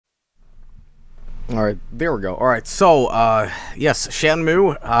Alright, there we go. Alright, so, yes,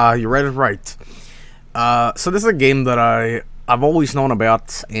 Shenmue, you read it right. So this is a game that I've always known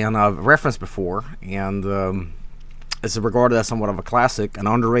about, and I've referenced before, and, it's regarded as somewhat of a classic, an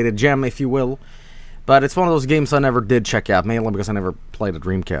underrated gem, if you will. But it's one of those games I never did check out, mainly because I never played a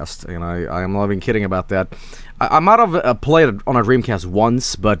Dreamcast, and I am not even kidding about that. I might have played it on a Dreamcast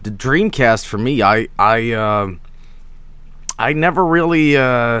once, but the Dreamcast, for me, I never really,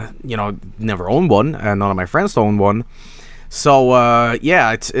 never owned one, and none of my friends owned one. So,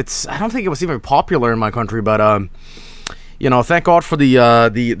 yeah, it's. I don't think it was even popular in my country, but thank God for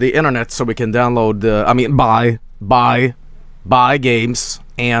the internet, so we can download. Buy games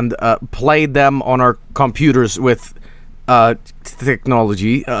and play them on our computers with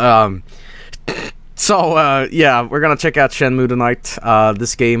technology. Yeah, we're gonna check out Shenmue tonight.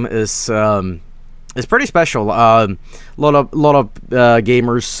 This game is. It's pretty special. Lot of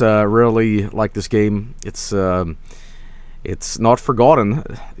gamers really like this game. It's not forgotten.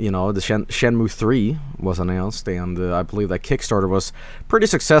 You know, the Shenmue 3 was announced, and I believe that Kickstarter was pretty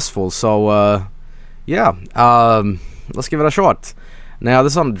successful. So yeah, let's give it a shot. Now,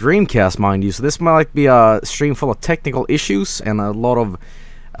 this is on Dreamcast, mind you, so this might be a stream full of technical issues and a lot of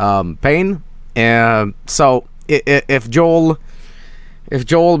pain. And so if Joel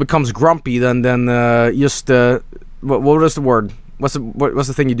becomes grumpy, then just what is the word? What's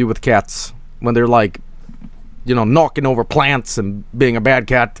the thing you do with cats when they're like, knocking over plants and being a bad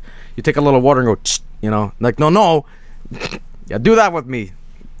cat? You take a little water and go, like no, yeah, do that with me.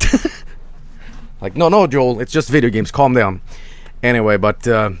 Like no, Joel, it's just video games. Calm down. Anyway, but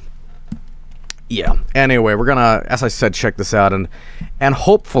yeah. Anyway, we're gonna, as I said, check this out and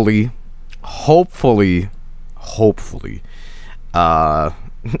hopefully. We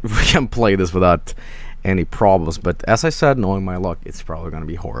can play this without any problems, but as I said, knowing my luck, it's probably gonna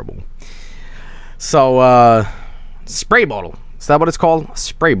be horrible. So, spray bottle. Is that what it's called?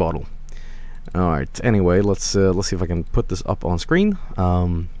 Spray bottle. All right. Anyway, let's see if I can put this up on screen.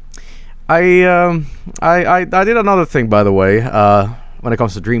 I did another thing, by the way, when it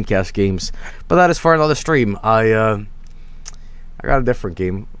comes to Dreamcast games, but that is for another stream. I got a different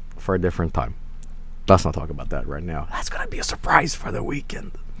game for a different time. Let's not talk about that right now. That's gonna be a surprise for the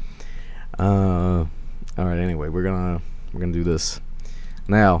weekend. All right. Anyway, we're gonna do this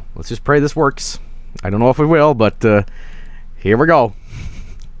now. Let's just pray this works. I don't know if it will, but here we go.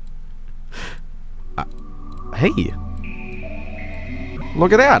 Hey,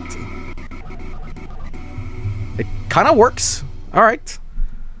 look at that. It kind of works. All right.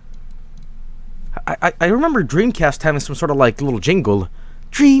 I remember Dreamcast having some sort of like little jingle.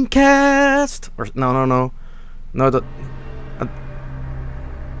 Dreamcast, or no, the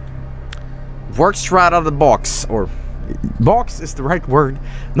works right out of the box, or box is the right word.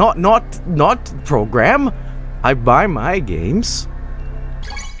 Not program. I buy my games.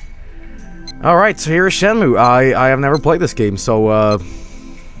 All right, so here is Shenmue. I have never played this game, so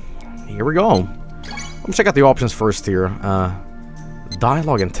here we go. Let's check out the options first here.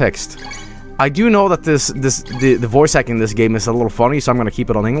 Dialogue and text. I do know that the voice acting in this game is a little funny, so I'm gonna keep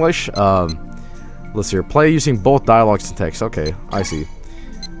it on English. Let's see here. Play using both dialogues and text. Okay, I see.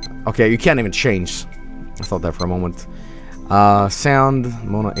 Okay, you can't even change. I thought that for a moment. Sound,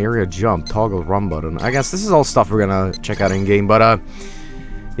 mono area jump, toggle run button. I guess this is all stuff we're gonna check out in game, but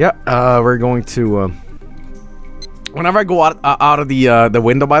yeah, we're going to. Whenever I go out of the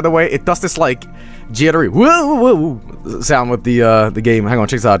window, by the way, it does this like jittery woo sound with the game. Hang on,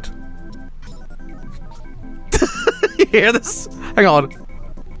 check this out. You hear this? Hang on.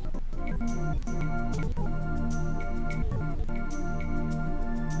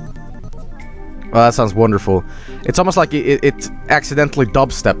 Oh, that sounds wonderful. It's almost like it accidentally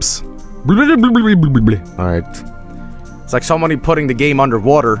dubsteps. Alright. It's like somebody putting the game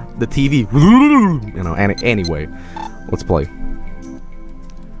underwater, the TV. Anyway. Let's play.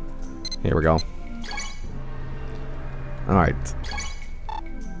 Here we go. Alright.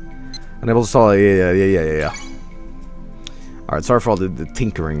 Unable to solve. Yeah. Alright, sorry for all the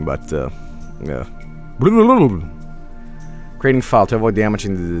tinkering, but, yeah. Creating file to avoid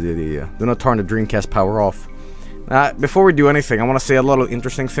damaging the do not turn the Dreamcast power off. Before we do anything, I want to say a little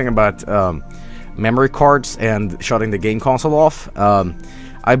interesting thing about, memory cards and shutting the game console off.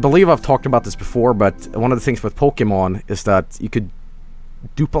 I believe I've talked about this before, but one of the things with Pokemon is that you could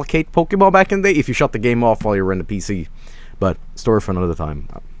duplicate Pokemon back in the day if you shut the game off while you were in the PC. But, story for another time.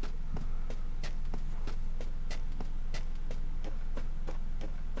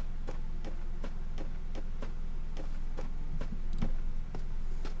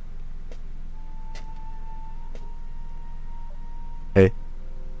 Hey.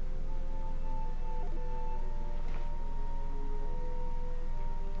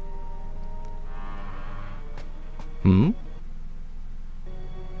 Hmm?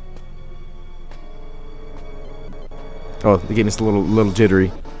 Oh, the game is a little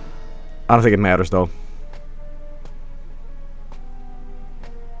jittery. I don't think it matters though.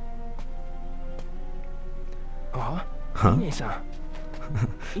 Huh?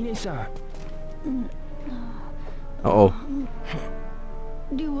 Uh-oh.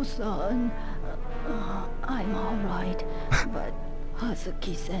 Ryo-san, I'm alright, but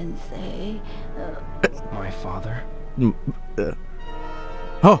Hazuki-sensei... My father?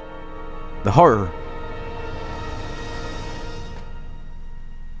 Oh! The horror.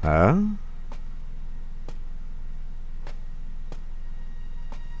 Huh?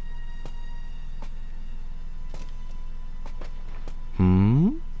 Hmm?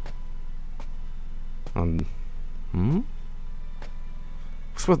 Hmm?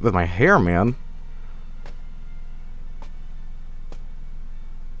 What's with my hair, man?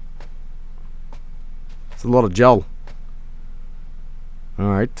 It's a lot of gel.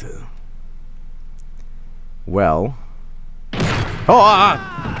 Alright. Well.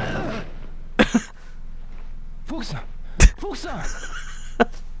 Oh! Fukusan! Fukusan!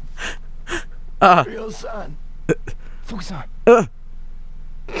 Ryo-san! Fukusan!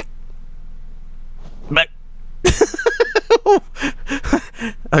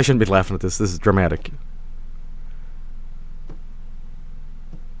 I shouldn't be laughing at this. This is dramatic.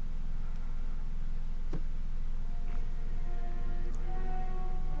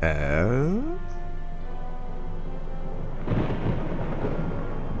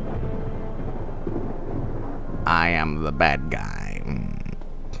 I am the bad guy.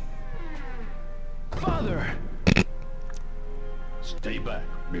 Father! Stay back,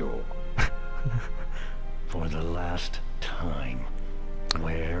 Mule. For the last time,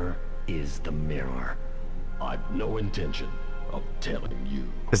 where is the mirror? I've no intention of telling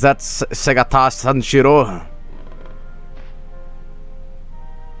you. Is that Segata Sanshiro?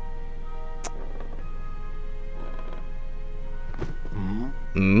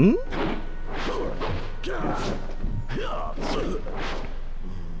 Hmm?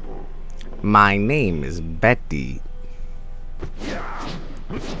 My name is Betty.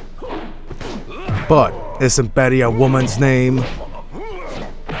 But isn't Betty a woman's name?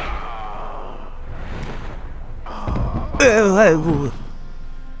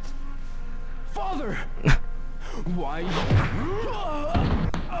 Father! Why?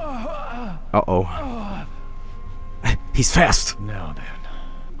 Uh-oh. He's fast. Now then.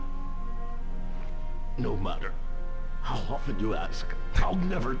 No matter how often you ask, I'll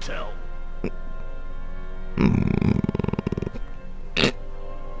never tell.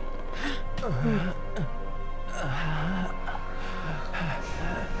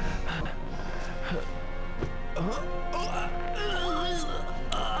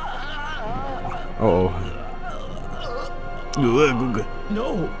 Uh-oh.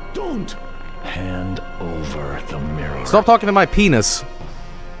 No, don't! Hand over the mirror. Stop talking to my penis.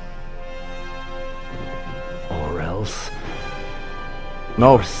 Or else,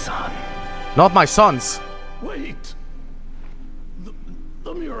 No, your son. not my sons. Wait!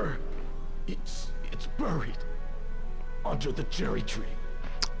 The mirror. It's buried under the cherry tree.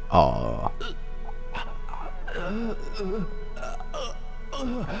 Oh.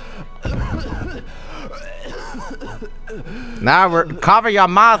 Now cover your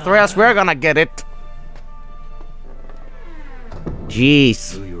mouth, or else we're gonna get it.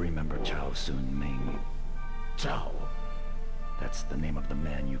 Jeez. Do you remember Chao Sun Ming? Chao. That's the name of the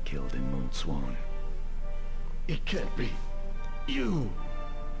man you killed in Moon Swan. It can't be. You.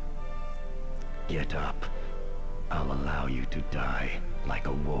 Get up. I'll allow you to die like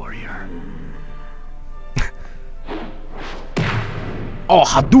a warrior. Oh,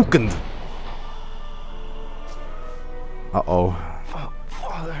 Hadouken! Uh-oh.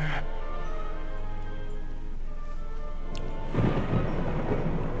 Father...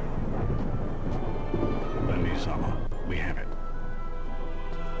 Vinesauce, we have it.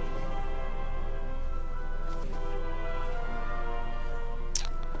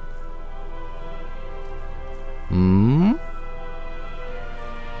 Hmm?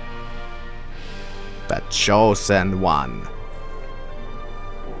 The chosen one.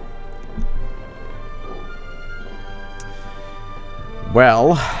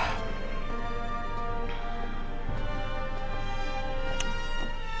 Well,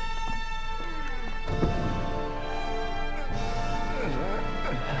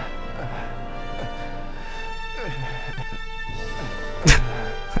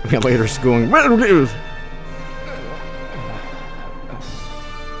 emulators going. Father...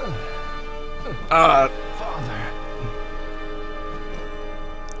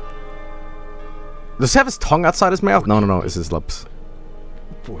 Does he have his tongue outside his mouth? No, it's his lips.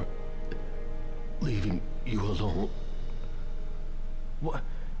 For leaving you alone. What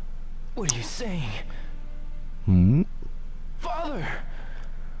are you saying? Hmm? Father!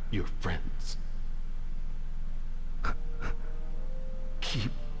 Your friends.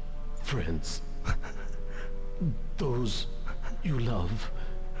 Keep friends. Those you love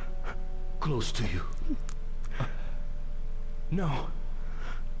close to you. No.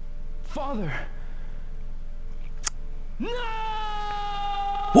 Father! No!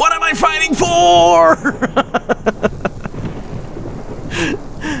 What am I fighting for?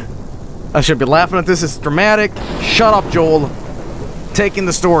 I should be laughing at this. It's dramatic. Shut up, Joel. Taking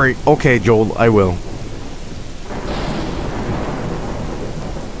the story. Okay, Joel, I will.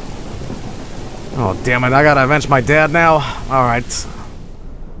 Oh, damn it. I gotta avenge my dad now. Alright.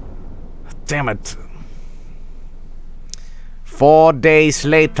 Damn it. 4 days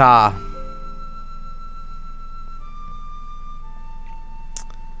later.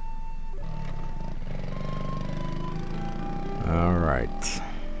 Alright.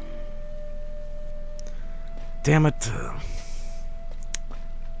 Damn it.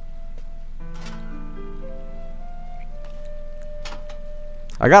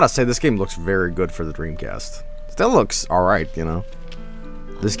 I gotta say, this game looks very good for the Dreamcast. Still looks alright, you know.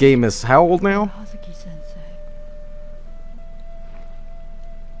 This game is how old now? Hazuki-sensei.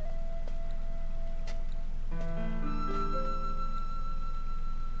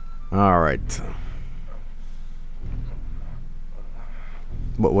 Alright.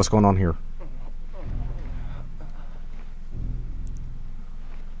 What's going on here?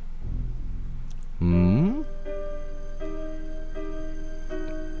 Hmm?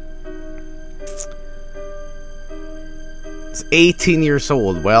 It's 18 years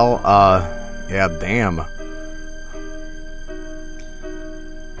old. Well, yeah, damn.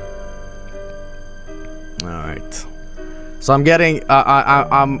 Alright. So I'm getting,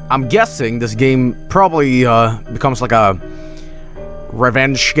 I'm guessing this game probably, becomes like a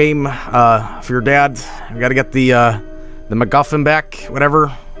revenge game, for your dad. You gotta get the MacGuffin back,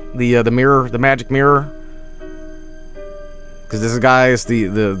 whatever. The mirror, the magic mirror. Because this guy is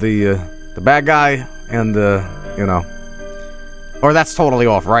the bad guy, and, you know. Or that's totally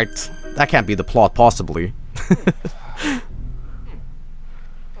off, right? That can't be the plot, possibly.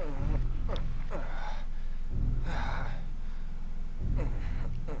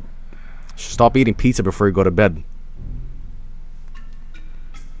 Stop eating pizza before you go to bed.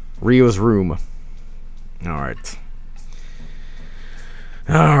 Rio's room. Alright.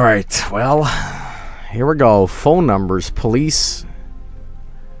 Alright, well, here we go. Phone numbers, police.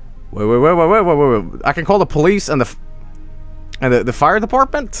 Wait. I can call the police and the fire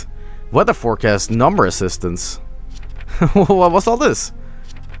department? Weather forecast, number assistance. What's all this?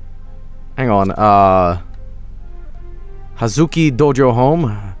 Hang on, Hazuki Dojo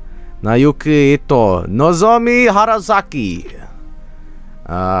Home. Nayuki Ito. Nozomi Harazaki.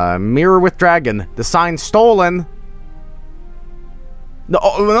 Mirror with dragon. The sign stolen.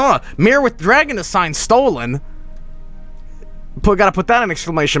 No. Mirror with dragon, the sign stolen. Gotta put that in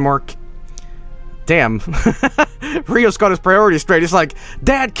exclamation mark. Damn. Rio's got his priorities straight. He's like,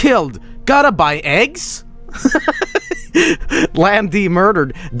 Dad killed. Gotta buy eggs? Lamb D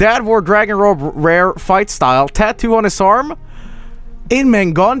murdered. Dad wore dragon robe rare fight style. Tattoo on his arm? In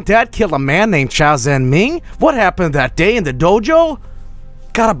Mengon, Dad killed a man named Cha Zhen Ming? What happened that day in the dojo?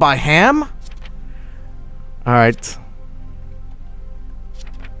 Gotta buy ham? Alright.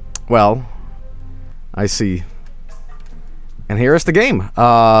 Well, I see. And here's the game.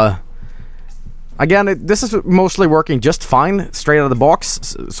 Again, this is mostly working just fine, straight out of the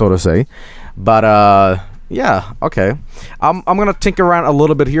box, so to say. But, yeah, okay. I'm gonna tinker around a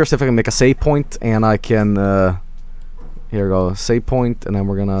little bit here, see if I can make a save point, and I can, here we go, save point, and then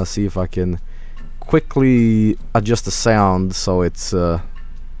we're gonna see if I can quickly adjust the sound, so it's, there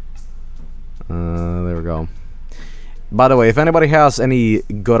we go. By the way, if anybody has any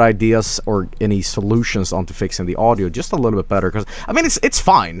good ideas or any solutions onto fixing the audio just a little bit better, because I mean it's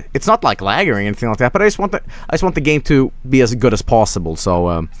fine. It's not like lagging or anything like that, but I just want the game to be as good as possible.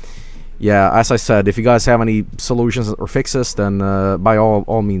 So yeah, as I said, if you guys have any solutions or fixes, then by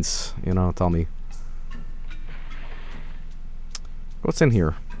all means, you know, tell me. What's in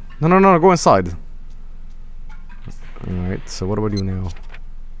here? No, go inside. All right. So what do I do now?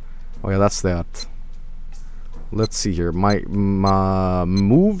 Oh yeah, that's that. Let's see here. My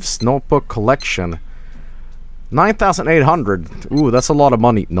moves notebook collection. 9,800. Ooh, that's a lot of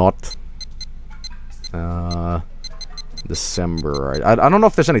money. Not. December. Right. I don't know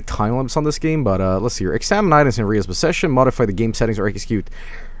if there's any time limits on this game, but let's see here. Examine items in Rio's possession. Modify the game settings or execute.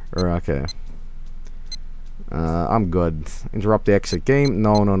 Okay. I'm good. Interrupt the exit game.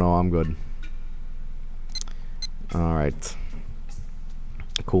 No, I'm good. Alright.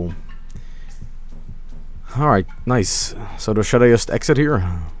 Cool. Alright, nice. So should I just exit here?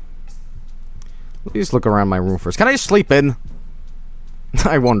 Let me just look around my room first. Can I just sleep in?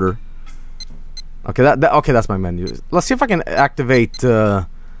 I wonder. Okay, okay, that's my menu. Let's see if I can activate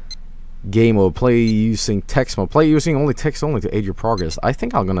game mode. Play using text mode. Play using only text only to aid your progress. I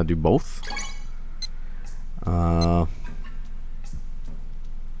think I'm gonna do both.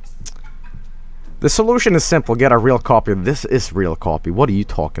 The solution is simple. Get a real copy. This is real copy. What are you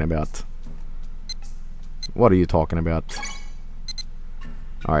talking about? What are you talking about?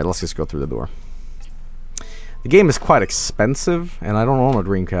 Alright, let's just go through the door. The game is quite expensive, and I don't own a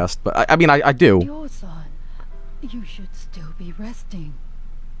Dreamcast, but I mean, I do. Your son, you should still be resting.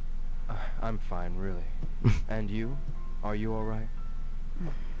 I'm fine, really. And you? Are you alright?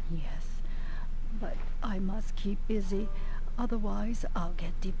 Yes, but I must keep busy, otherwise I'll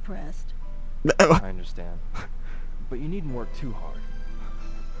get depressed. I understand. But you needn't work too hard.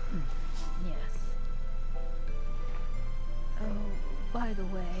 Yes. Oh, by the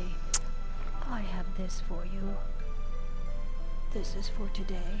way, I have this for you. This is for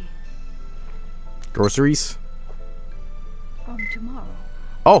today. Groceries? From tomorrow.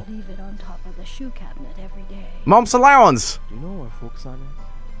 Oh! Leave it on top of the shoe cabinet every day. Mom's allowance! Do you know where Fukusan is?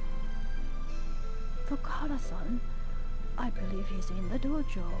 Fukada-san, I believe he's in the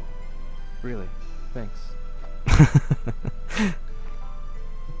dojo. Really? Thanks.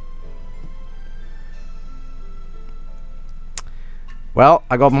 Well,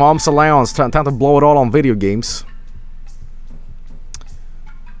 I got mom's allowance. Time to blow it all on video games.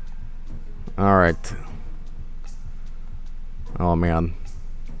 Alright. Oh, man.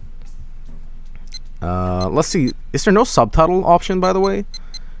 Let's see. Is there no subtitle option, by the way?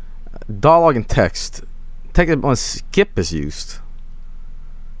 Dialogue and text. Take it when skip is used.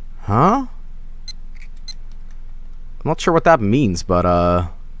 Huh? I'm not sure what that means,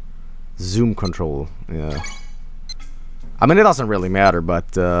 but, zoom control. Yeah. I mean, it doesn't really matter,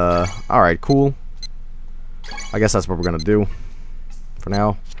 but, alright, cool. I guess that's what we're gonna do. For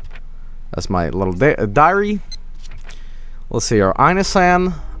now. That's my little diary. Let's see here.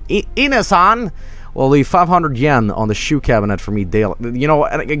 Ine-san will leave 500 yen on the shoe cabinet for me daily. You know,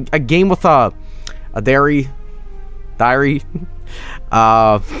 a game with a diary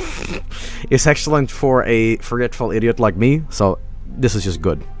is excellent for a forgetful idiot like me, so this is just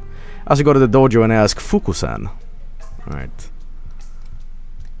good. I also go to the dojo and ask Fuku-san. Alright.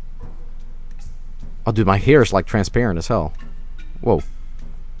 Oh, dude, my hair is like transparent as hell. Whoa.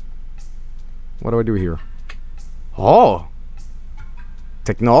 What do I do here? Oh!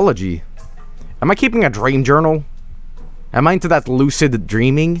 Technology. Am I keeping a dream journal? Am I into that lucid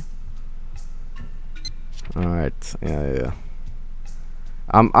dreaming? Alright, yeah.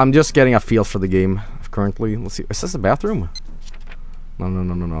 I'm just getting a feel for the game currently. Let's see. Is this the bathroom?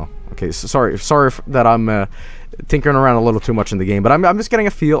 No. Okay, so sorry that I'm tinkering around a little too much in the game, but I'm just getting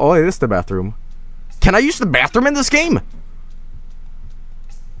a feel. Oh, it is the bathroom. Can I use the bathroom in this game?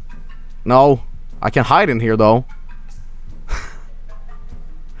 No. I can hide in here though.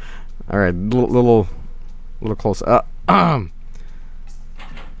 Alright, little close. Alright,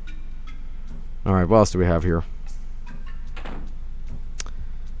 what else do we have here?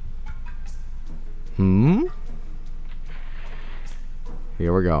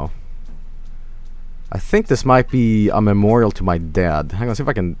 Here we go. I think this might be a memorial to my dad. Hang on, see if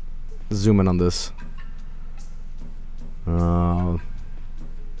I can zoom in on this. Oh,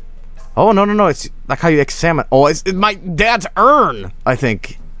 no. It's like how you examine. Oh, it's my dad's urn, I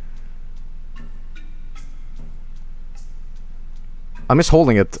think. I'm just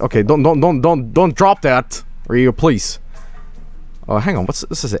holding it. Okay, don't drop that. Or you, please. Oh, hang on. What's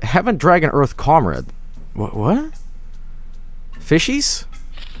this? Is it Heaven, Dragon, Earth, Comrade? What? Fishies?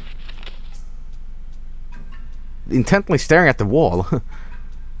 Intently staring at the wall.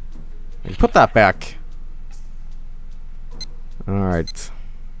 Put that back. Alright.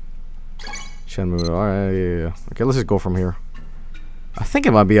 Shenmue. Alright, yeah. Okay, let's just go from here. I think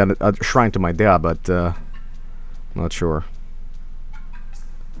it might be a shrine to my dad, but I'm not sure.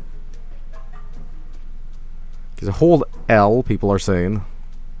 Because hold L, people are saying.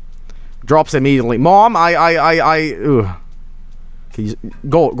 Drops immediately. Mom, ugh. Okay,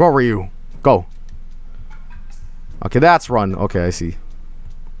 go, Ryu. Go. Okay, that's run. Okay, I see.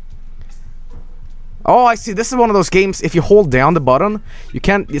 Oh, I see. This is one of those games, if you hold down the button, you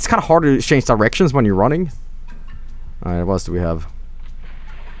can't... It's kind of hard to change directions when you're running. Alright, what else do we have?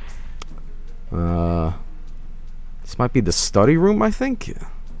 This might be the study room, I think.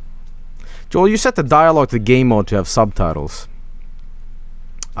 Joel, you set the dialogue to game mode to have subtitles.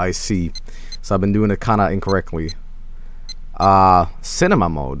 I see. So I've been doing it kind of incorrectly. Cinema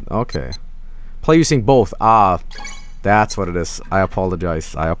mode. Okay. Play using both. That's what it is. I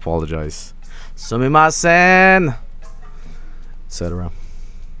apologize. I apologize. Sumimasen! Etc.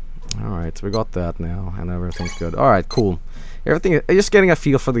 Alright, so we got that now, and everything's good. Alright, cool. Everything, just getting a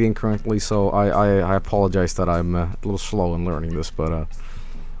feel for the game currently, so I apologize that I'm a little slow in learning this, but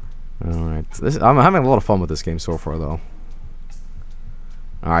alright. I'm having a lot of fun with this game so far, though.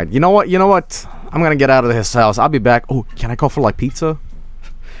 Alright, you know what? I'm gonna get out of this house. I'll be back. Oh, can I go for, like, pizza?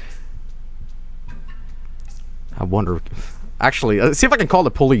 I wonder. Actually, let's see if I can call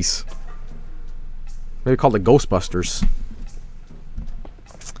the police. Maybe call the Ghostbusters.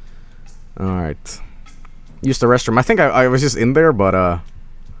 Alright. Use the restroom. I think I was just in there, but,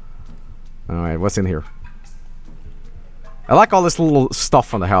 alright, what's in here? I like all this little stuff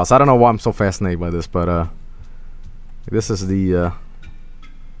from the house. I don't know why I'm so fascinated by this, but, this is the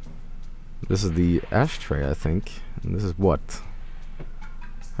ashtray, I think. And this is what?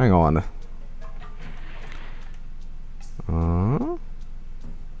 Hang on.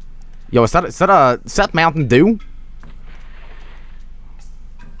 Yo, is that Mountain Dew?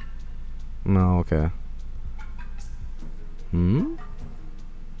 No, okay.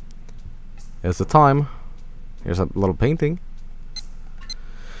 Here's the time. Here's a little painting.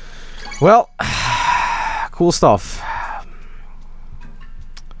 Well, cool stuff. I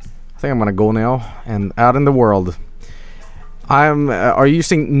think I'm gonna go now and out in the world. Are you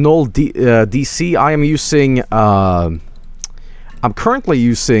using null DC? I am using I'm currently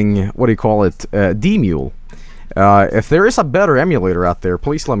using, what do you call it, D-Mule. If there is a better emulator out there,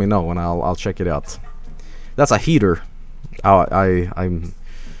 please let me know and I'll check it out. That's a heater. I'm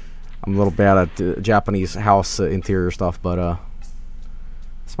a little bad at Japanese house interior stuff, but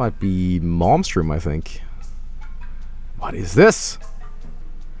this might be Mom's room, I think. What is this?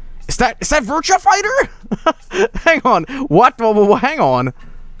 Is that Virtua Fighter? Hang on. What? Well, hang on.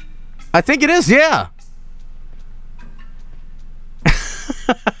 I think it is, yeah.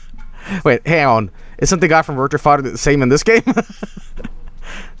 Wait, hang on. Isn't the guy from Virtua Fighter the same in this game?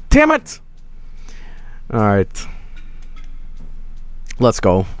 Damn it! Alright. Let's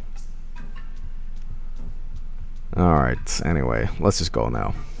go. Alright, anyway. Let's just go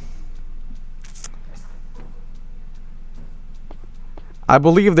now. I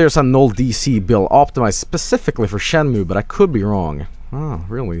believe there's a null DC build optimized specifically for Shenmue, but I could be wrong. Oh,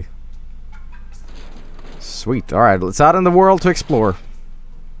 really? Sweet. Alright, let's out in the world to explore.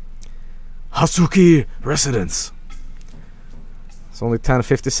 Hasuki Residence. It's only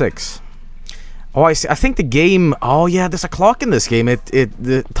 10:56. Oh, I see. I think the game. Oh yeah, there's a clock in this game.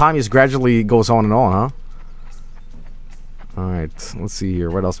 The time is gradually goes on and on, huh? All right. Let's see here.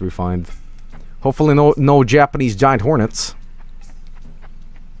 What else do we find? Hopefully, no Japanese giant hornets.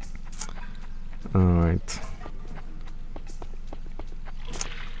 All right.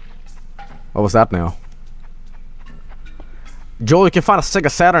 What was that now? Joel, you can find a Sega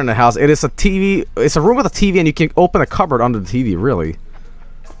Saturn in the house. It is a TV. It's a room with a TV, and you can open a cupboard under the TV. Really?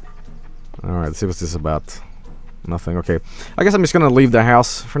 All right. Let's see what's this about. Nothing. Okay. I guess I'm just gonna leave the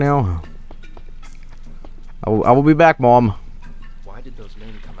house for now. I will be back, Mom. Why did those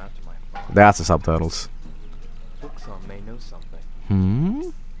men come after my father? That's the subtitles. Bookson may know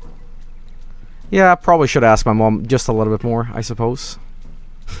something. Yeah, I probably should ask my mom just a little bit more, I suppose.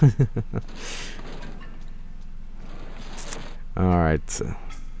 Alright.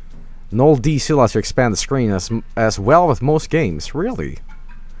 Null DC lets you expand the screen as well with most games. Really?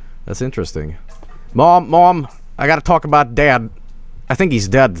 That's interesting. Mom, I gotta talk about Dad. I think he's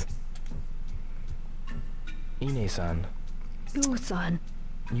dead. Ine-san, Yoo-san,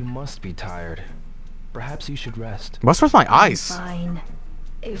 you must be tired. Perhaps you should rest. What's with my eyes? fine.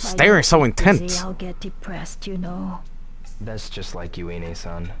 If Staring I so get busy, intense. I'll get depressed, you know. That's just like you,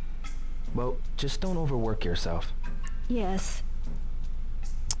 Ine-san. Well, just don't overwork yourself. Yes.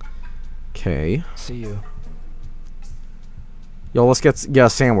 Okay. See you. Yo, let's get a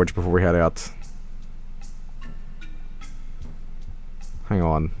sandwich before we head out. Hang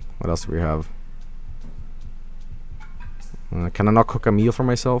on. What else do we have? Can I not cook a meal for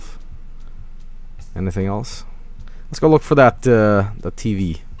myself? Anything else? Let's go look for that the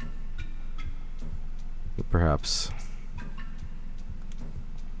TV. Perhaps.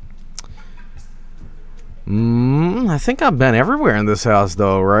 I think I've been everywhere in this house,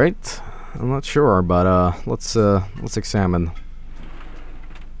 though, right? I'm not sure, but let's examine.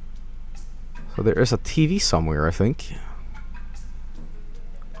 So there is a TV somewhere, I think.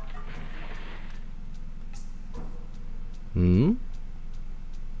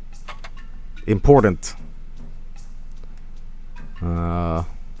 important.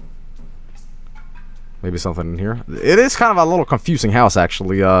 Maybe something in here. It is kind of a little confusing house,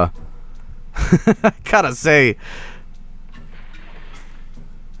 actually. I gotta say.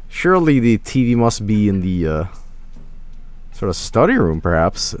 Surely the TV must be in the sort of study room,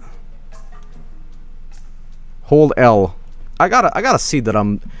 perhaps. Hold L. I gotta see that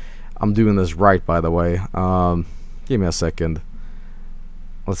I'm doing this right, by the way. Give me a second.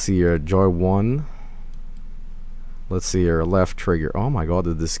 Let's see here. Joy 1. Let's see here. Left trigger. Oh my god,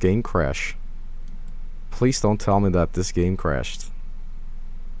 did this game crash? Please don't tell me that this game crashed.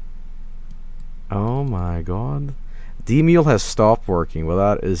 Oh my god. D-Mule has stopped working. Well,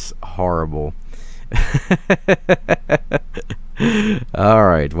 that is horrible.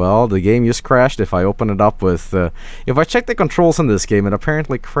 Alright, well, the game just crashed. If I open it up with... if I check the controls in this game, it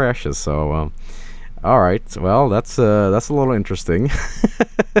apparently crashes, so... alright, well, that's a little interesting.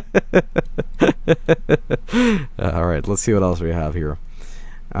 Alright, let's see what else we have here.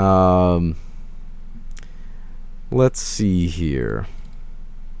 Let's see here.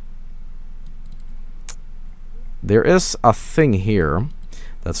 There is a thing here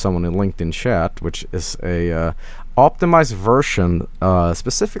that someone linked in chat, which is a optimized version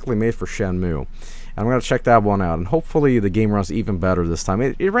specifically made for Shenmue. And I'm going to check that one out, and hopefully the game runs even better this time.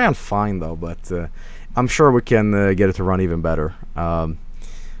 It ran fine, though, but I'm sure we can get it to run even better.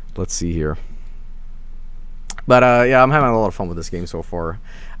 Let's see here. But yeah, I'm having a lot of fun with this game so far.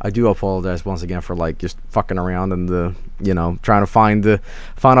 I do apologize once again for like just fucking around and you know, trying to find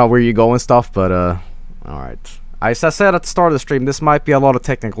out where you go and stuff. But all right. As I said at the start of the stream, this might be a lot of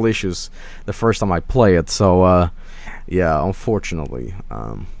technical issues the first time I play it. So yeah, unfortunately.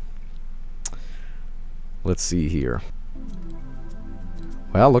 Let's see here.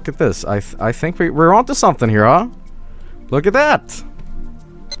 Well, look at this. I think we're onto something here, huh? Look at that.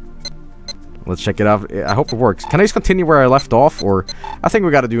 Let's check it out. I hope it works. Can I just continue where I left off? Or I think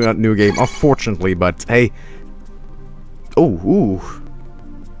we got to do a new game, unfortunately. But hey. Oh, ooh.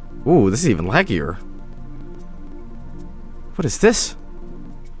 Ooh, this is even laggier. What is this?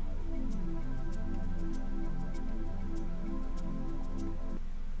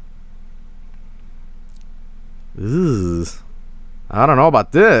 Ugh. I don't know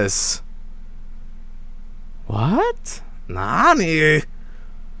about this. What? Nani?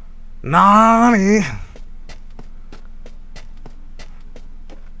 Nani?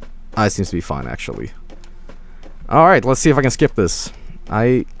 It seems to be fine, actually. Alright, let's see if I can skip this.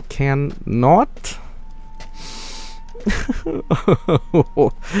 I cannot.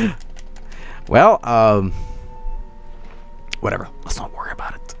 Well, whatever. Let's not worry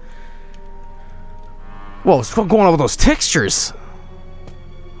about it. Whoa, what's going on with those textures?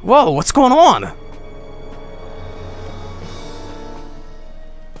 Whoa, what's going on?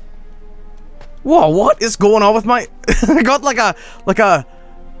 Whoa, what is going on with my... I got like a...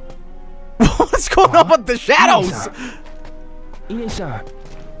 What's going on with the shadows?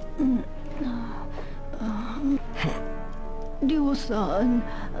 Ryu-san,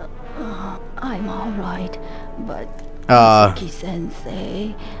 I'm alright, but...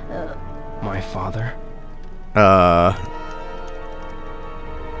 Sensei... My father?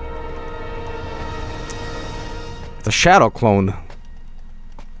 The shadow clone.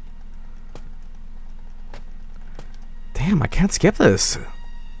 Damn, I can't skip this.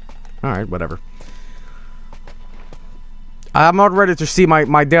 Alright, whatever. I'm not ready to see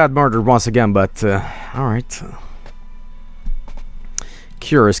my dad murdered once again, but alright.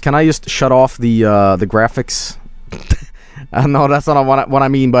 Curious, can I just shut off the graphics? No, that's not what I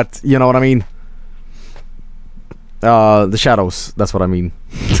mean, but you know what I mean. The shadows, that's what I mean.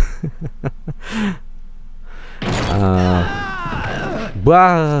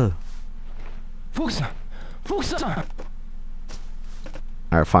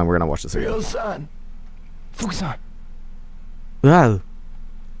 Alright, fine, we're gonna watch this again. Wow.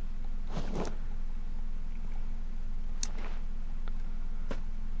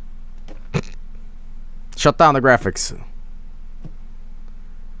 Shut down the graphics.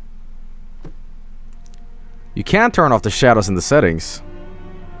 You can turn off the shadows in the settings.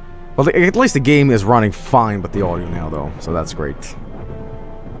 Well, at least the game is running fine with the audio now, though, so that's great.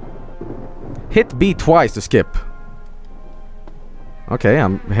 Hit B twice to skip. Okay,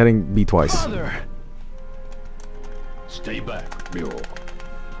 I'm hitting B twice. Father. Stay back, Mule.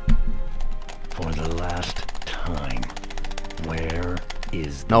 For the last time, where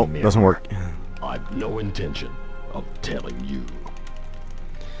is the mirror? Doesn't work. I've no intention of telling you.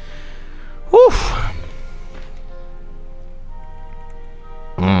 Whew.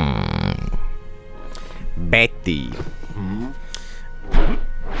 Betty.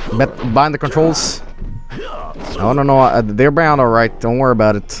 Bind the controls. Oh, no, they're bound alright. Don't worry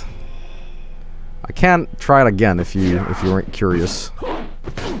about it. I can try it again if you weren't curious.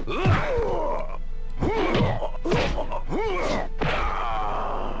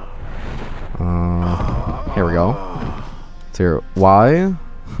 Here we go. So why?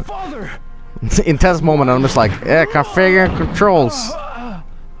 Father! Intense moment. I'm just like, yeah, configure controls.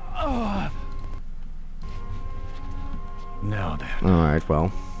 Now then. All right,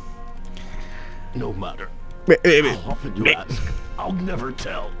 well. No matter how often you ask, I'll never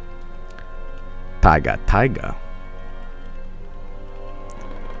tell. Taiga, Taiga.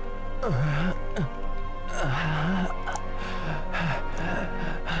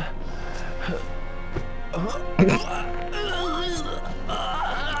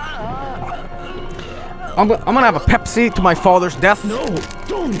 I'm gonna have a Pepsi to my father's death. No,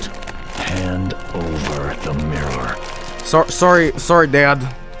 don't. Hand over the mirror. Sorry,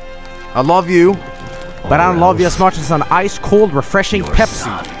 Dad. I love you, but I don't love you as much as an ice-cold, refreshing Pepsi.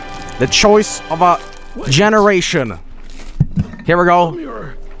 Son. The choice of a generation. Here we go.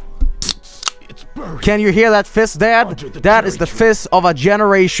 Mirror. It's buried. Can you hear that fist, Dad? That is the fist of a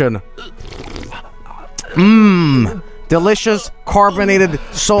generation. Mmm. Delicious carbonated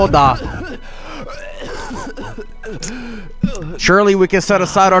soda. Surely we can set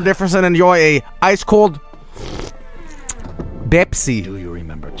aside our difference and enjoy a ice-cold Pepsi. Do you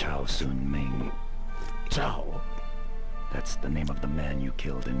remember Chao Sun Ming? Chao? That's the name of the man you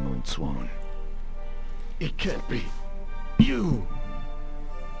killed in Moon Swoon. It can't be. You!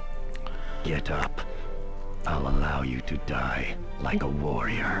 Get up. I'll allow you to die like a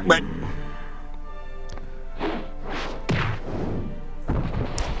warrior. But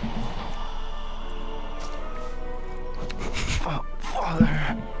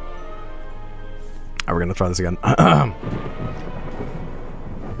Father. we're gonna try this again.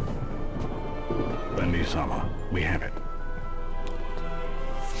 Vinesauce, we have it.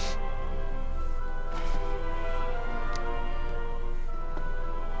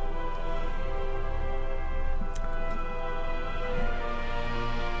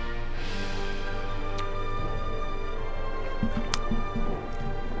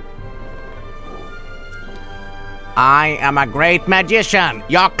 I am a great magician.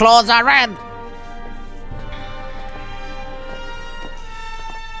 Your clothes are red.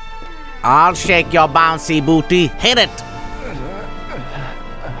 I'll shake your bouncy booty. Hit it.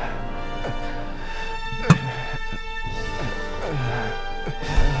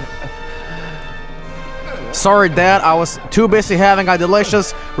 Sorry, Dad. I was too busy having a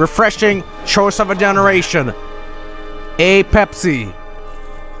delicious, refreshing choice of a generation. A Pepsi.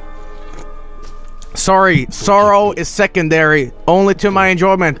 Sorry, sorrow is secondary, only to my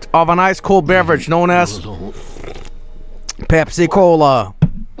enjoyment of an ice-cold beverage known as Pepsi Cola.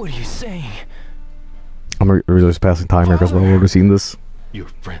 What are you saying? I'm really just passing time here because we've already seen this. Your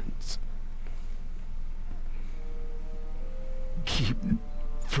friends. Keep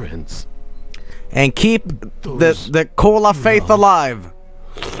friends. And keep the cola faith alive.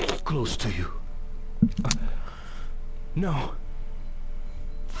 Close to you. No.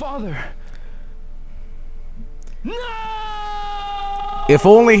 Father. No! If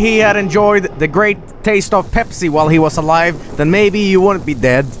only he had enjoyed the great taste of Pepsi while he was alive, then maybe you wouldn't be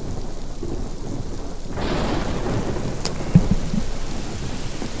dead.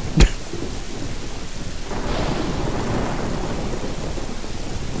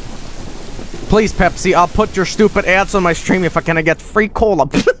 Please, Pepsi, I'll put your stupid ads on my stream if I can get free cola.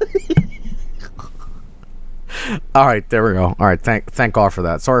 Alright, there we go. Alright, thank God for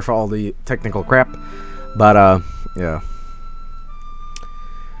that. Sorry for all the technical crap. But, yeah.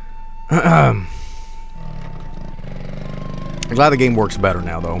 I'm glad the game works better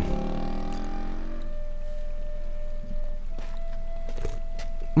now, though.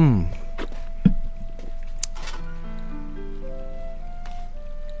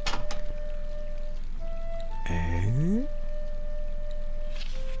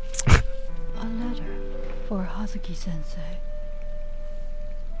 A letter for Hazuki-sensei.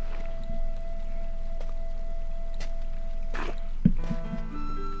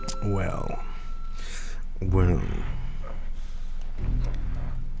 Well.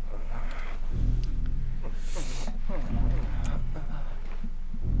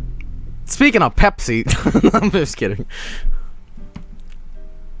 Speaking of Pepsi, I'm just kidding.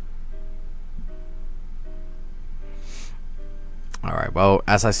 Alright, well,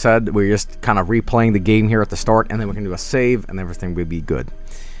 as I said, we're just kind of replaying the game here at the start, and then we can do a save, and everything will be good.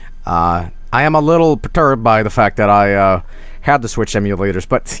 I am a little perturbed by the fact that I had to switch emulators,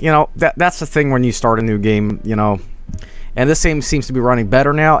 but, you know, that's the thing when you start a new game, you know, And this game seems to be running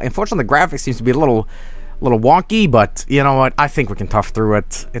better now. Unfortunately, the graphics seems to be a little wonky, but you know what? I think we can tough through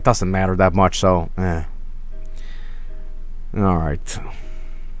it. It doesn't matter that much, so Alright.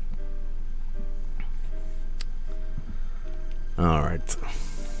 Alright.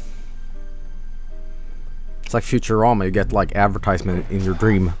 It's like Futurama, you get like advertisement in your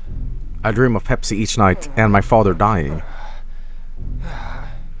dream. I dream of Pepsi each night and my father dying.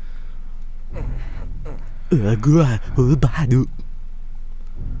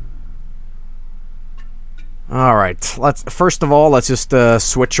 Alright, first of all, let's just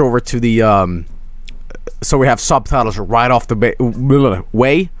switch over to the so we have subtitles right off the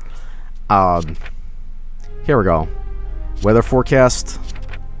way. Here we go. Weather forecast.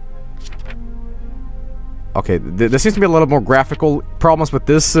 Okay, there seems to be a little more graphical problems with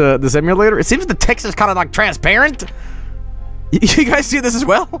this this emulator. It seems the text is kind of like transparent. You guys see this as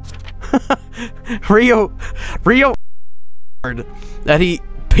well? Rio that he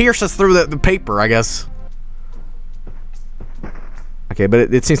pierces through the paper, I guess. Okay,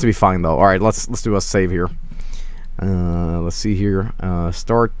 but it seems to be fine though. All right, let's do a save here. Let's see here.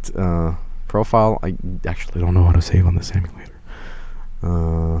 Start profile. I actually don't know how to save on this emulator.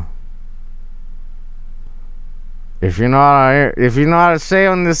 If you know how to save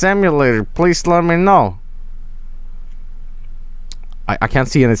on this emulator, please let me know. I can't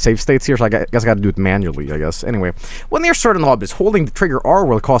see any save states here, so I guess I gotta do it manually, I guess. Anyway, when near certain objects, holding the trigger R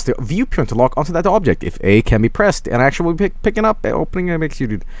will cause the viewpoint to lock onto that object. If A can be pressed, and actually picking up, opening it makes you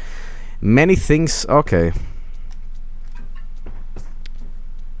do many things. Okay.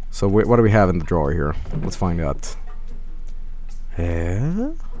 So what do we have in the drawer here? Let's find out.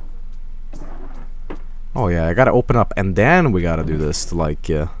 Oh yeah, I gotta open up, and then we gotta do this to like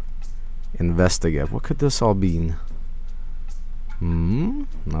investigate. What could this all be?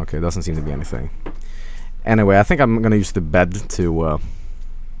 Okay, doesn't seem to be anything. Anyway, I think I'm gonna use the bed to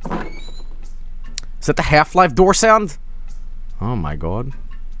Is that the Half-Life door sound? Oh my god.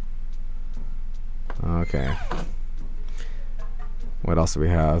 Okay. What else do we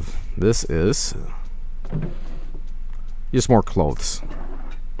have? This is just more clothes.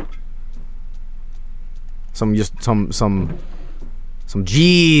 Some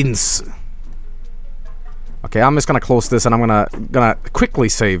jeans. Okay, I'm just gonna close this and I'm gonna quickly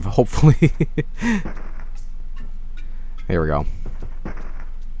save, hopefully. Here we go.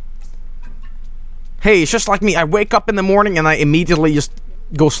 Hey, it's just like me. I wake up in the morning and I immediately just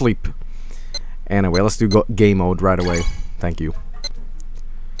go sleep. Anyway, let's do game mode right away. Thank you.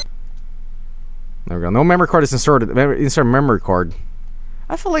 There we go. No memory card is inserted. Insert memory card.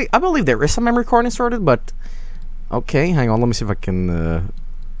 I believe there is a memory card inserted, but okay. Hang on. Let me see if I can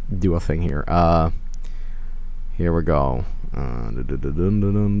do a thing here. Here we go.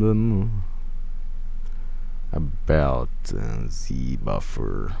 About Z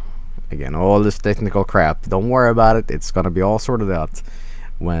buffer. Again, all this technical crap. Don't worry about it. It's gonna be all sorted out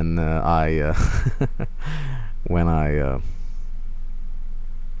when when I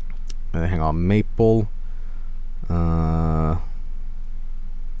hang on. Maple.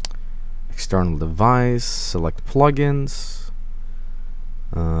 External device. Select plugins.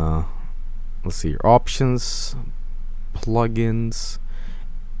 Let's see your options. Plugins.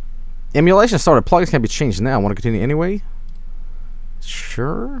 Emulation started. Plugins can be changed now. Want to continue anyway?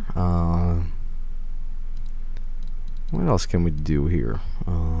 Sure. What else can we do here?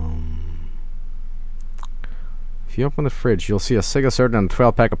 If you open the fridge, you'll see a Sega Saturn and a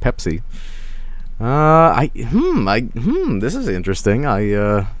 12-pack of Pepsi. This is interesting.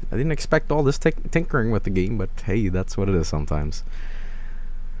 I didn't expect all this tinkering with the game, but hey, that's what it is sometimes.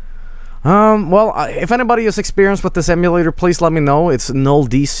 Well, if anybody has experience with this emulator, please let me know. It's null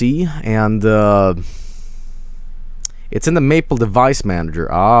DC, and it's in the Maple Device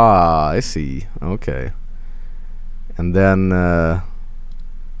Manager. Ah, I see. Okay. And then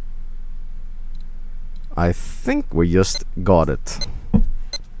I think we just got it.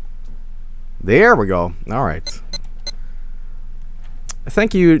 There we go. All right.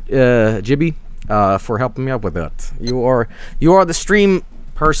 Thank you, Jibby, for helping me out with that. You are the stream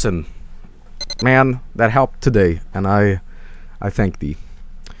person, man, that helped today, and I thank thee.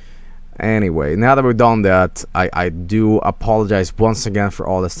 Anyway, now that we've done that, I do apologize once again for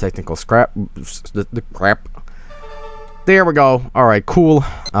all this technical scrap. The crap. There we go. All right, cool.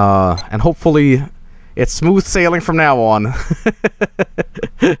 And hopefully, it's smooth sailing from now on.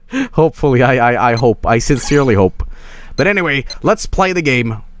 Hopefully, I hope. I sincerely hope. But anyway, let's play the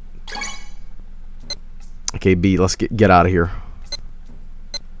game. Okay, B, let's get out of here.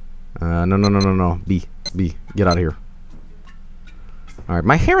 No. B, get out of here. Alright,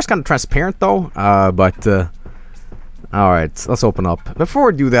 my hair is kind of transparent though, but Alright, let's open up. Before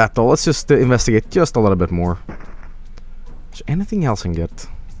we do that, though, let's just investigate just a little bit more. Is there anything else I can get?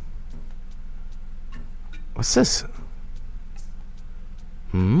 What's this?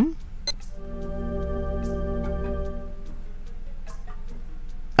 Hmm?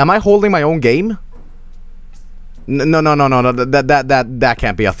 Am I holding my own game? No. That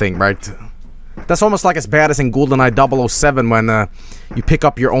can't be a thing, right? That's almost like as bad as in GoldenEye 007 when you pick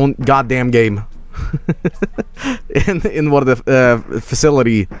up your own goddamn game in one of the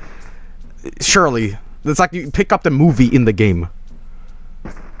facility. Surely, it's like you pick up the movie in the game.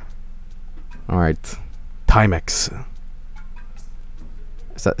 All right, Timex.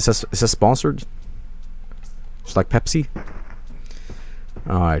 Is that sponsored? Just like Pepsi.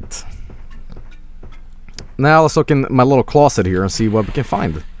 All right. Now let's look in my little closet here and see what we can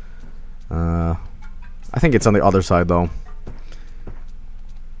find. I think it's on the other side though.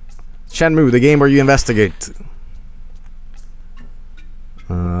 Shenmue, the game where you investigate.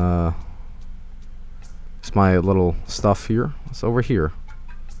 It's my little stuff here. It's over here.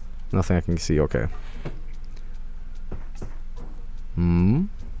 Nothing I can see. Okay. Oh,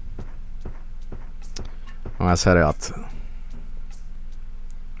 let's head out.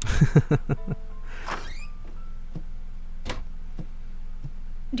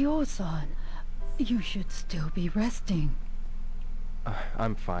 Ryo-san, you should still be resting.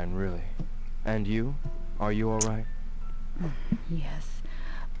 I'm fine, really. And you? Are you alright? Yes,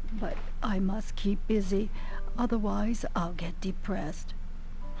 but I must keep busy, otherwise I'll get depressed.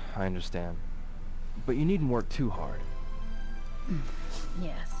 I understand. But you needn't work too hard.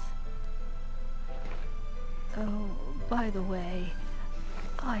 Yes. Oh, by the way,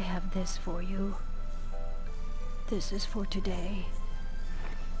 I have this for you. This is for today.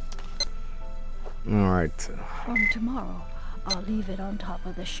 Alright. From tomorrow, I'll leave it on top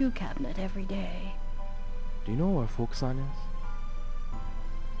of the shoe cabinet every day. Do you know where Fukusan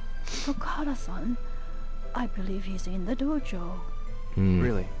is? Okada-san, I believe he's in the dojo.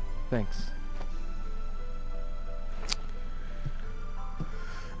 Really? Thanks.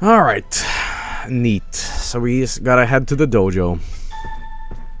 Alright. Neat. So we just gotta head to the dojo.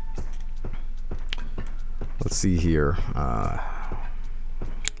 Let's see here.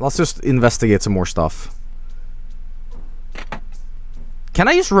 Let's just investigate some more stuff. Can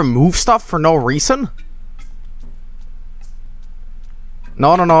I just remove stuff for no reason?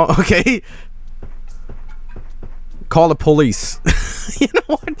 No. Okay. Call the police. You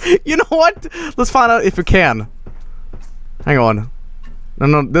know what? Let's find out if we can. Hang on.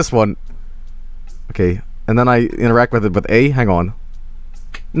 No, this one. Okay. And then I interact with it with A. Hang on.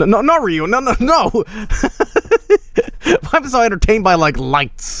 No, not Ryu. No. I'm so entertained by like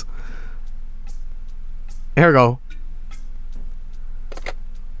lights. Here we go.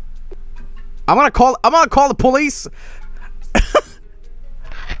 I'm gonna call the police.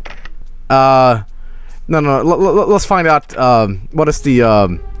 No. Let's find out. What is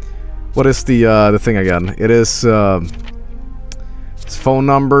the thing again? It is it's phone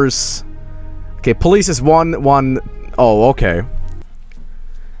numbers. Okay, police is 1. Oh, okay.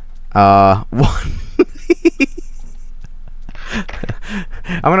 1.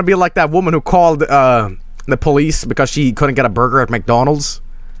 I'm gonna be like that woman who called the police because she couldn't get a burger at McDonald's.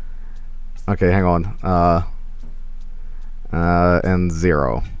 Okay, hang on. And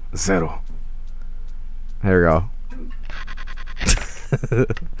 0. Here we go.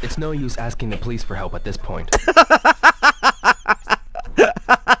 It's no use asking the police for help at this point.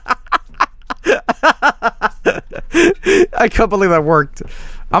 I can't believe that worked.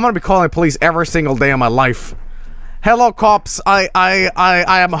 I'm gonna be calling police every single day of my life. Hello, cops. I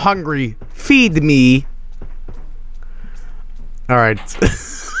am hungry. Feed me. All right.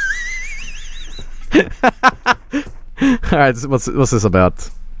 All right. What's this about?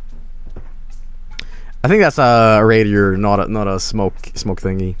 I think that's a radiator, not a smoke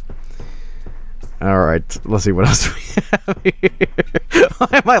thingy. All right. Let's see what else we have here. Why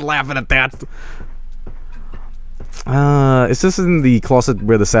am I laughing at that? Is this in the closet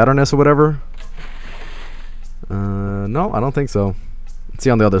where the Saturn is or whatever? No, I don't think so. Let's see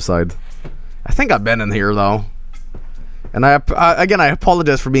on the other side. I think I've been in here though. And again, I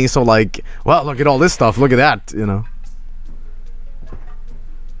apologize for being so like, well, look at all this stuff. Look at that, you know.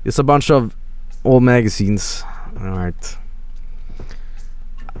 It's a bunch of old magazines. All right.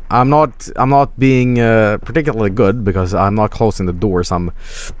 I'm not being particularly good because I'm not closing the doors. I'm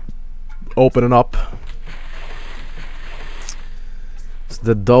opening up. It's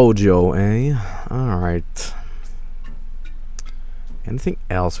the dojo, eh? All right. Anything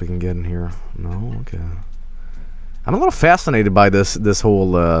else we can get in here? No. Okay. I'm a little fascinated by this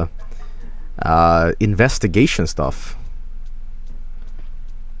whole investigation stuff.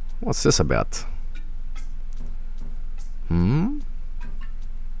 What's this about?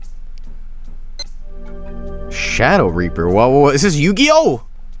 Shadow Reaper. Whoa, is this Yu-Gi-Oh?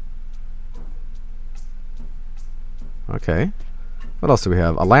 Okay. What else do we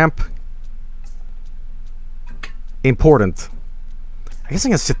have? A lamp. Important. I guess I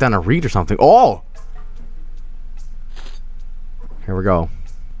can sit down and read or something. Oh! Here we go.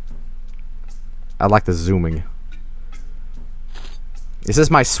 I like the zooming. Is this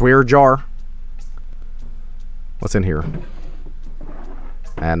my swear jar? What's in here?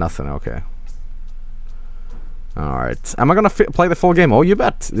 Nothing. Okay. Alright. Am I gonna play the full game? Oh, you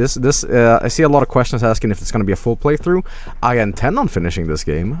bet. I see a lot of questions asking if it's gonna be a full playthrough. I intend on finishing this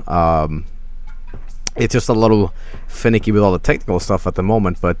game. It's just a little finicky with all the technical stuff at the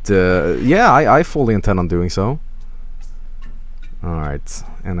moment, but yeah, I fully intend on doing so. Alright.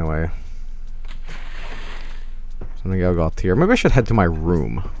 Anyway. Something I got here. Maybe I should head to my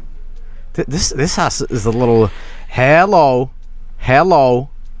room. This house is a little... Hello. Hello.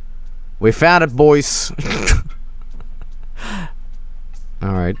 We found it, boys.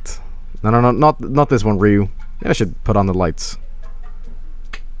 Alright. No, not this one, Ryu. Maybe I should put on the lights.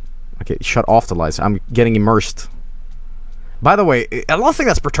 Okay, shut off the lights. I'm getting immersed. By the way, another thing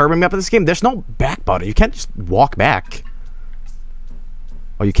that's perturbing me about this game, there's no back button. You can't just walk back.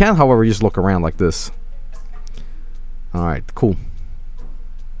 Oh, you can, however, you just look around like this. Alright, cool.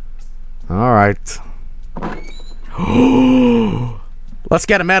 Alright. Let's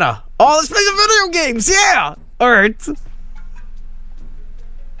get a meta. Oh, let's play some video games! Yeah! Alright.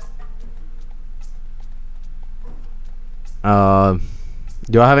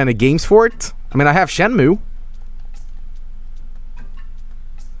 Do I have any games for it? I mean, I have Shenmue.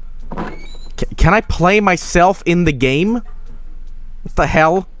 Can I play myself in the game? What the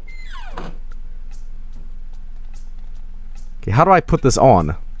hell? Okay, how do I put this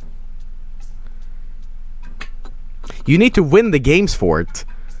on? You need to win the games for it.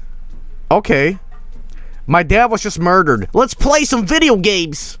 Okay. My dad was just murdered. Let's play some video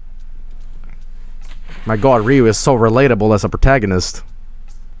games! My god, Ryu is so relatable as a protagonist.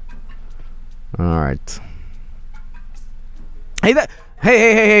 Alright. Hey,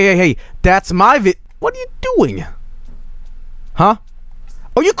 hey, that's my what are you doing? Huh?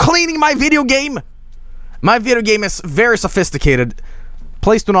 Are you cleaning my video game? My video game is very sophisticated.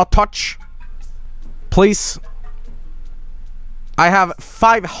 Please do not touch. Please. I have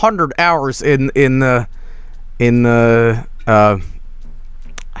 500 hours in I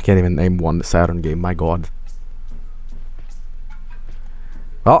can't even name one Saturn game, my god.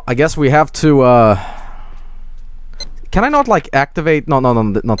 Well, I guess we have to, can I not, like, activate... No,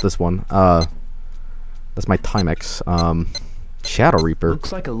 not this one. That's my Timex. Shadow Reaper.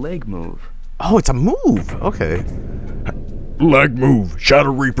 Looks like a leg move. Oh, it's a move! Okay. Leg move. Shadow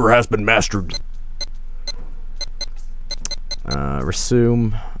Reaper has been mastered.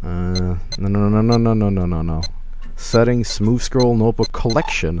 Resume. No. Settings, smooth scroll, notebook,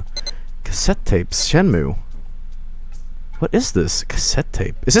 collection. Cassette tapes, Shenmue. What is this? Cassette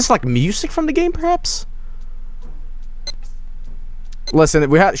tape. Is this like music from the game, perhaps? Listen,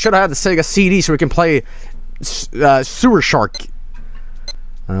 we should have had the Sega CD so we can play Sewer Shark.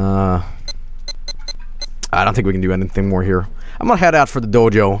 I don't think we can do anything more here. I'm gonna head out for the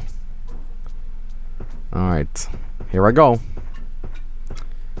dojo. Alright. Here I go.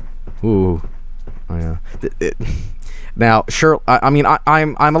 Ooh. Oh, yeah. Now, sure, I mean,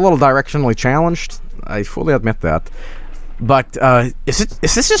 I'm a little directionally challenged. I fully admit that. But, is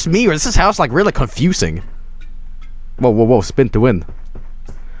this just me, or is this house, like, really confusing? Whoa, spin to win.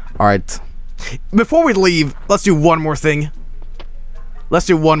 Alright. Before we leave, let's do one more thing. Let's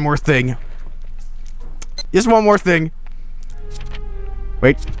do one more thing. Just one more thing.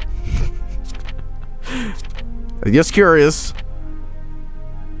 Wait. Just curious.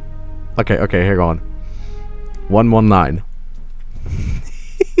 Okay, here go on. 119.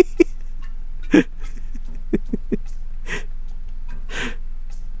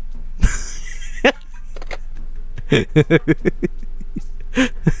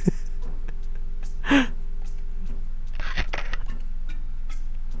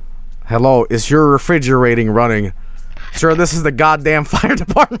 Hello, is your refrigerating running? Sir, this is the goddamn fire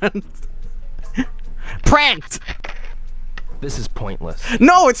department. Pranked! This is pointless.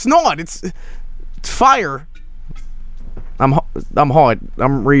 No, it's not. It's fire. I'm hot.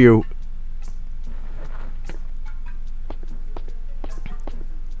 I'm Ryu.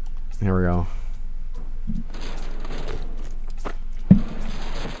 Here we go.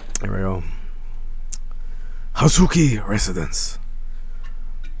 Here we go. Hazuki Residence.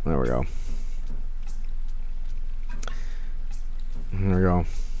 There we go. Here we go.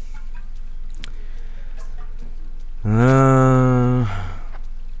 Alright,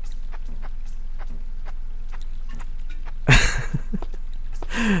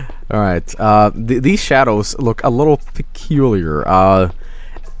 these shadows look a little peculiar.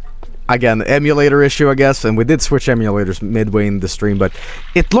 Again, emulator issue, I guess, and we did switch emulators midway in the stream, but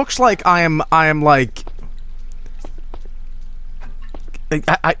it looks like I am like...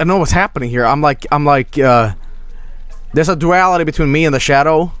 I know what's happening here. I'm like, there's a duality between me and the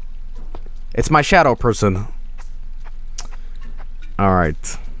shadow. It's my shadow person.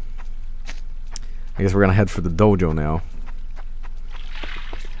 Alright. I guess we're gonna head for the dojo now.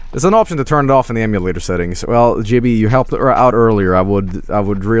 There's an option to turn it off in the emulator settings. Well, GB, you helped out earlier. I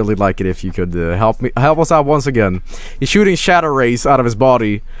would really like it if you could help us out once again. He's shooting shadow rays out of his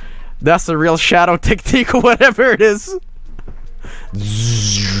body. That's the real shadow technique or whatever it is.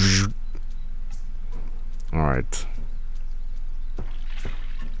 Alright.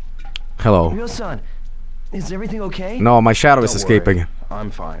 Hello. Ryo-san, is everything okay? No, my shadow is Don't escaping. worry, I'm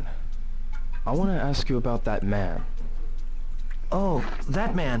fine. I want to ask you about that man. Oh,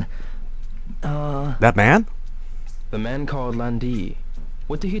 that man. That man? The man called Landi.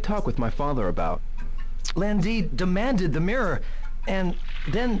 What did he talk with my father about? Landi demanded the mirror, and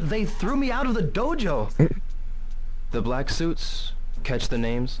then they threw me out of the dojo. The black suits? Catch the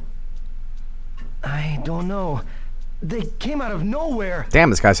names? I don't know. They came out of nowhere. Damn,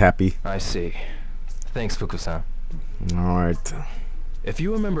 this guy's happy. I see. Thanks, Fuku-san. Alright. If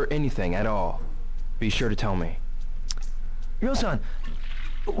you remember anything at all, be sure to tell me. Ryo-san,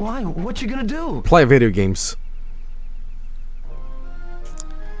 why? What you gonna do? Play video games.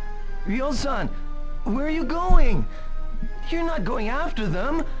 Ryo-san, where are you going? You're not going after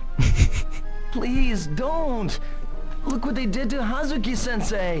them. Please don't. Look what they did to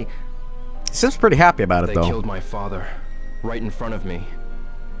Hazuki-sensei. He seems pretty happy about it, They though. killed my father, right in front of me.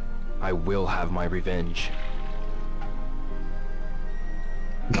 I will have my revenge.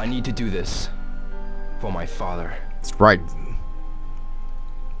 I need to do this for my father. That's right.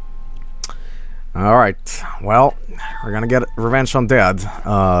 Alright. Well, we're gonna get revenge on Dad.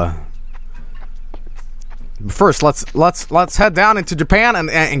 First, let's head down into Japan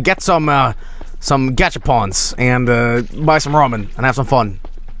and get some gachapons and buy some ramen and have some fun.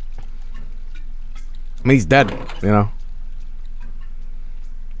 I mean, he's dead, you know.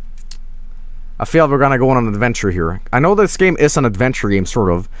 I feel we're gonna go on an adventure here. I know this game is an adventure game,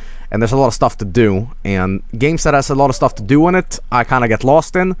 sort of, and there's a lot of stuff to do, and games that has a lot of stuff to do in it, I kind of get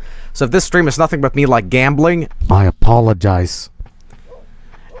lost in. So if this stream is nothing but me, like, gambling, I apologize.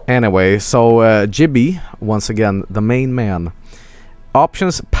 Anyway, so, Jibby, once again, the main man.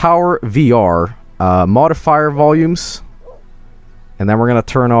 Options, power, VR, modifier volumes, and then we're gonna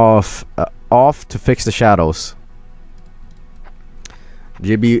turn off to fix the shadows.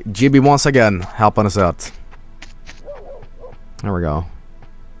 GB once again helping us out. There we go.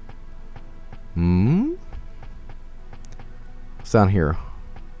 What's down here?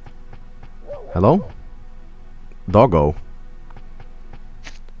 Hello? Doggo.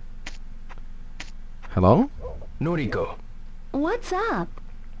 Hello? Noriko, What's up?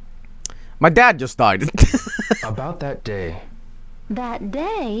 My dad just died. about that day. That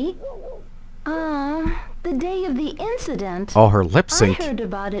day? The day of the incident. Oh, her lip sync. I heard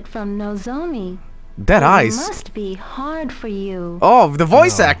about it from Nozomi. Dead It eyes. must be hard for you. Oh, the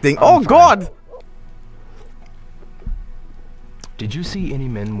voice acting. I'm Oh, fine. God. Did you see any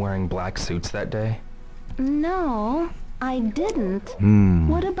men wearing black suits that day? No, I didn't.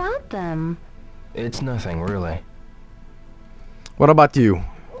 What about them? It's nothing, really. What about you?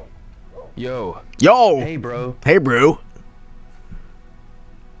 Yo. Yo. Hey, bro. Hey, bro.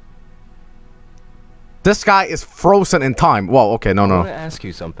 This guy is frozen in time. Whoa, okay, no, I want no. to ask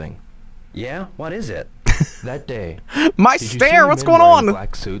you something. Yeah? What is it? That day. My Did you see stare, any what's men going wearing on?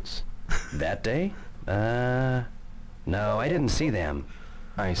 Black suits. That day? No, I didn't see them.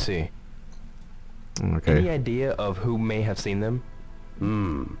 I see. Any Okay. idea of who may have seen them?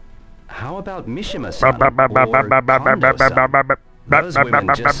 How about Mishima-san or Kondo-san? Those women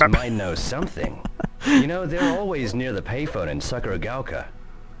just might know something. You know, they're always near the payphone in Sakuragaoka.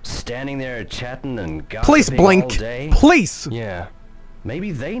 Standing there chatting and gossiping Please blink. all day. Please. Yeah.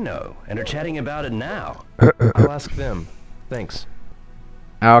 Maybe they know and are chatting about it now. I'll ask them. Thanks.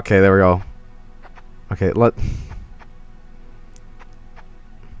 Okay, there we go. Okay,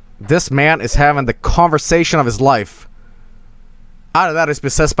 This man is having the conversation of his life. Either that is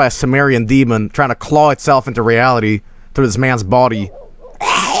possessed by a Sumerian demon trying to claw itself into reality through this man's body.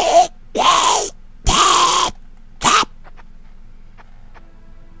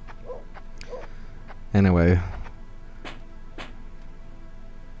 Anyway.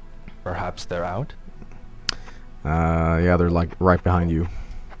 Perhaps they're out? Yeah, they're like right behind you.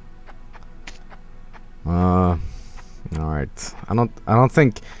 All right. I don't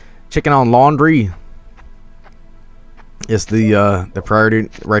think checking on laundry is the priority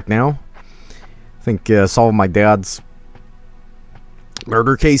right now. I think solving my dad's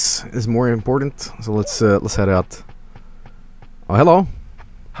murder case is more important. So let's head out. Oh, hello.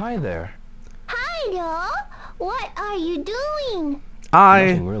 Hi there. Hello. What are you doing?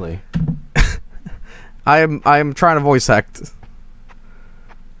 Nothing really. I'm trying to voice act.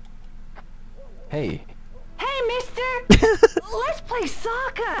 Hey, Hey, mister. Let's play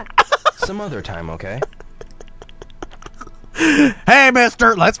soccer. some other time, okay? Hey,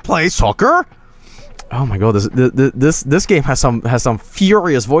 mister, let's play soccer. Oh my god, this game has some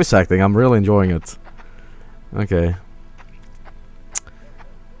furious voice acting. I'm really enjoying it. Okay.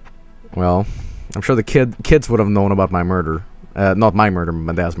 Well, I'm sure the kids would have known about my murder. Not my murder,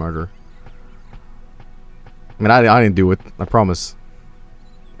 my dad's murder. I mean, I didn't do it. I promise.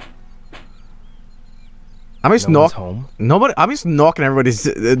 I'm just home. Nobody. I'm just knocking everybody's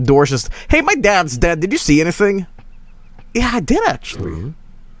doors. Just, hey, my dad's dead. Did you see anything? Yeah, I did actually. Mm-hmm.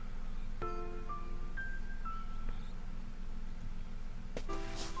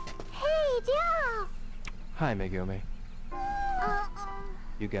 Hey, Joe. Hi, Megumi. Uh-uh.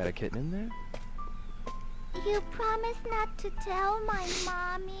 You got a kitten in there? You promised not to tell my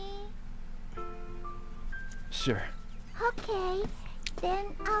mommy. Sure. Okay, then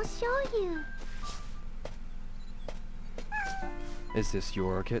I'll show you. Is this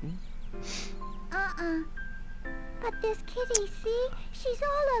your kitten? But this kitty, see? She's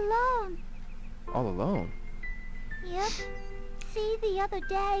all alone. All alone? Yep. See, the other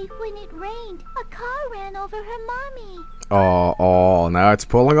day, when it rained, a car ran over her mommy. Oh, now it's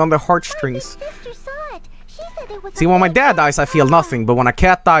pulling on the heartstrings. My big sister saw it. She said it was See, a when my big dad black dies, I feel car. nothing, but when a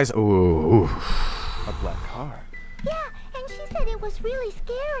cat dies, ooh. A black car. Yeah, and she said it was really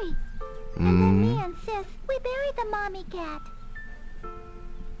scary. And then me and Sis, we buried the mommy cat.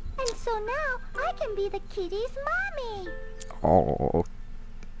 And so now, I can be the kitty's mommy. Oh.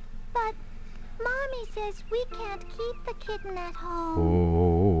 But Mommy says we can't keep the kitten at home.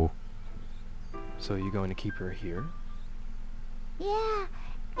 Oh. So you going to keep her here? Yeah,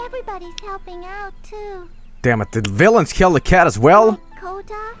 everybody's helping out too. Damn it, did villains kill the cat as well?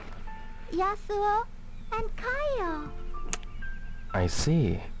 Kota, Yasuo, and Kaio. I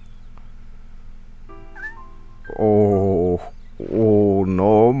see. Oh. Oh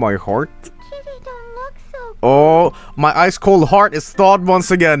no, my heart. Kitty don't look so good. Oh, my ice cold heart is thawed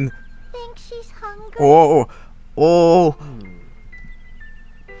once again. Think she's hungry? Oh. Oh.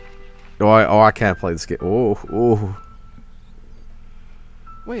 Oh, I can't play this game. Oh.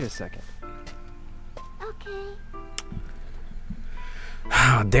 Wait a second. Okay.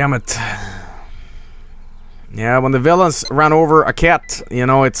 Damn it. Yeah, when the villains ran over a cat, you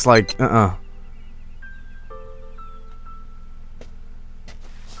know, it's like,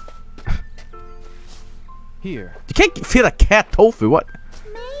 Here. You can't feed a cat tofu, what?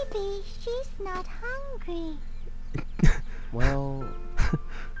 Maybe she's not hungry. Well,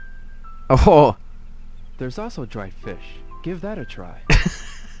 Oh. there's also dried fish. Give that a try.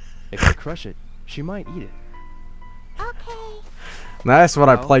 If you crush it, she might eat it. Okay. That's what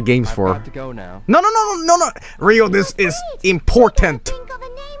I Well, play games I've for. got to go now. No. Rio, this is Wait, important. Think of a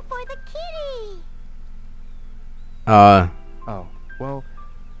name for the kitty. Oh, well,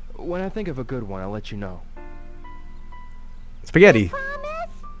 when I think of a good one, I'll let you know. Spaghetti.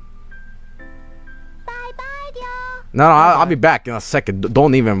 Promise? Bye-bye, y'all. No, I'll be back in a second.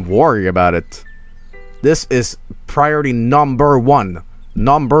 Don't even worry about it. This is priority number one.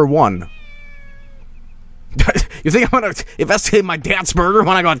 Number one. You think I'm gonna investigate my dad's murder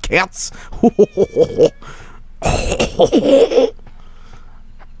when I got cats?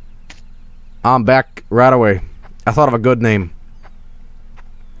 I'm back right away. I thought of a good name.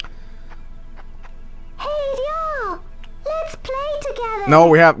 Hey, y'all. Let's play together. No,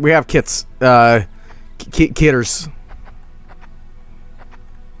 we have kits. Kitters.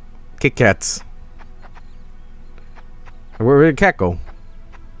 Kit Kats. Where did the cat go?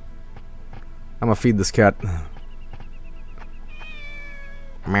 I'm gonna feed this cat.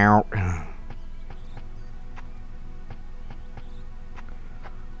 Meow.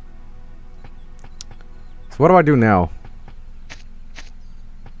 So what do I do now?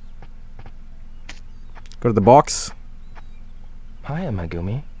 Go to the box. Hi,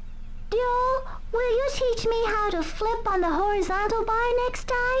 Megumi. Joe, will you teach me how to flip on the horizontal bar next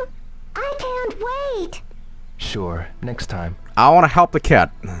time? I can't wait. Sure, next time. I want to help the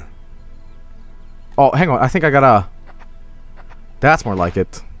cat. Oh, hang on. I think I got a... That's more like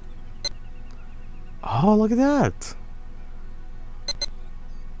it. Oh, look at that.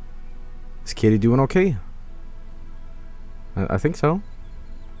 Is Kitty doing okay? I think so.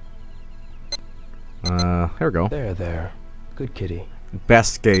 Here we go. There. Good kitty.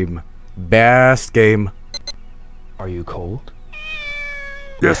 Best game. Best game. Are you cold?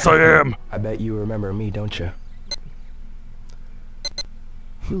 Yes, I am. I bet you remember me, don't you?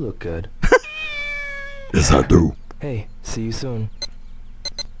 You look good. Yes, I do. Hey, see you soon.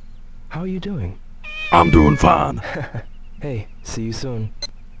 How are you doing? I'm doing fine. Hey, see you soon.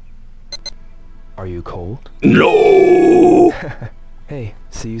 Are you cold? No. Hey,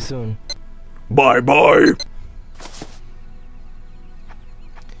 see you soon. Bye-bye.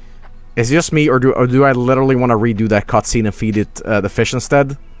 Is it just me, or do I literally want to redo that cutscene and feed it the fish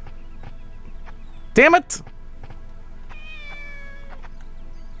instead? Damn it!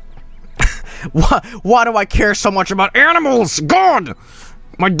 Why do I care so much about animals? God!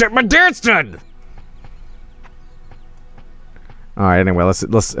 My dad's dead! Alright, anyway,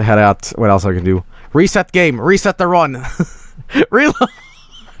 let's head out. What else I can do? Reset game. Reset the run. Reload.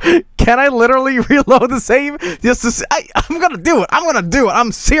 Can I literally reload the save? Just to I'm gonna do it. I'm gonna do it.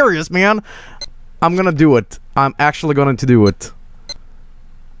 I'm serious, man. I'm gonna do it. I'm actually going to do it.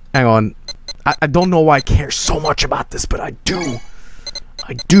 Hang on. I don't know why I care so much about this, but I do.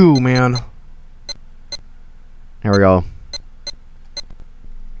 I do, man. Here we go.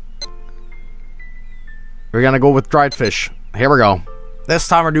 We're gonna go with dried fish. Here we go. This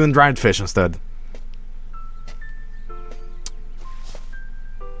time we're doing dried fish instead.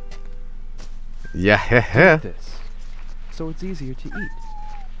 Yeah. This, so it's easier to eat.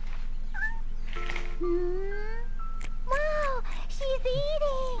 Wow, she's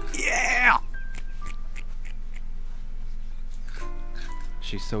eating. Yeah.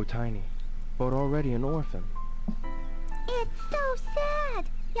 She's so tiny, but already an orphan. It's so sad.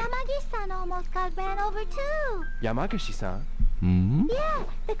 Yamagi-san almost got ran over too. Yamagashi-san? Mm-hmm. Yeah,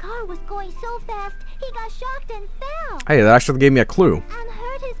 the car was going so fast, he got shocked and fell. Hey, that actually gave me a clue. And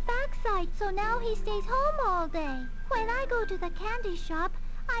hurt his backside, so now he stays home all day. When I go to the candy shop,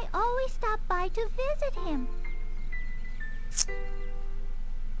 I always stop by to visit him.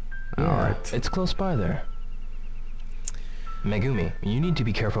 Alright. It's close by there. Megumi, you need to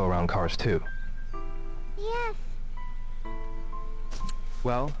be careful around cars too. Yes.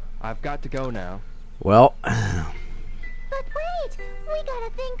 Well, I've got to go now. Well. But wait, we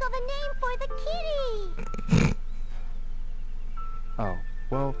gotta think of a name for the kitty. Oh,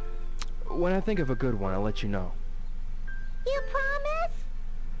 well, when I think of a good one, I'll let you know. You promise?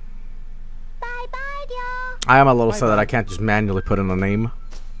 Bye-bye, y'all. I am a little sad that I can't just manually put in a name.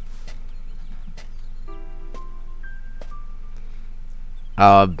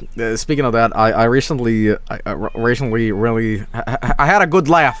 Speaking of that, I recently really I had a good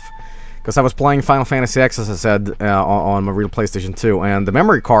laugh because I was playing Final Fantasy X, as I said, on my real PlayStation 2, and the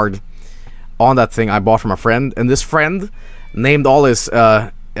memory card on that thing I bought from a friend, and this friend named all his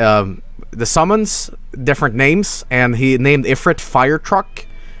the summons different names, and he named Ifrit Fire Truck,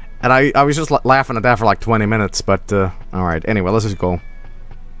 and I was just laughing at that for like 20 minutes, but alright, anyway, let's just go.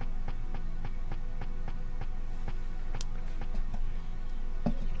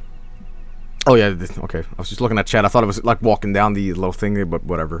 Oh yeah, okay. I was just looking at chat. I thought it was like walking down the little thing, but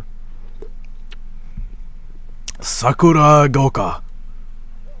whatever. Sakura Goka.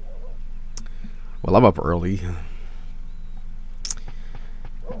 Well, I'm up early.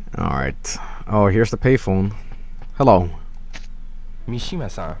 Alright. Oh, here's the payphone. Hello.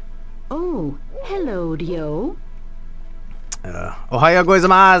 Mishima-san. Oh, hello, Ryo. Ohayo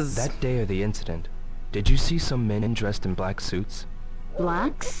gozaimasu. That day of the incident, did you see some men dressed in black suits?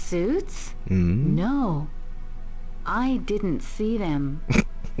 Black suits? Mm-hmm. No. I didn't see them.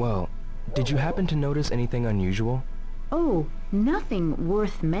 Well, did you happen to notice anything unusual? Oh, nothing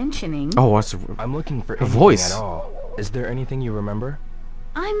worth mentioning. Oh, what's I'm looking for a anything voice? at all. Is there anything you remember?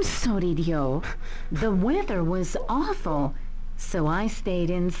 I'm sorry, Ryo. The weather was awful, so I stayed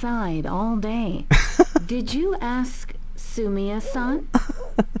inside all day. Did you ask Sumiya-san?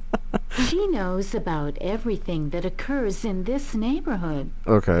 She knows about everything that occurs in this neighborhood.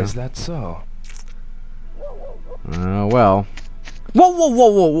 Okay. Is that so? Well.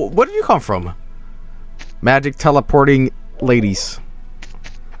 Whoa. Where did you come from? Magic teleporting ladies.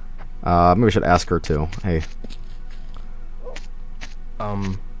 Maybe we should ask her too. Hey.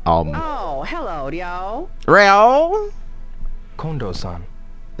 Oh, hello, Ryo. Ryo? Kondo-san,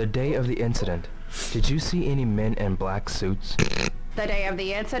 the day of the incident, did you see any men in black suits? The day of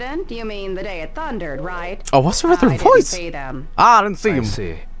the incident? You mean the day it thundered, right? Oh, what's with her I voice? didn't see them. Ah, I didn't see I him.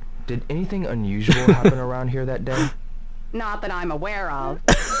 see. Did anything unusual happen around here that day? Not that I'm aware of.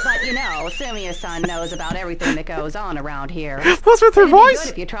 But you know, Sumiya-san knows about everything that goes on around here. What's with her It'd be voice?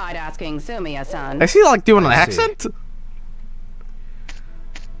 good if you tried asking Sumiya-san. I see like doing an I see. accent.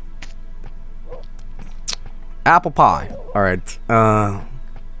 Apple pie. Alright.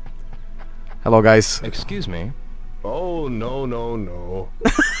 Hello guys. Excuse me. Oh, no.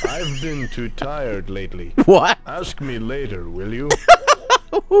 I've been too tired lately. What? Ask me later, will you?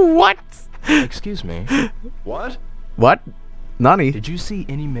 What? Excuse me. What? What? Nani? Did you see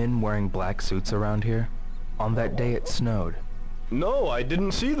any men wearing black suits around here? On that day it snowed. No, I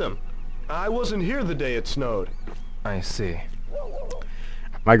didn't see them. I wasn't here the day it snowed. I see.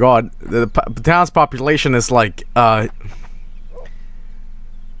 My god, the town's population is like, I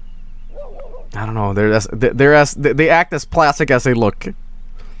don't know, they act as plastic as they look.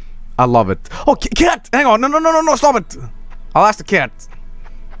 I love it. Oh, cat! Hang on, no, stop it! I'll ask the cat.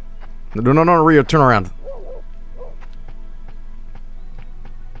 No, Rio, turn around.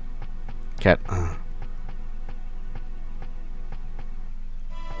 Cat.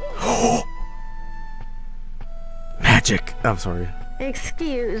 Magic! I'm sorry.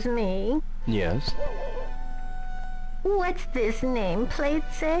 Excuse me. Yes. What's this nameplate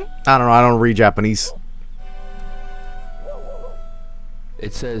say? I don't know, I don't read Japanese.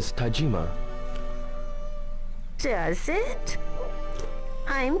 It says Tajima. Does it?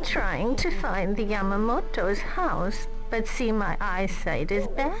 I'm trying to find the Yamamoto's house, but see, my eyesight is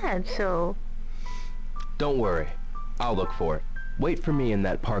bad, so... Don't worry. I'll look for it. Wait for me in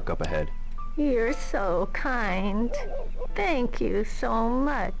that park up ahead. You're so kind. Thank you so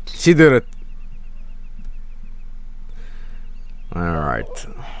much. She did it. Alright.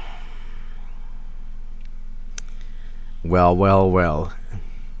 Well.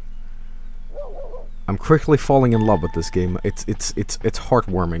 I'm quickly falling in love with this game. It's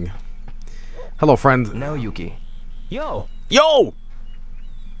heartwarming. Hello, friend. Now, Yuki. Yo! Yo!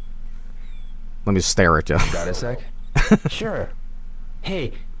 Let me stare at you. Got a sec? Sure.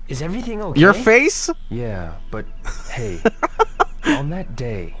 Hey, is everything okay? Your face? Yeah, but hey. On that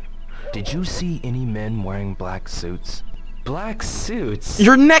day, did you see any men wearing black suits? Black suits?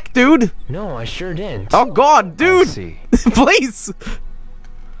 Your neck, dude! No, I sure didn't. Oh god, I dude! see. Please!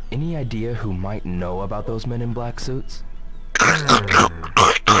 Any idea who might know about those men in black suits?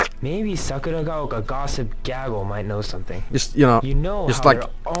 Maybe Sakuragaoka Gossip Gaggle might know something. Just, you know, You know just how like,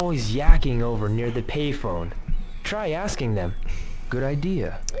 they're always yakking over near the payphone. Try asking them. Good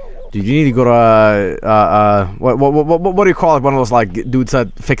idea. dude, you need to go to, what do you call it? One of those, like, dudes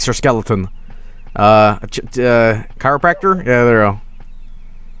that fix your skeleton. Chiropractor? Yeah, there you go.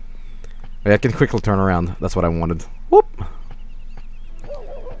 Yeah, I can quickly turn around. That's what I wanted. Whoop!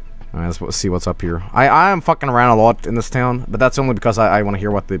 Alright, let's see what's up here. I am fucking around a lot in this town, but that's only because I want to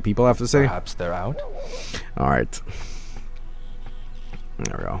hear what the people have to say. Perhaps they're out? Alright.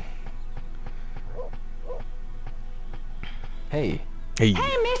 There we go. Hey. Hey.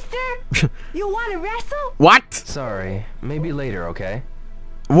 Hey, mister! You wanna wrestle? What? Sorry. Maybe later, okay?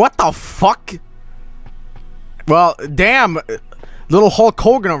 What the fuck? Well, damn. Little Hulk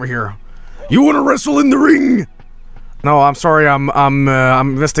Hogan over here. You wanna wrestle in the ring? No, I'm sorry. I'm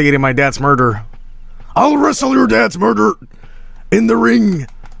investigating my dad's murder. I'll wrestle your dad's murder in the ring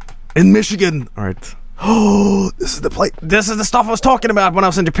in Michigan. All right. Oh, this is the place. This is the stuff I was talking about when I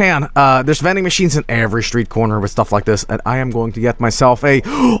was in Japan. There's vending machines in every street corner with stuff like this, and I am going to get myself a.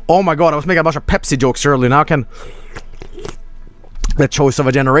 Oh my god! I was making a bunch of Pepsi jokes earlier. Now I can. The choice of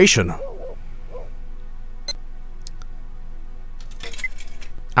a generation.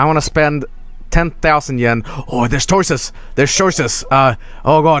 I want to spend 10,000 yen. Oh, there's choices. There's choices. Oh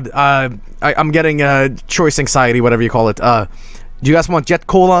god. I'm getting choice anxiety, whatever you call it. Do you guys want Jet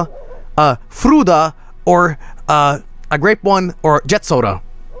Cola, Fruda, or a grape one, or Jet Soda?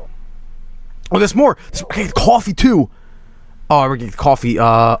 Oh, there's more. Okay, coffee too. Oh, we're getting coffee.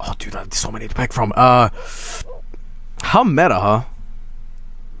 Oh, dude, there's so many to pick from. How meta, huh?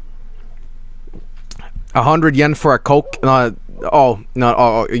 100 yen for a Coke. Oh no!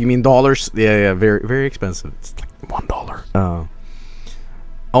 Oh, you mean dollars? Yeah, very, very expensive. It's like $1.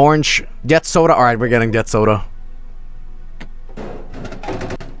 Orange Jet Soda. All right, we're getting Jet Soda.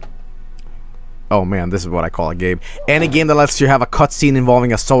 Oh man, this is what I call a game. Any game that lets you have a cutscene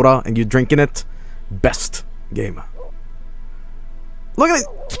involving a soda and you drinking it, best game. Look at it!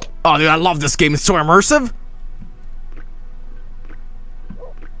 Oh, dude, I love this game. It's so immersive.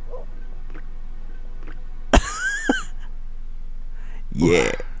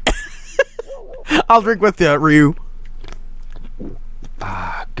 Yeah. I'll drink with you, Ryu.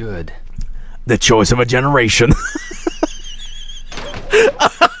 Ah, good. The choice of a generation.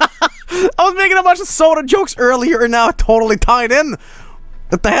 I was making a bunch of soda jokes earlier and now it totally tied in.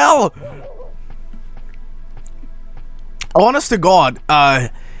 What the hell? Honest to God, I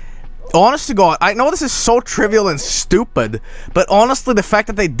know this is so trivial and stupid, but honestly, the fact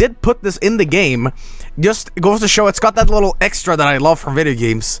that they did put this in the game just goes to show it's got that little extra that I love from video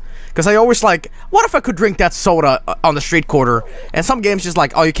games. Because I always like, what if I could drink that soda on the street corner? And some games just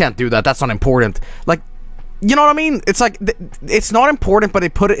like, oh, you can't do that, that's not important. Like, you know what I mean? It's like, it's not important, but they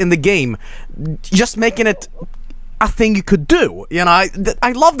put it in the game, just making it a thing you could do. You know,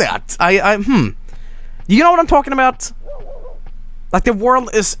 I love that. You know what I'm talking about? Like, the world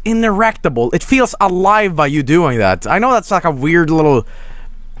is inerectable. It feels alive by you doing that. I know that's like a weird little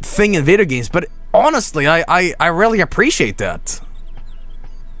thing in video games, but honestly, I really appreciate that.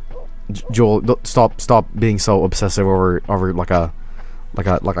 Joel, stop being so obsessive over like a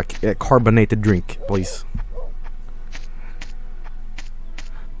carbonated drink, please.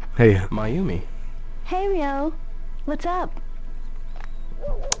 Hey, Mayumi. Hey, Ryo. What's up?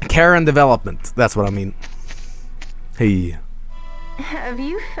 care and development. That's what I mean. Hey. Have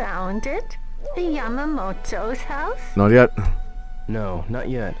you found it? The Yamamoto's house? Not yet. No, not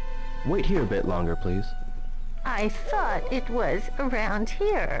yet. Wait here a bit longer, please. I thought it was around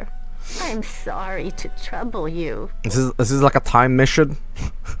here. I'm sorry to trouble you. This is like a time mission.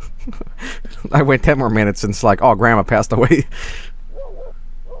 I wait 10 more minutes and it's like, oh, Grandma passed away.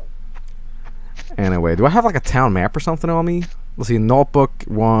 Anyway, do I have like a town map or something on me? Let's see, notebook,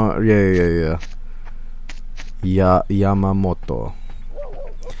 one, yeah. Yamamoto.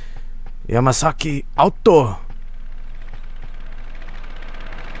 Yamasaki Auto.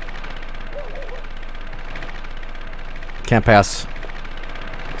 Can't pass.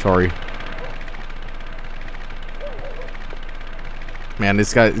 Sorry. Man,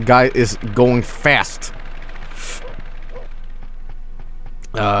 this guy is going fast.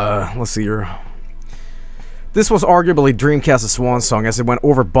 Let's see here. This was arguably Dreamcast's swan song as it went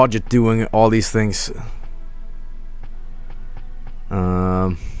over budget doing all these things.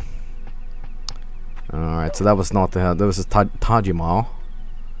 Alright, so that was not the... That was a Tajima.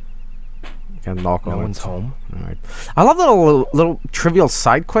 Can't knock on it. No one's home. Alright. I love the little trivial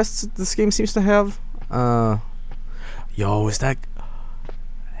side quests that this game seems to have. Yo, is that...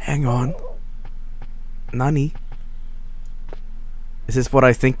 Hang on. Nani? Is this what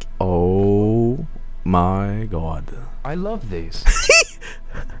I think? Oh my god. I love these.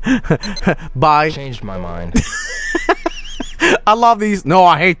 Bye. Changed my mind. I love these. No,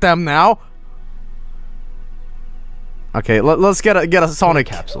 I hate them now. Okay, let's get a Sonic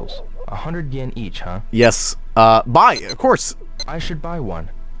Capsules. 100 yen each, huh? Yes. Buy, of course. I should buy one.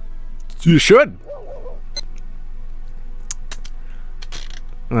 You should.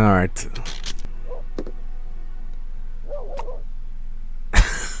 All right.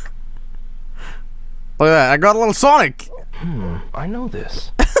 Look at that! I got a little Sonic. I know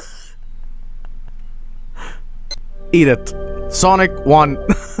this. Eat it. Sonic 1.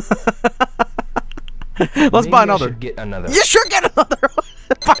 Let's buy another. I should get another. You should get another.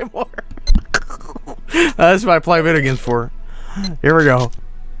 Buy more. That's what I play video games for. Here we go.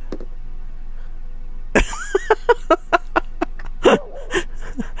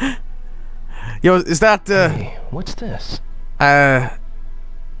 Yo, is that Hey, what's this?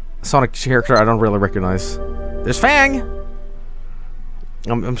 Sonic character I don't really recognize. There's Fang.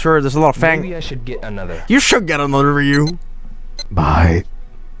 I'm sure there's a lot of Fang. Maybe I should get another. You should get another Ryu. Bye.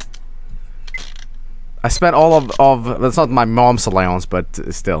 I spent all of that's not my mom's allowance, but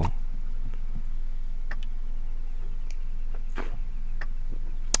still.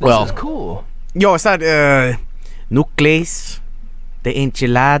 Well, This is cool. Yo, is that Nucleus? The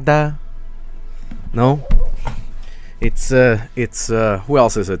enchilada? No? It's who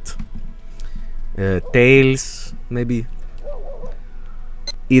else is it? Tails, maybe?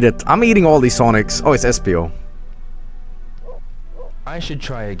 Eat it. I'm eating all these Sonics. Oh, it's SPO. I should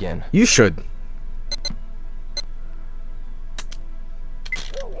try again. You should.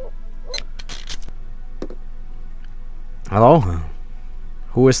 Hello?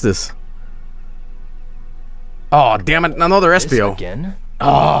 Who is this? Oh, damn it, another This SPO. again?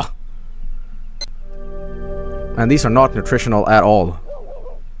 Oh. And these are not nutritional at all.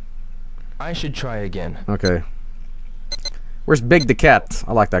 I should try again. Okay. Where's Big the Cat?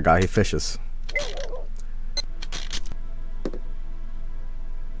 I like that guy, he fishes.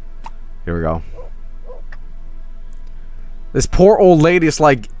 Here we go. This poor old lady is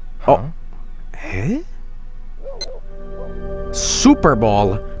like... Huh? Oh. Eh? Super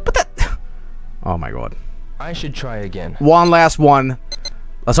Ball? But that... Oh my god. I should try again. One last one.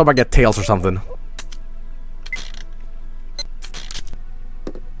 Let's hope I get Tails or something.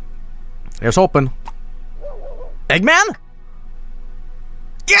 It's open. Eggman?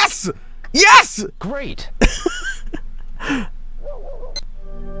 Yes! Yes! Great.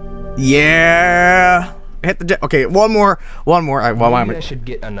 Yeah. Hit the jet. Okay, one more. Maybe I should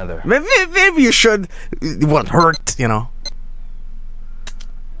get another. Maybe you should. It won't hurt, you know.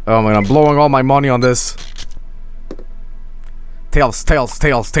 Oh man, I'm blowing all my money on this. Tails.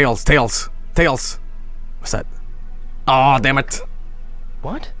 What's that? Oh, damn it.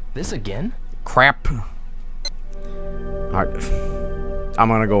 What? This again? Crap. Alright. I'm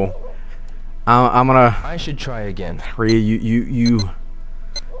gonna go. I'm gonna. I should try again. You.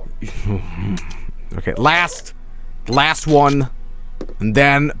 Okay, last one, and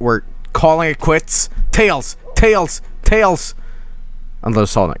then we're calling it quits. Tails. Another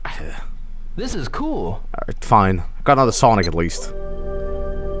Sonic. This is cool. Alright, fine. Got another Sonic at least.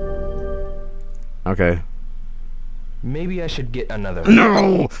 Okay. Maybe I should get another.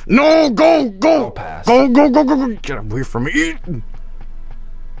 No, go. I'll pass. Go. Get away from me.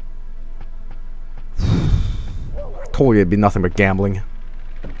 I told you it'd be nothing but gambling.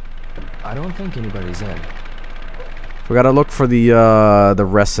 I don't think anybody's in. We gotta look for the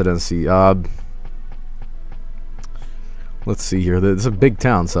residency. Let's see here. It's a big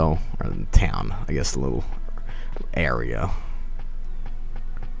town, so or town, I guess, a little area.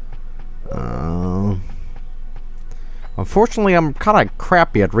 Unfortunately, I'm kind of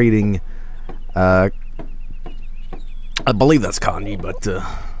crappy at reading. I believe that's kanji, but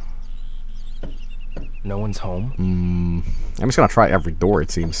no one's home. I'm just gonna try every door. It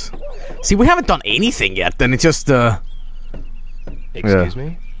seems. See, we haven't done anything yet. Then it's just Excuse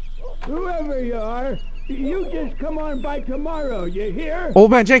me? Whoever you are, you just come on by tomorrow, you hear?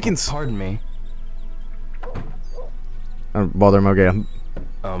 Old Man Jenkins. Pardon me. Don't bother him again.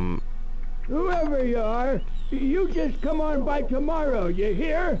 Whoever you are, you just come on by tomorrow, you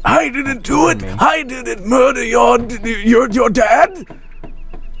hear? I didn't do it. I didn't murder your dad.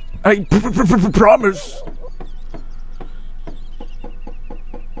 I promise.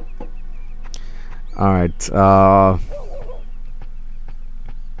 All right.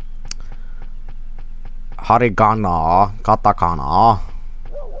 Harigana, katakana.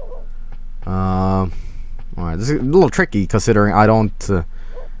 Alright, this is a little tricky considering I don't.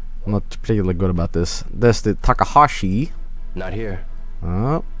 I'm not particularly good about this. There's the Takahashi. Not here.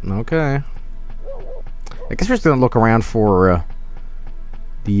 Oh, okay. I guess we're just gonna look around for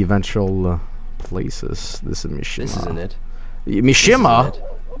the eventual places. This is Mishima. This isn't it. Mishima?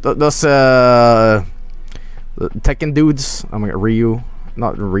 Those the Tekken dudes. I'm like Ryu.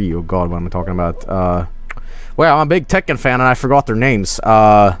 Not Ryu. God, what am I talking about? Well, I'm a big Tekken fan and I forgot their names.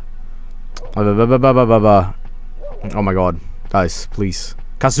 Oh my god. Guys, please.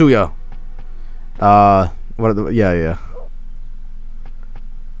 Kazuya. What are the... Yeah.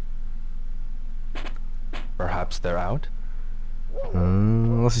 Perhaps they're out?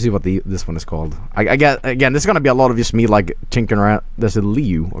 Let's see what this one is called. I get... Again, this is gonna be a lot of just me, like, tinkering around. There's a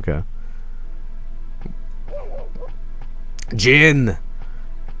Liu. Okay. Jin!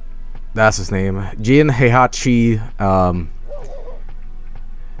 That's his name. Jin Heihachi.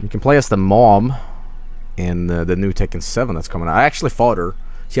 You can play as the mom in the new Tekken 7 that's coming out. I actually fought her.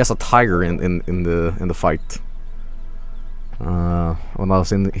 She has a tiger in the fight. When I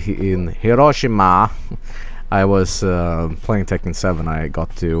was in Hiroshima, I was playing Tekken 7. I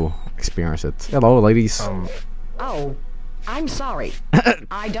got to experience it. Hello, ladies. Oh, I'm sorry.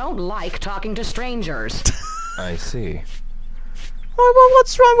 I don't like talking to strangers. I see. Well,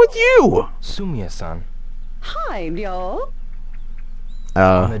 what's wrong with you? Sumiya-san. Hi, Ryo.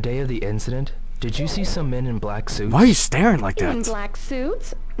 On the day of the incident, did you see some men in black suits? Why are you staring like that? In black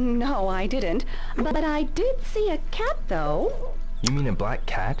suits? No, I didn't. But I did see a cat, though. You mean a black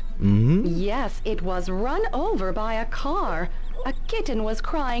cat? Mm-hmm. Yes, it was run over by a car. A kitten was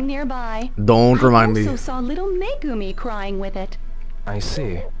crying nearby. Don't remind me. I also saw little Megumi crying with it. I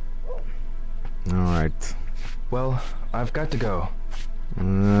see. Alright. Well, I've got to go.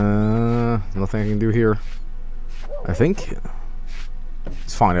 Nothing I can do here. I think.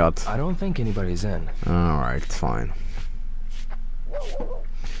 Let's find out. I don't think anybody's in. Alright, fine.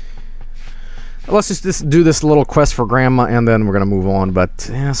 Let's just do this little quest for Grandma and then we're gonna move on. But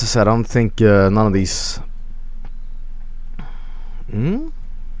yeah, as I said, I don't think none of these. And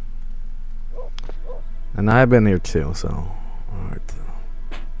I've been here too, so. Alright.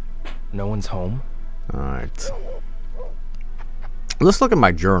 No one's home? Alright. Let's look at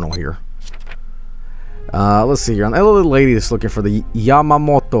my journal here. Let's see here. An elderly lady is looking for the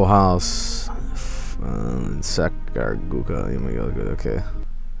Yamamoto house. Sakaguka. Okay.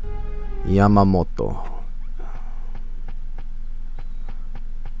 Yamamoto.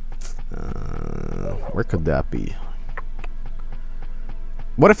 Where could that be?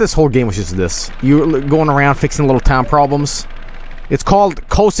 What if this whole game was just this? You going around fixing little town problems? It's called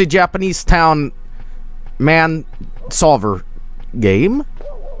Cozy Japanese Town Man Solver Game.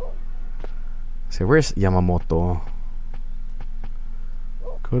 So where's Yamamoto?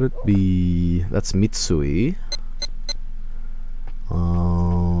 Could it be... That's Mitsui.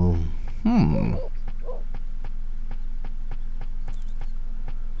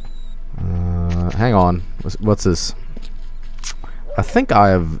 Hang on. What's this? I think I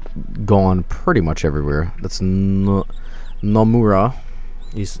have gone pretty much everywhere. That's Nomura.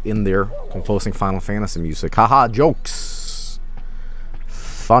 He's in there composing Final Fantasy music. Haha, jokes.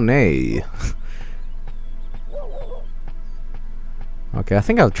 Funny. Okay, I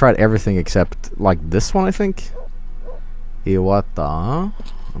think I've tried everything except like this one, I think. Iwata.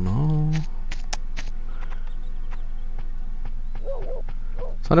 No.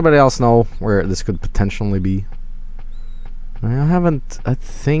 Does anybody else know where this could potentially be? I haven't. I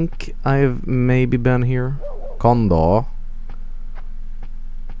think I've maybe been here. Kondo.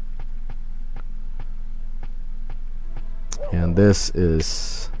 And this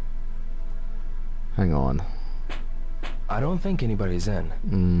is... Hang on. I don't think anybody's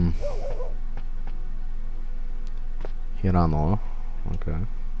in. Hirano. Okay.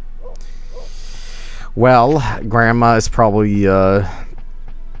 Well, Grandma is probably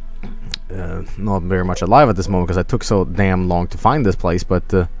not very much alive at this moment because I took so damn long to find this place, but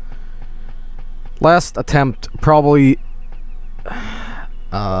last attempt probably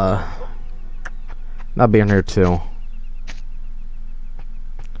not being here too.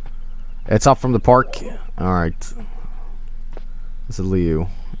 It's up from the park. Alright. This is Liu.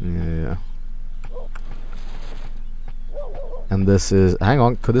 Yeah. And this is... Hang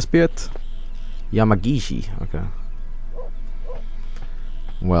on, could this be it? Yamagishi. Okay.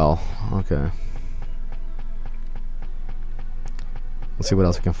 Well, okay. Let's see what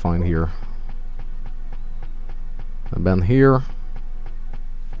else we can find here. I've been here.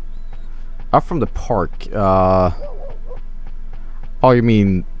 Up from the park. Oh, you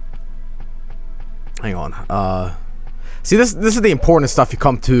mean... Hang on. See, this is the important stuff you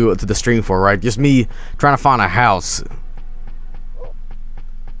come to the stream for, right? Just me trying to find a house.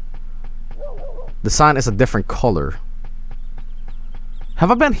 The sign is a different color.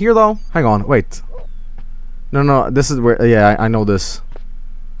 Have I been here though? Hang on, wait. No, this is where. Yeah, I know this.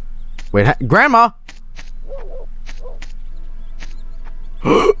 Wait, Grandma.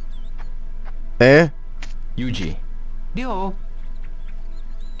 Eh? Yuji. Yo.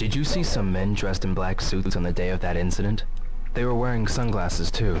 Did you see some men dressed in black suits on the day of that incident? They were wearing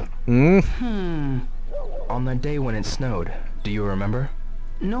sunglasses too. On the day when it snowed, do you remember?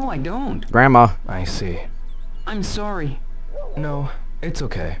 No, I don't. Grandma. I see. I'm sorry. No, it's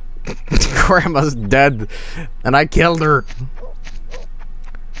okay. Grandma's dead, and I killed her.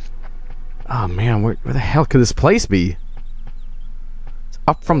 Oh man, where the hell could this place be? It's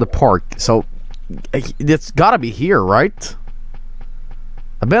up from the park, so it's gotta be here, right?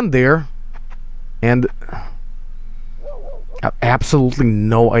 I've been there, and I have absolutely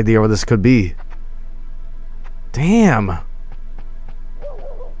no idea where this could be. Damn.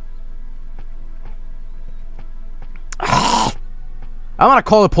 I'm gonna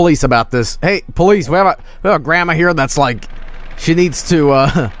call the police about this. Hey, police, we have a grandma here that's like, she needs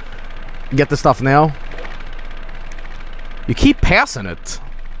to get the stuff now. You keep passing it.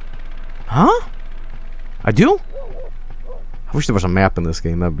 Huh? I do? I wish there was a map in this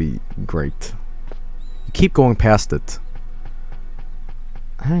game. That'd be great. You keep going past it.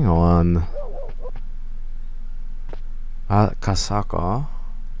 Hang on. Kasaka.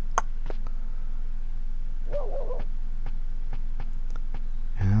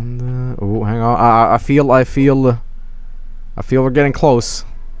 And oh, hang on. I feel we're getting close.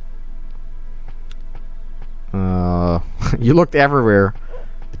 You looked everywhere,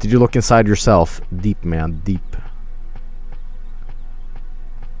 but did you look inside yourself? Deep, man, deep.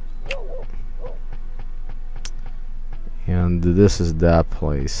 And this is that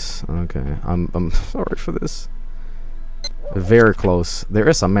place. Okay, I'm sorry for this. Very close. There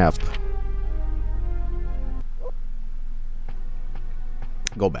is a map.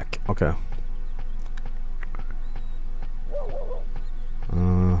 Go back. Okay.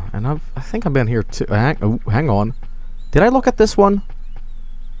 And I think I've been here too. Hang on. Did I look at this one?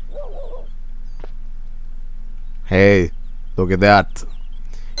 Hey, look at that.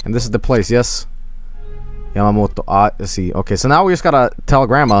 And this is the place, yes? Yamamoto. I see. Okay, so now we just gotta tell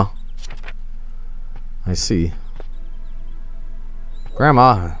Grandma. I see.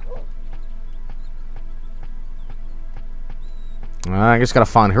 Grandma. I just gotta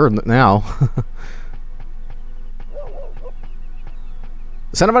find her now.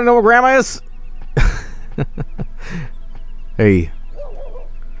 Does anybody know where Grandma is? Hey.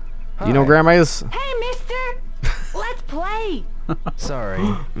 Do you know where Grandma is? Hey, mister! Let's play!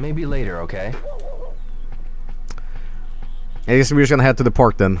 Sorry, maybe later, okay? I guess we're just gonna head to the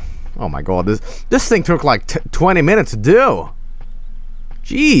park then. Oh my god, this thing took like 20 minutes to do.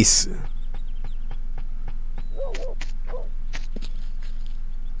 Jeez.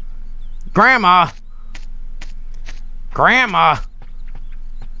 Grandma! Grandma!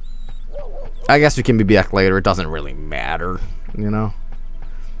 I guess we can be back later. It doesn't really matter, you know?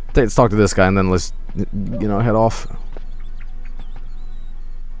 Let's talk to this guy and then let's, you know, head off.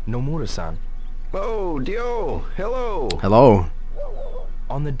 Nomura-san. Oh, Dio! Hello! Hello.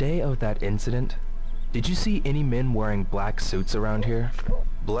 On the day of that incident, did you see any men wearing black suits around here?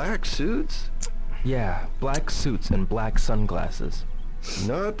 Black suits? Yeah, black suits and black sunglasses.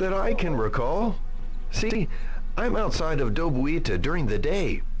 Not that I can recall. See, I'm outside of Dobuita during the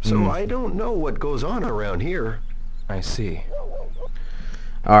day, so I don't know what goes on around here. I see.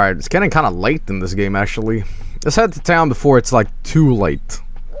 Alright, it's getting kind of late in this game, actually. Let's head to town before it's, like, too late.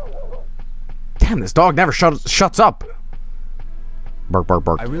 Damn, this dog never shuts up. Bark, bark,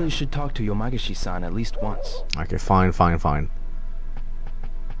 bark. I really should talk to Yamagishi-san at least once. Okay, fine.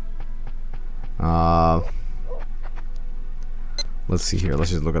 Let's see here.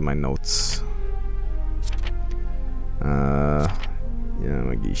 Let's just look at my notes.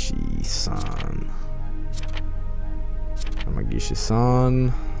 Yamagishi-san.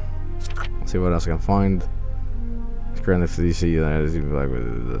 Yamagishi-san. Let's see what else I can find.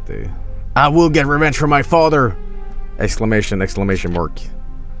 I will get revenge for my father! Exclamation mark.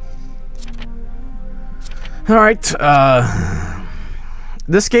 Alright,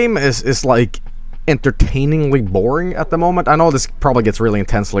 this game is like entertainingly boring at the moment. I know this probably gets really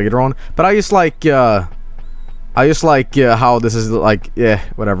intense later on, but I just like how this is like, yeah,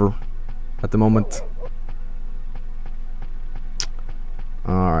 whatever at the moment.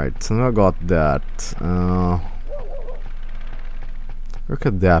 Alright, so I got that. Where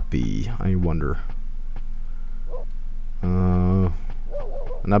could that be? I wonder.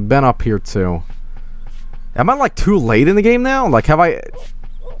 And I've been up here too. Am I like too late in the game now? Like, have I?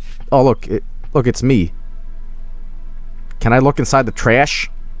 Oh, look! Look, it's me. Can I look inside the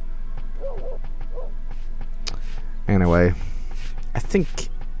trash? Anyway, I think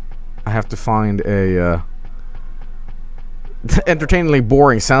I have to find a. Entertainingly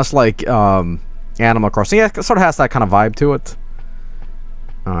boring sounds like Animal Crossing. Yeah, it sort of has that kind of vibe to it.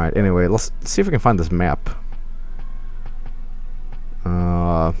 All right. Anyway, let's see if we can find this map.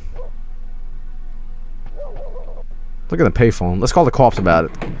 Look at the payphone. Let's call the cops about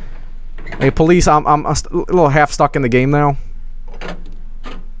it. Hey, police! I'm a little half stuck in the game now.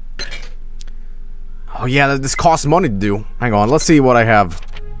 Oh yeah, this costs money to do. Hang on. Let's see what I have.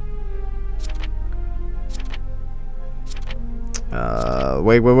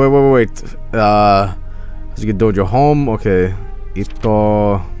 Wait. Let's get Dojo home. Okay.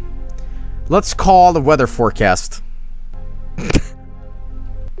 Let's call the weather forecast.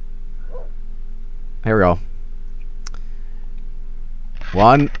 Here we go.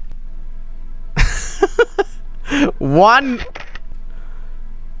 1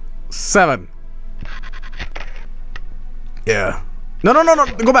 7. Yeah. No.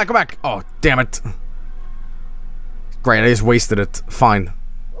 Go back. Oh, damn it. Great, I just wasted it. Fine.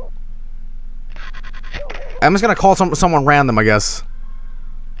 I'm just gonna call someone random, I guess.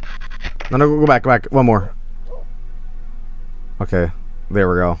 No, go back. One more. Okay, there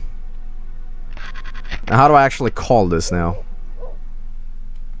we go. Now, how do I actually call this now?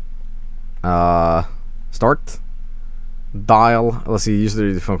 Start. Dial. Let's see, use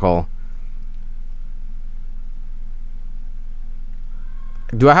the phone call.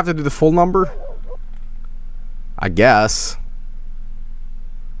 Do I have to do the full number? I guess.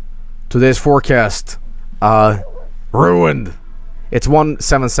 Today's forecast. Ruined. It's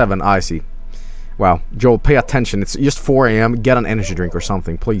 177. I see. Wow. Joel, pay attention. It's just 4 AM. Get an energy drink or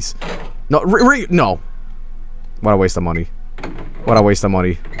something, please. No, no. What a waste of money.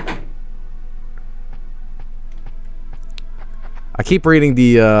 I keep reading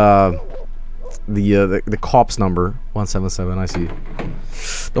the cops number. 177. I see.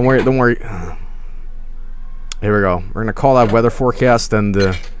 Don't worry. Here we go. We're gonna call that weather forecast and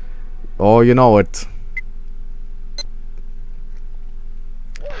oh, you know it.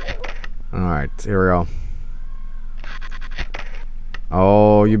 Alright, here we go.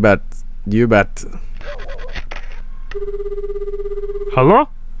 Oh, you bet. Hello?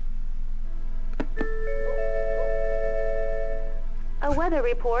 A weather weather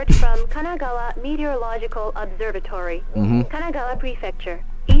report from Kanagawa Meteorological Observatory, Kanagawa Prefecture,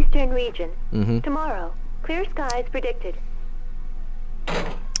 Eastern Region. Tomorrow, clear skies predicted.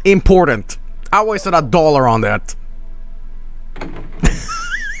 Important. I wasted $1 on that.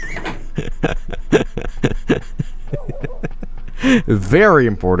 Very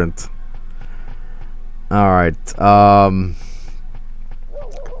important. Alright,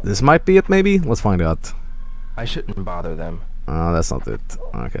 this might be it, maybe? Let's find out. I shouldn't bother them. Oh, that's not it.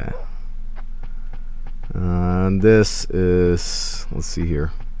 Okay. And this is... let's see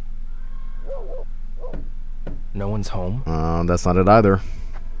here. No one's home? That's not it either.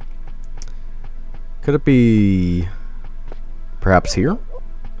 Could it be... perhaps here?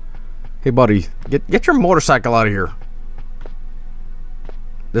 Hey, buddy, get your motorcycle out of here.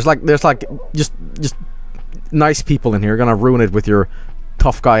 There's like just nice people in here. You're gonna ruin it with your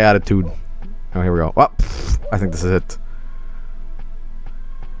tough guy attitude. Oh, here we go. Oh, I think this is it.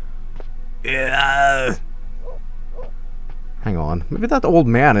 Yeah. Hang on. Maybe that old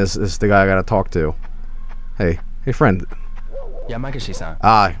man is the guy I gotta talk to. Hey, friend. Yamagishi-san.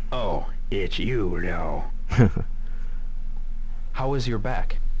 Aye. Oh, it's you now. How is your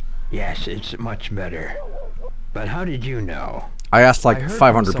back? Yes, it's much better. But how did you know? I asked like I heard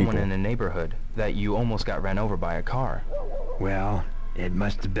 500 from people. someone in the neighborhood that you almost got ran over by a car. Well, it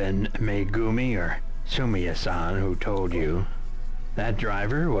must have been Megumi or Sumiya-san who told you. That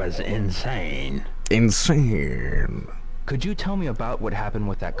driver was insane. Insane. Could you tell me about what happened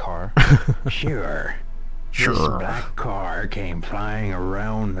with that car? Sure. This black car came flying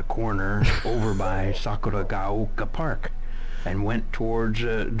around the corner over by Sakuragaoka Park and went towards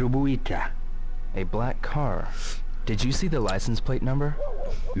Dubuita. A black car. Did you see the license plate number?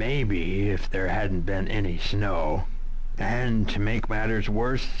 Maybe if there hadn't been any snow. And to make matters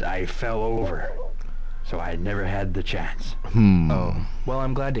worse, I fell over. So I never had the chance. Oh, well,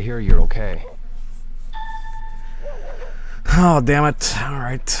 I'm glad to hear you're okay. Oh, damn it.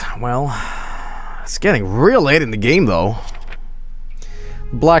 Alright, well... it's getting real late in the game, though.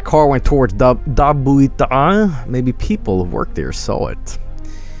 The black car went towards Dabuita. Maybe people who worked there saw it.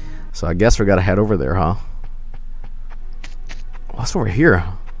 So I guess we gotta head over there, huh? What's over here?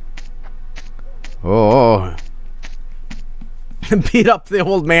 Oh. Beat up the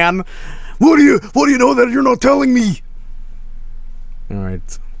old man. What do you know that you're not telling me?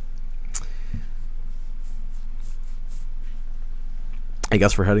 Alright. I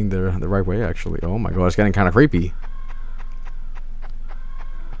guess we're heading the right way, actually. Oh my god, it's getting kind of creepy.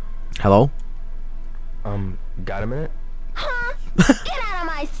 Hello? Got a minute? Huh? Get out of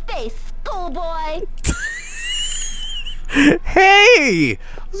my space, schoolboy! Hey!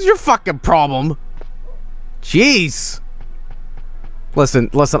 What's your fucking problem? Jeez! Listen,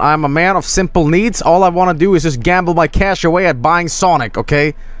 I'm a man of simple needs. All I want to do is just gamble my cash away at buying Sonic,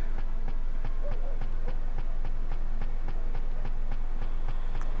 okay?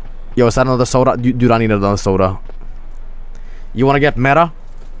 Yo, is that another soda? Dude, I need another soda. You want to get meta?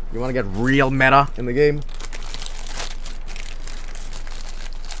 You want to get real meta in the game?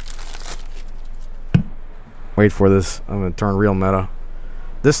 Wait for this. I'm going to turn real meta.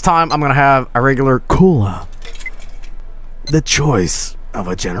 This time, I'm going to have a regular cola. The choice of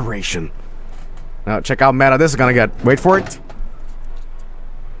a generation. Now, check out meta this is going to get. Wait for it.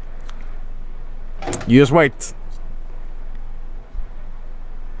 You just wait.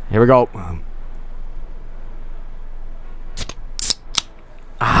 Here we go.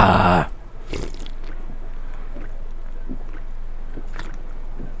 Ah.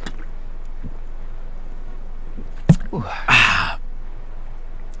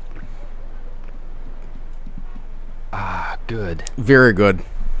 Ah, good. Very good.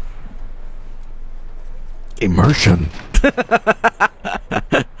 Immersion.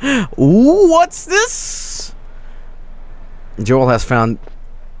 Ooh, what's this? Joel has found...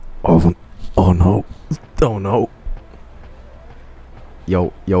 Oh no. Oh no.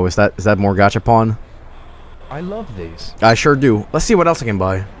 Yo, is that more gachapon? I love these. I sure do. Let's see what else I can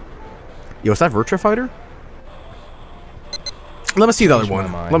buy. Yo, is that Virtua Fighter? Let me see the other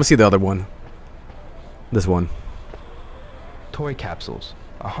one. Let me see the other one. This one. Toy capsules.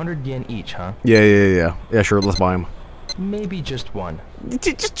 100 yen each, huh? Yeah. Yeah, sure, let's buy them. Maybe just one.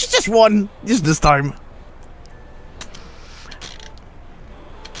 Just one. Just this time.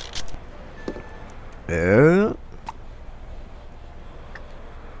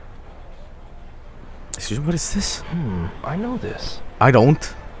 Excuse me, what is this? I know this. I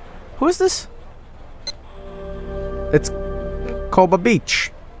don't. Who is this? It's Koba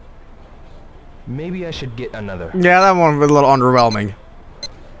Beach. Maybe I should get another. Yeah, that one was a little underwhelming.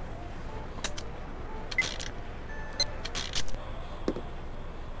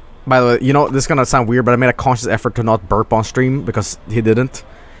 By the way, you know, this is gonna sound weird, but I made a conscious effort to not burp on stream because he didn't.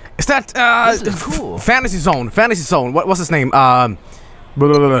 Is that This is cool. Fantasy Zone? Fantasy Zone. What's his name? Blah,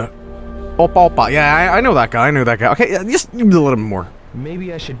 blah, blah. Opa. Yeah, I know that guy. Okay, just a little bit more.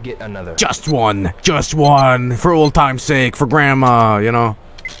 Maybe I should get another. Just one, for old time's sake, for grandma, you know.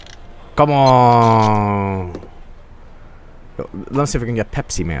 Come on. Let's see if we can get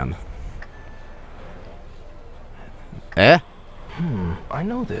Pepsi Man. Eh? I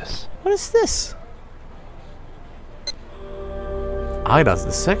know this. What is this? Ida's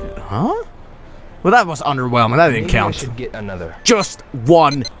the second, huh? Well, that was underwhelming. That didn't count. I should get another. Just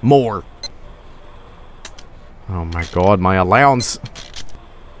one more. Oh my god, my allowance.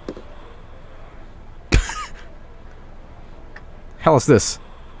 Hell is this?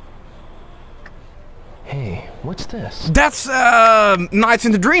 Hey, what's this? That's Nights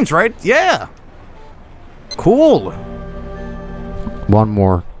into Dreams, right? Yeah. Cool. One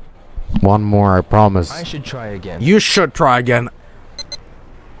more, I promise. I should try again. You should try again.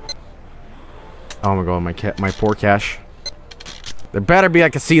 Oh my god, my poor cash. There better be a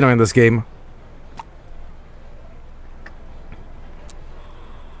casino in this game.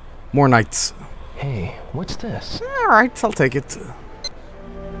 More nights. Hey, what's this? Alright, I'll take it.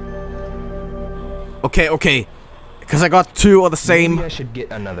 Okay. Because I got two of the same. Maybe I should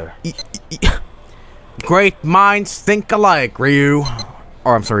get another. Great minds think alike, Ryu.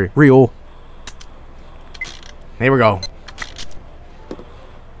 Or, I'm sorry, Ryu. Here we go.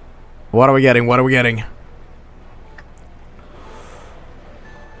 What are we getting?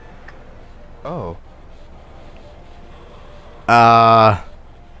 Oh.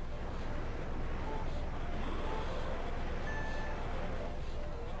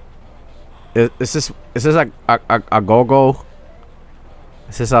 Is this a go-go?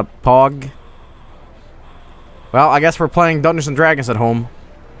 Is this a pog? Well, I guess we're playing Dungeons and Dragons at home.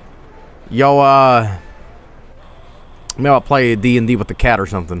 Yo, maybe I'll play D&D with the cat or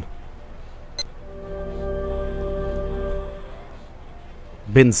something.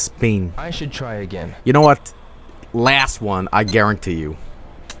 Bin Spain. I should try again. You know what? Last one, I guarantee you.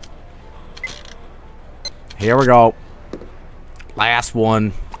 Here we go. Last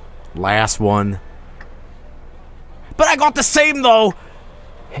one. But I got the same though!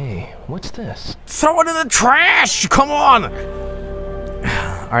 Hey, what's this? Throw it in the trash! Come on!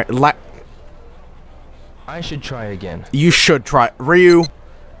 Alright, I should try again. You should try. Ryu,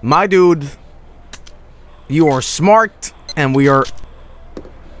 my dude, you are smart, and we are...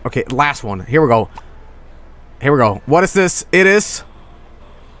 Okay, last one. Here we go. What is this? It is...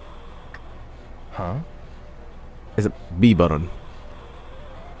 Huh? Is it B button?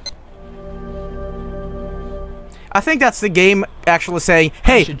 I think that's the game actually saying,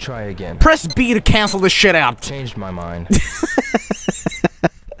 hey, I should try again. Press B to cancel this shit out. Changed my mind.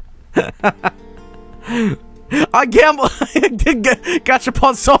 I gamble. I did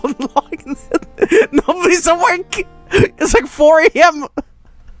gachapon so long. Nobody's awake. It's like 4 a.m.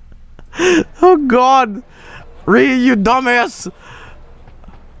 Oh god. Ryu, you dumbass.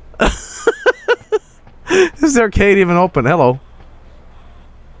 Is the arcade even open? Hello.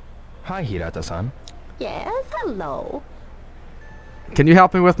 Hi, Hirata-san. Yes, hello. Can you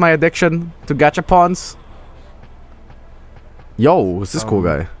help me with my addiction to gachapons? Yo, who's this cool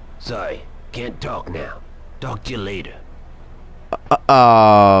guy? Sorry, can't talk now. Talk to you later.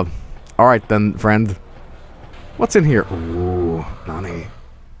 Alright then, friend. What's in here? Ooh, Nani.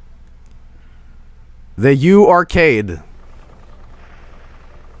 The U Arcade.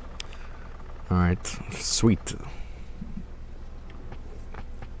 Alright, sweet.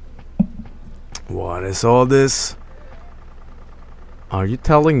 What is all this? Are you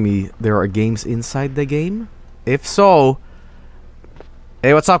telling me there are games inside the game? If so...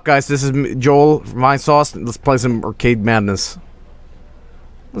 Hey, what's up, guys? This is Joel from Vinesauce. Let's play some arcade madness.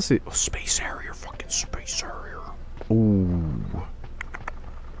 Let's see. Oh, Space Harrier. Fucking Space Harrier. Ooh.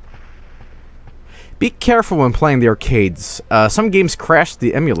 Be careful when playing the arcades. Some games crash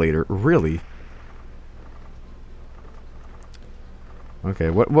the emulator. Really? Okay,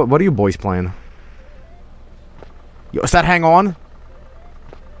 what are you boys playing? Yo, is that Hang On?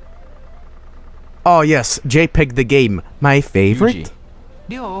 Oh, yes. JPEG the game. My favorite?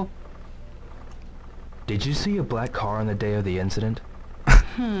 Yo. Did you see a black car on the day of the incident?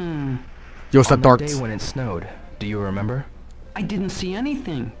 Yo, is that on the darts? day when it snowed. Do you remember? I didn't see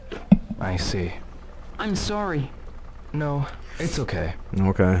anything. I see. I'm sorry. No, it's okay.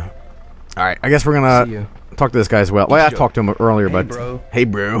 Okay. Alright, I guess we're gonna talk to this guy as well. Well, I talked to him earlier, Hey, but... bro. Hey,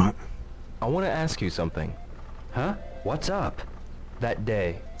 bro. I want to ask you something. Huh? What's up? That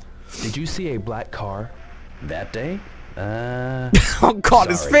day, did you see a black car? That day? Oh God,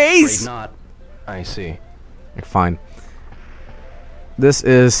 his face! Afraid not. I see. Fine. This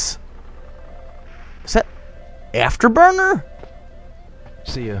is... Is that Afterburner?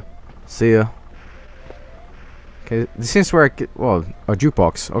 See ya. See ya. Okay, this seems where I get... Well, a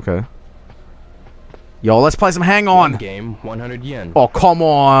jukebox. Okay. Yo, let's play some Hang On. One game, 100 yen. Oh, come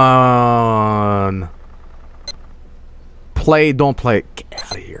on. Play, don't play. Get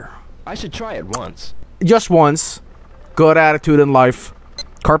out of here. I should try it once. Just once. Good attitude in life.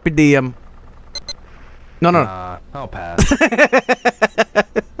 Carpe diem. No. I'll pass.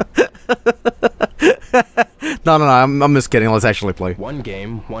 No, I'm just kidding. Let's actually play. One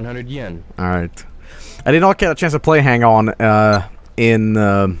game, 100 yen. Alright. I did not get a chance to play Hang On in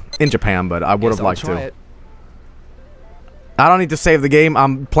Japan, but I would have liked to. It. I don't need to save the game.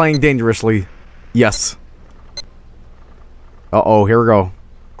 I'm playing dangerously. Yes. Uh-oh, here we go.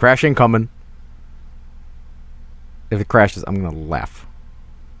 Crash incoming. If it crashes, I'm gonna laugh.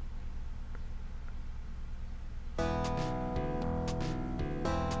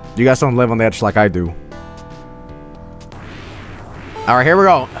 You guys don't live on the edge like I do. Alright, here we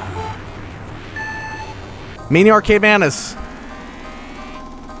go. Mini Arcade Madness.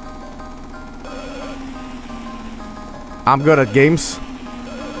 I'm good at games.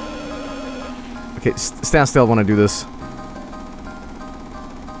 Okay, stand still when I do this.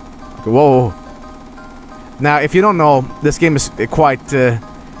 Okay, whoa. Now, if you don't know, this game is quite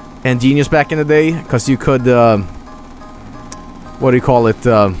ingenious back in the day, because you could, what do you call it?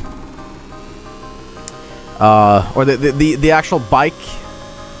 Or the actual bike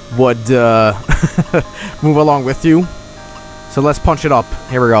would move along with you. So let's punch it up.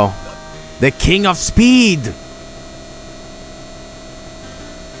 Here we go. The King of Speed.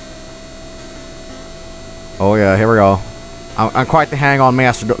 Oh yeah, here we go. I'm quite the hang-on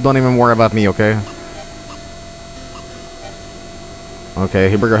master. Don't even worry about me, okay? Okay,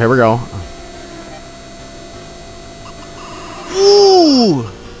 here we go. Here we go. Ooh.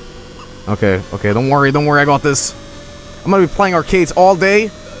 Okay, don't worry, I got this. I'm gonna be playing arcades all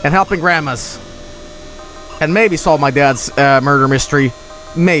day and helping grandmas. And maybe solve my dad's murder mystery.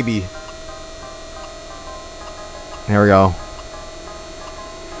 Maybe. Here we go.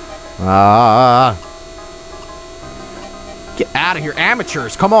 Get out of here,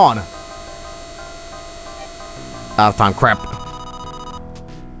 amateurs, come on. Out of time, crap.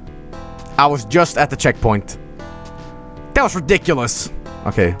 I was just at the checkpoint. That was ridiculous.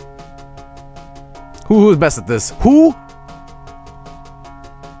 Okay. Who's best at this? Who?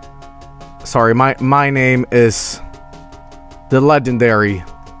 Sorry, my name is the legendary.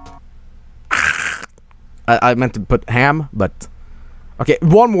 I meant to put Ham, but okay.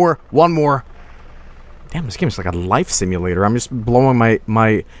 One more. Damn, this game is like a life simulator. I'm just blowing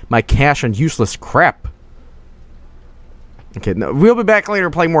my cash on useless crap. Okay, no, we'll be back later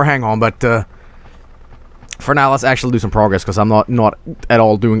to play more Hang On, but for now, let's actually do some progress because I'm not at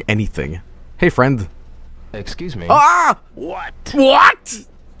all doing anything. Hey, friend. Excuse me. Ah! What? What?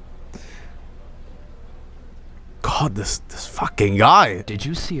 God, this fucking guy. Did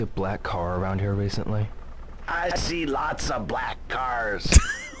you see a black car around here recently? I see lots of black cars.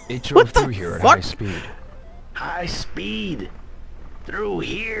 It drove through here at high speed. High speed? Through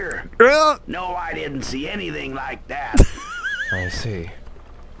here? No, I didn't see anything like that. I see.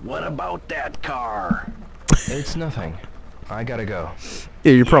 What about that car? It's nothing. I gotta go.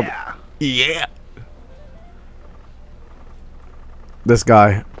 Yeah, you're probably... Yeah. This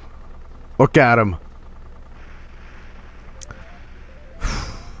guy. Look at him.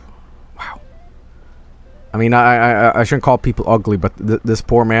 Wow. I mean, I shouldn't call people ugly, but this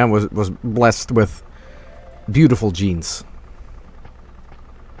poor man was blessed with beautiful genes.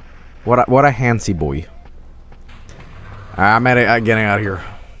 What a handsy boy. I'm getting out of here.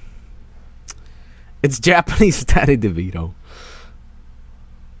 It's Japanese Danny DeVito.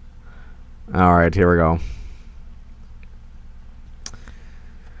 Alright, here we go.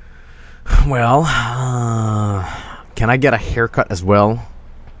 Well, can I get a haircut as well?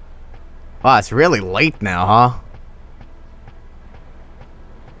 Wow, it's really late now, huh?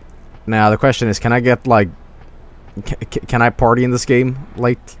 Now, the question is, can I get, like... Can I party in this game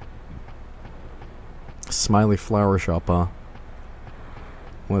late? Smiley Flower Shop, huh?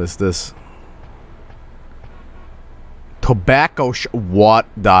 What is this? Tobacco what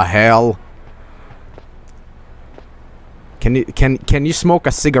the hell? Can you smoke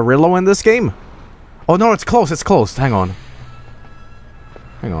a cigarillo in this game? Oh no, it's closed, hang on.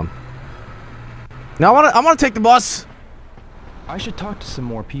 Now I wanna take the bus. I should talk to some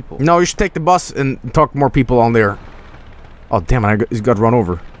more people. No, you should take the bus and talk to more people on there. Oh damn it, I got run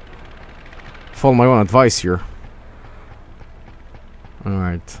over. Follow my own advice here.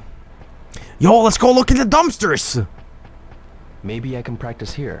 Alright. Yo, let's go look in the dumpsters! Maybe I can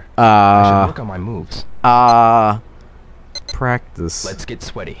practice here. I should work on my moves. Practice. Let's get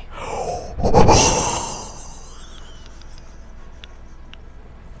sweaty.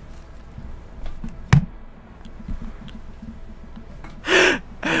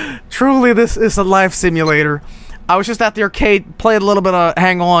 Truly, this is a life simulator. I was just at the arcade, played a little bit of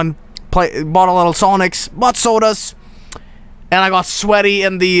Hang On, bought a little Sonics, bought sodas, and I got sweaty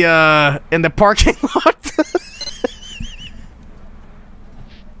in the parking lot.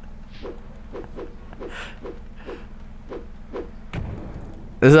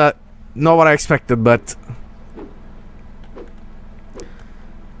 Is that not what I expected, but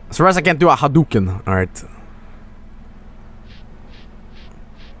so I can't do a Hadouken. All right.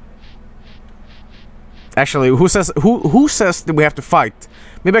 Actually, who says that we have to fight?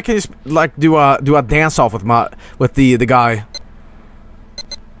 Maybe I can just like do a dance off with the guy.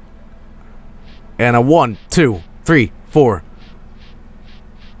 And a 1, 2, 3, 4.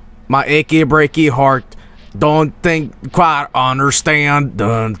 My achy breaky heart don't think quite understand.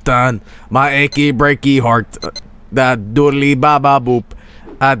 Dun dun. My achy breaky heart. That doodly ba ba boop.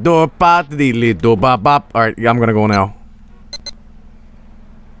 A do pa diddly do ba bop. All right, I'm gonna go now.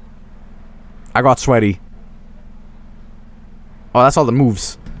 I got sweaty. Oh, that's all the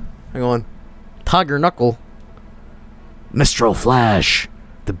moves. Hang on. Tiger Knuckle. Mistral Flash.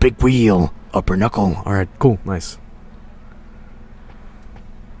 The big wheel. Upper knuckle. Alright, cool. Nice.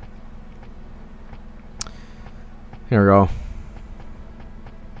 Here we go.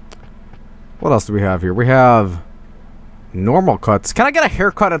 What else do we have here? We have normal cuts. Can I get a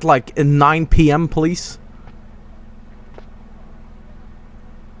haircut at like 9 p.m. please?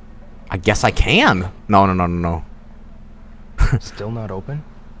 I guess I can. No. Still not open?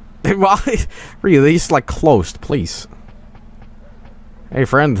 Well, really, they just like closed, please. Hey,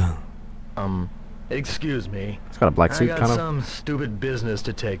 friend. Excuse me. It's got a black suit, I kind got of. some stupid business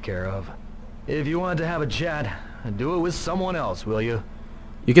to take care of. If you want to have a chat, do it with someone else, will you?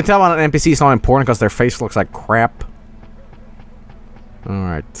 You can tell when an NPC is not important because their face looks like crap.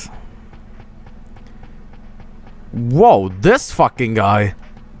 Alright. Whoa, this fucking guy.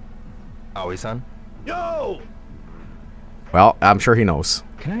 Aoi-san? Yo! Well, I'm sure he knows.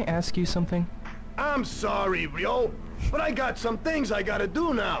 Can I ask you something? I'm sorry, Ryo, but I got some things I gotta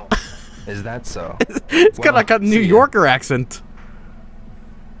do now. Is that so? It's got like a New Yorker accent.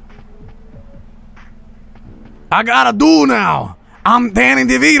 I gotta do now. I'm Danny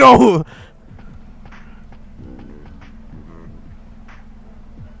DeVito.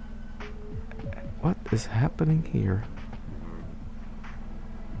 What is happening here?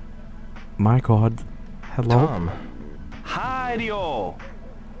 My God. Hello? Tom. Hi, Ryo.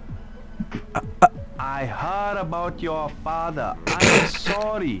 I heard about your father. I'm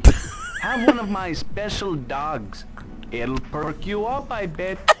sorry. Have one of my special dogs. It'll perk you up, I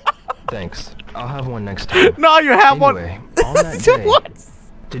bet. Thanks. I'll have one next time. No, you have anyway, one. On that day, what?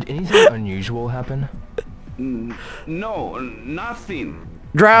 Did anything unusual happen? No, nothing.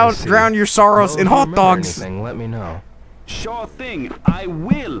 Drown your sorrows in hot dogs. Anything, let me know. Sure thing, I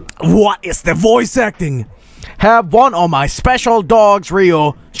will. What is the voice acting? Have one of my special dogs,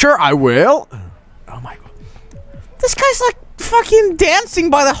 Ryo. Sure, I will. Oh my God. This guy's like fucking dancing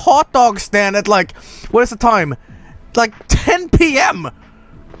by the hot dog stand at like, what is the time? Like 10 p.m.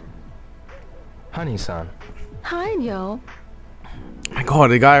 Honey-san. Hi, Yo. My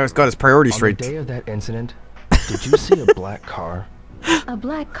God, the guy has got his priorities straight. On the day of that incident, did you see a black car? A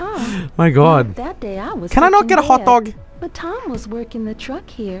black car? My God. That day I was. Can I not get a hot dog? But Tom was working the truck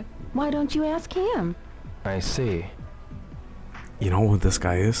here. Why don't you ask him? I see. You know who this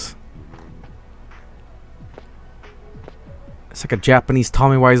guy is? It's like a Japanese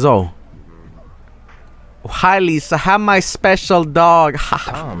Tommy Wiseau. Oh, hi, Lisa. Have my special dog.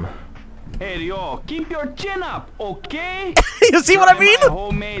 Tom. Hey, Ryo, keep your chin up, okay? You see what I mean? My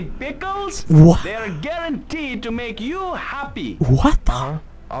homemade pickles? What? They're guaranteed to make you happy. What?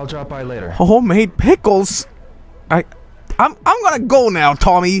 I'll drop by later. Homemade pickles? I'm gonna go now,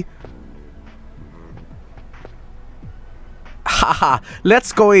 Tommy. Haha,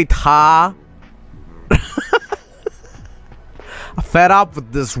 let's go eat, ha. I'm fed up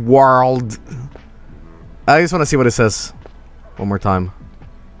with this world. I just want to see what it says. One more time.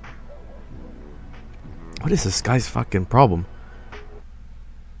 What is this guy's fucking problem?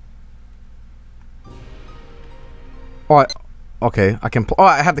 Oh, okay. I can. Oh,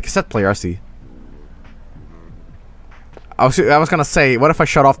 I have the cassette player. I see. I was gonna say, what if I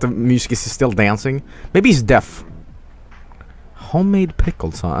shut off the music? Is he still dancing? Maybe he's deaf. Homemade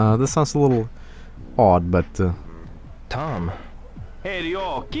pickles, huh? This sounds a little odd, but. Tom. Hey,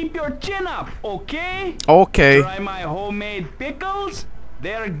 yo, keep your chin up, okay? Okay. Try my homemade pickles.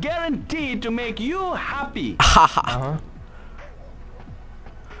 They're guaranteed to make you happy. Haha.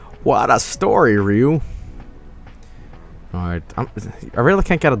 What a story, Ryu. Alright, I really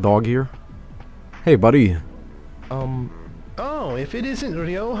can't get a dog here. Hey, buddy. Oh, if it isn't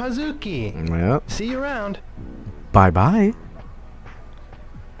Ryo Hazuki. Yeah. See you around. Bye-bye.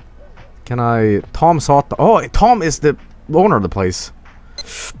 Can I... Tom saw... Oh, Tom is the owner of the place.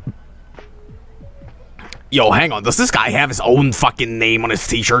 Yo, hang on. Does this guy have his own fucking name on his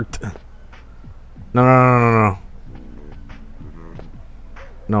t-shirt? No.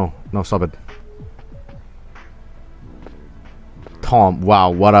 No, stop it. Tom, wow,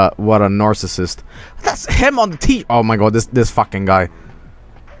 what a narcissist. That's him on the t. Oh my god, this fucking guy.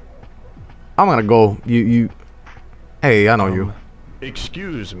 I'm gonna go. You. Hey, I know you.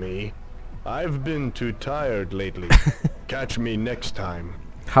 Excuse me. I've been too tired lately. Catch me next time.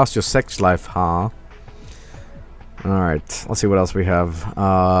 How's your sex life, huh? Alright, let's see what else we have.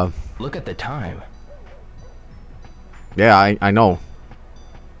 Look at the time. Yeah, I know.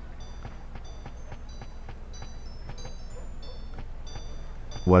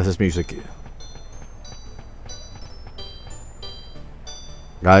 What is this music?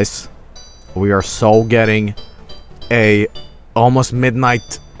 Guys, we are so getting a almost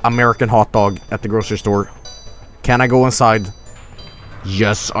midnight American hot dog at the grocery store. Can I go inside?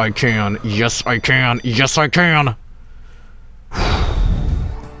 Yes, I can. Yes, I can. Yes, I can.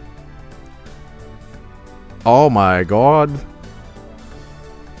 Oh my god.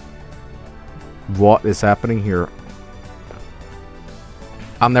 What is happening here?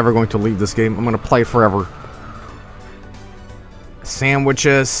 I'm never going to leave this game. I'm going to play forever.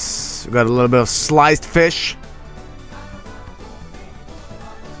 Sandwiches. We got a little bit of sliced fish.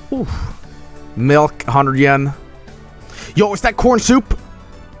 Oof. Milk, 100 yen. Yo, is that corn soup?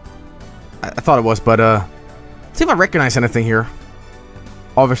 I thought it was, but let's see if I recognize anything here.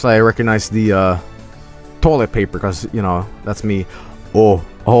 Obviously, I recognize the toilet paper because, you know, that's me.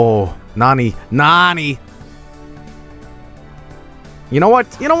 Oh, Nani. You know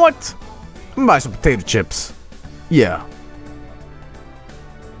what? I'm gonna buy some potato chips. Yeah.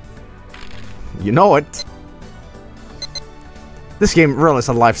 You know it. This game really is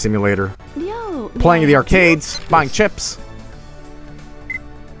a life simulator. Playing in the arcades, buying chips.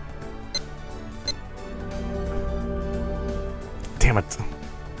 Damn it.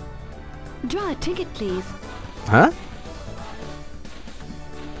 Draw a ticket, please. Huh?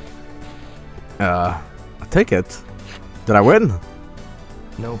 A ticket? Did I win?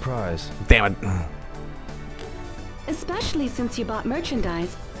 No prize. Damn it. Especially since you bought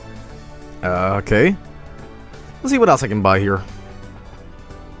merchandise. Okay. Let's see what else I can buy here.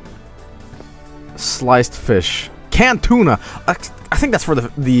 Sliced fish. Canned tuna. I think that's for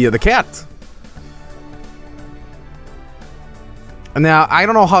the cat. Now, I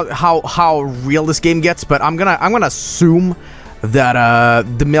don't know how real this game gets, but I'm gonna assume that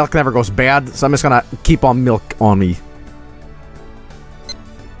the milk never goes bad, so I'm just gonna keep on milk on me.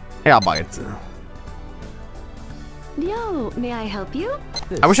 Yeah, I'll buy it. Yo, may I help you?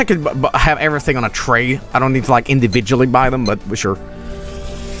 I wish I could have everything on a tray. I don't need to like individually buy them, but sure.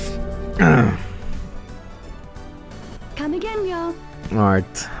 Come again, yo.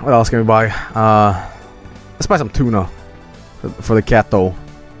 Alright, what else can we buy? Let's buy some tuna for the cat, though.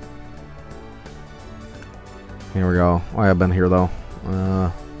 Here we go. Oh, I've been here, though.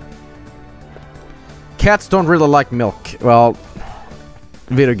 Cats don't really like milk. Well,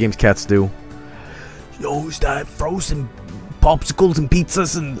 video games cats do. Yo, is that frozen popsicles and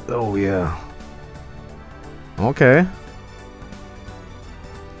pizzas and... Oh, yeah. Okay.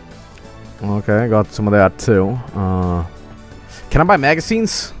 Okay, got some of that, too. Can I buy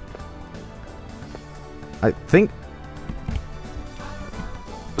magazines? I think...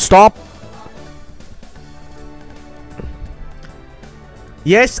 Stop!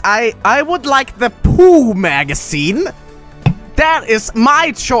 Yes, I would like the Pooh magazine. That is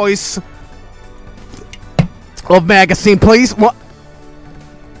my choice of magazine, please. What?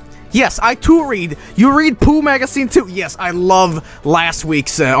 Yes, I too read. You read Pooh magazine too? Yes, I love last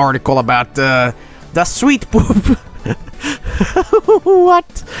week's article about the sweet poop.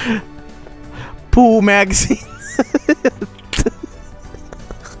 What? Pooh magazine.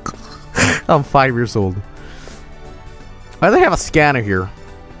 I'm 5 years old. Why do they have a scanner here?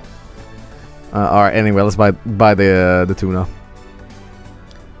 Alright, anyway, let's buy the tuna.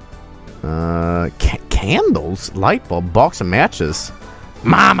 Candles? Light bulb? Box of matches?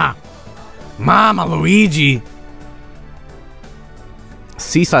 Mama Luigi!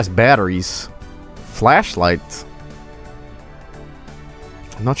 C-size batteries. Flashlight.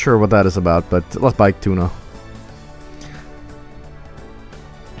 Not sure what that is about, but let's buy tuna.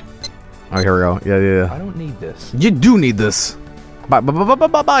 Oh, here we go. Yeah. I don't need this. You do need this.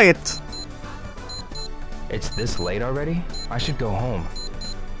 Buy it. It's this late already? I should go home.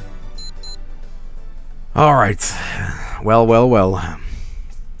 Alright. Well.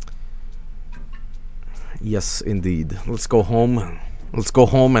 Yes, indeed. Let's go home. Let's go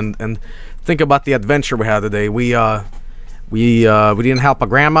home and think about the adventure we had today. We didn't help a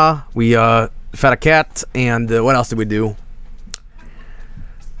grandma. We fed a cat, and what else did we do?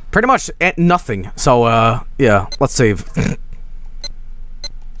 Pretty much nothing. So yeah, let's save.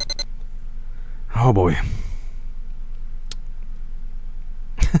 Oh boy.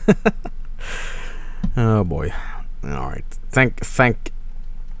 Oh boy. All right. Thank.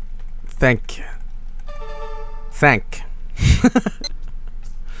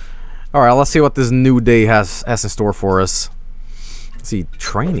 All right. Let's see what this new day has in store for us. Let's see,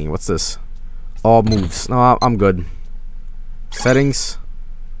 training. What's this? All moves. No, I'm good. Settings.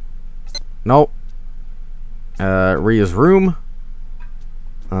 Nope. Ria's room.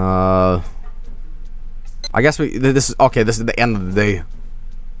 I guess this is okay. This is the end of the day.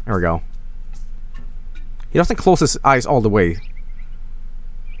 There we go. He doesn't close his eyes all the way.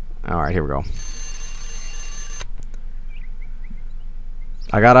 Alright, here we go.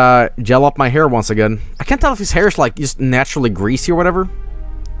 I gotta gel up my hair once again. I can't tell if his hair is like just naturally greasy or whatever.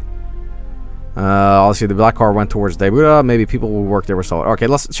 I'll see the black car went towards Debuda. Maybe people will work there. So okay,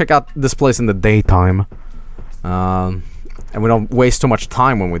 let's check out this place in the daytime. And we don't waste too much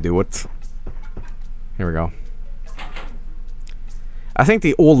time when we do it. Here we go. I think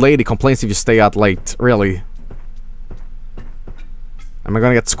the old lady complains if you stay out late. Really? Am I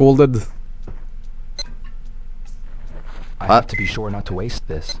gonna get scolded? I have to be sure not to waste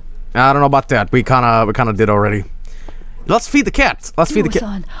this. I don't know about that. We kinda did already. Let's feed the cat. Let's feed the cat.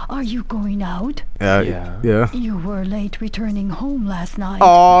 Son, are you going out? Yeah. You were late returning home last night.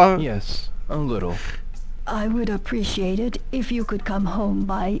 Oh. Yes, a little. I would appreciate it if you could come home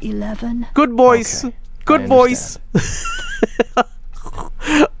by 11. Good boys. Okay. Good boys.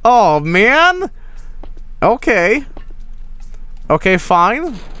 Oh man. Okay. Okay,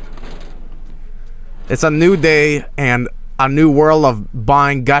 fine. It's a new day and a new world of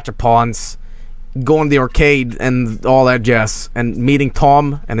buying gachapons, going to the arcade and all that jazz, and meeting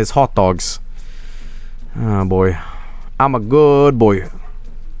Tom and his hot dogs. Oh boy. I'm a good boy.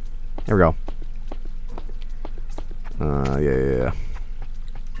 Here we go. Yeah.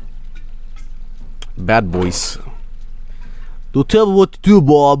 Bad boys. Don't tell me what to do,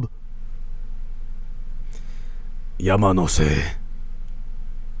 Bob. Yamanose.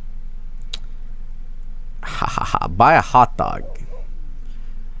 Ha. Buy a hot dog.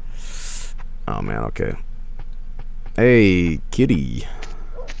 Oh man, okay. Hey, kitty.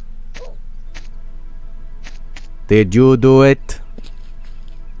 Did you do it?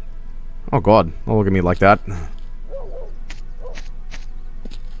 Oh god, don't look at me like that.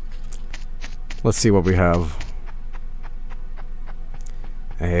 Let's see what we have.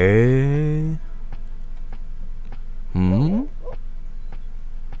 Hey.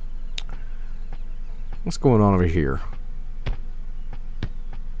 What's going on over here?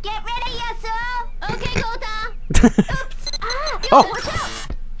 Get ready, yes, sir. Okay, Kota. Oops. Yo, watch out.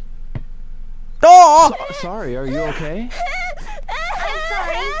 Oh! Sorry, are you okay? I'm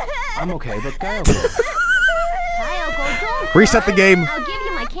sorry. I'm okay, but Kayoko. Kayoko, don't Reset the game. I'll give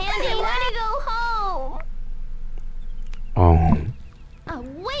you my candy. I want to go home. Oh.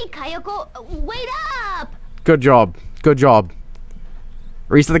 Wait, Kayoko. Wait up. Good job. Good job.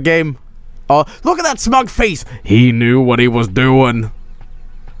 Reset the game. Oh, look at that smug face. He knew what he was doing.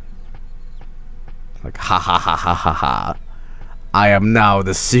 Like, ha. I am now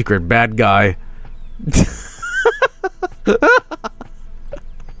the secret bad guy.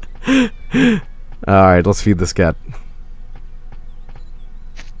 Alright, let's feed this cat.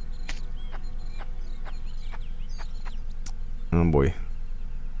 Oh boy.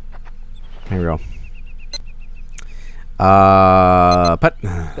 Here we go. Pet.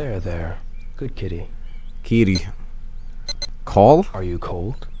 There. Good kitty. Kitty. Call? Are you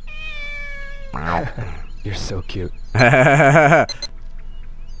cold? You're so cute. How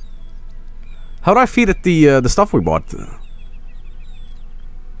do I feed it the stuff we bought?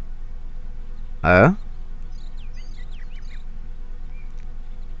 Oh,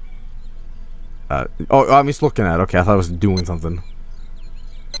 I'm just looking at it. Okay, I thought I was doing something.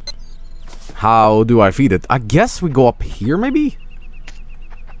 How do I feed it? I guess we go up here, maybe?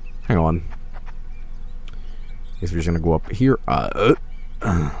 Hang on. Guess we're just gonna go up here.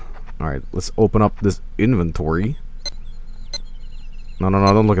 Alright, let's open up this inventory. No,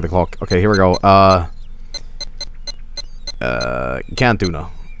 don't look at the clock. Okay, here we go. Canned tuna.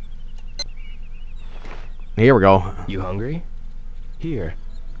 Here we go. You hungry? Here.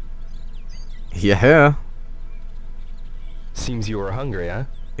 Yeah. Seems you were hungry, huh?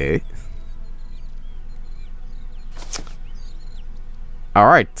 Eh.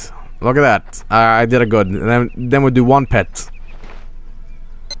 Alright. Look at that. I did a good. And then we'll do one pet.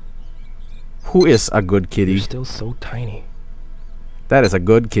 Who is a good kitty? You're still so tiny. That is a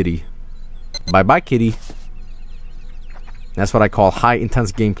good kitty. Bye-bye, kitty. That's what I call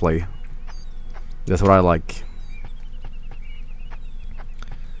high-intense gameplay. That's what I like.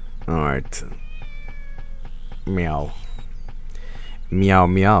 Alright. Meow. Meow,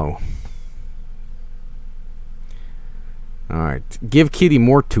 meow. Alright. Give kitty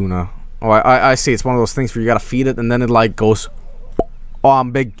more tuna. Oh, I see. It's one of those things where you gotta feed it and then it like goes... Oh,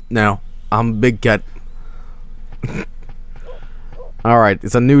 I'm big now. I'm big cat. Alright,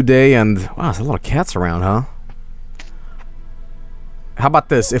 it's a new day and... Wow, there's a lot of cats around, huh? How about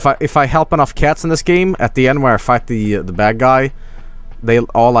this? If I help enough cats in this game, at the end where I fight the bad guy, they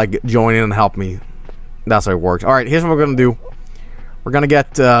all like join in and help me. That's how it works. Alright, here's what we're gonna do. We're gonna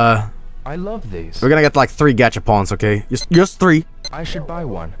get I love these. we're gonna get like 3 gachapons, okay? Just 3. I should buy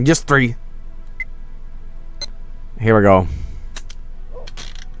one. Just 3. Here we go.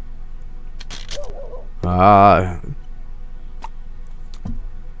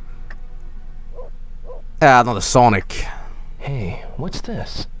 Another Sonic. Hey, what's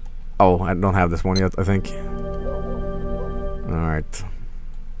this? Oh, I don't have this one yet, I think. Alright.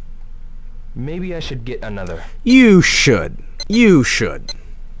 Maybe I should get another. You should. You should.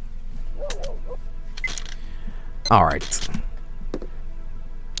 Alright.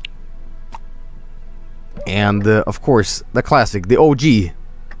 And, of course, the classic, the OG.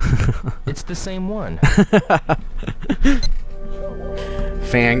 It's the same one.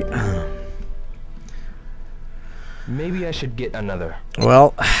 Fang. Maybe I should get another.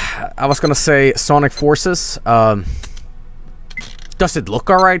 Well, I was gonna say Sonic Forces. Does it look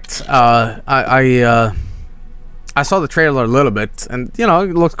alright? I saw the trailer a little bit, and you know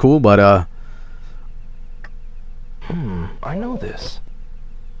it looked cool, but I know this.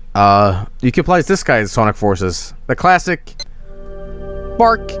 you can play as this guy in Sonic Forces, the classic.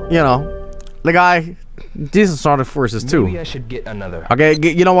 Bark, you know, the guy. These are Sonic Forces too. Maybe I should get another. Okay,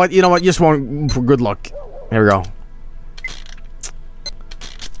 you know what? You know what? Just one for good luck. Here we go.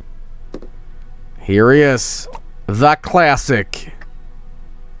 Here he is, the classic.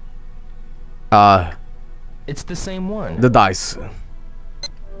 It's the same one. The dice.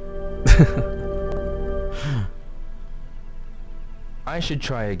 I should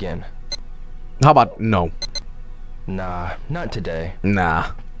try again. How about no? Nah, not today.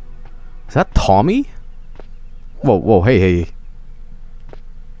 Nah. Is that Tommy? Whoa, whoa, hey.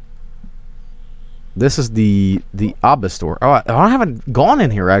 This is the Abba store. Oh, I haven't gone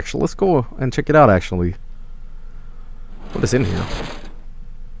in here actually. Let's go and check it out actually. What is in here?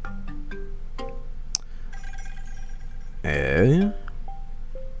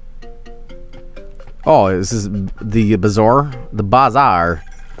 Oh, this is the bazaar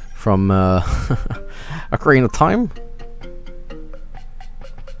from Ocarina of Time.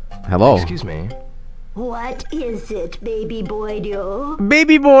 Hello. Excuse me. What is it, baby boy, do?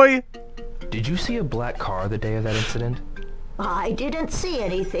 Baby boy! Did you see a black car the day of that incident? I didn't see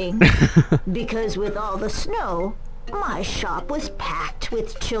anything. Because with all the snow, my shop was packed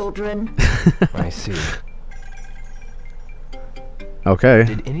with children. I see. Okay.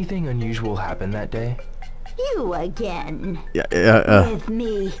 Did anything unusual happen that day? You again. Yeah, With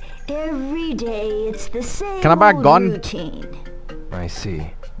me, every day it's the same Can I buy a old gun? routine. I see.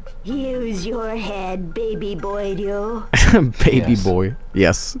 Use your head, baby boy, do. Baby boy.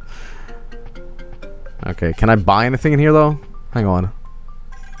 Yes. Okay, can I buy anything in here though? Hang on.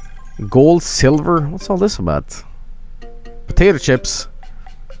 Gold, silver? What's all this about? Potato chips.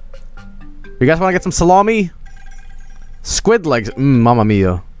 You guys want to get some salami? Squid legs. Mamma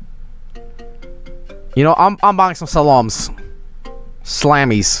mia. You know, I'm buying some salams.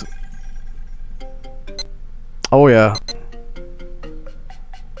 Slammies. Oh yeah.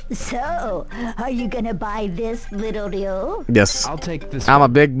 So, are you gonna buy this, little deal? Yes. I'll take this. I'm a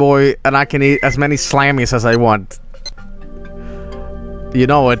big boy and I can eat as many slammies as I want. You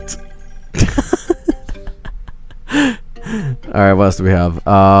know it. Alright, what else do we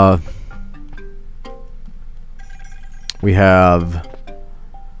have? We have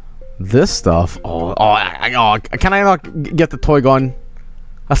this stuff. Oh, can I not get the toy gun?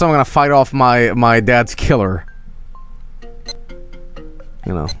 That's how I'm gonna fight off my dad's killer.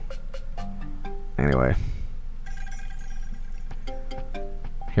 You know. Anyway.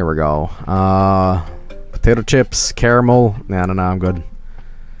 Here we go. Potato chips, caramel. Nah, I'm good.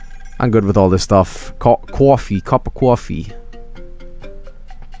 I'm good with all this stuff. Coffee, cup of coffee.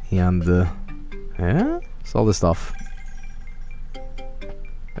 And, yeah, it's all this stuff.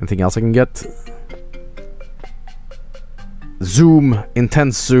 Anything else I can get? Zoom,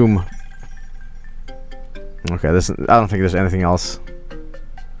 intense zoom. Okay, I don't think there's anything else.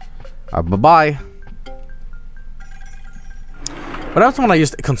 Bye-bye. But that's when I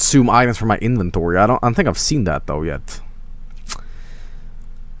used to consume items from my inventory. I don't think I've seen that though yet.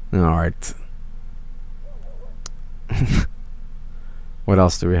 Alright. What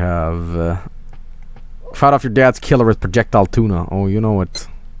else do we have? Fight off your dad's killer with projectile tuna. Oh, you know it.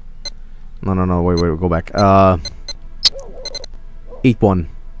 No, wait, go back. Eat one.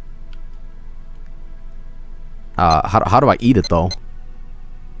 How do I eat it though?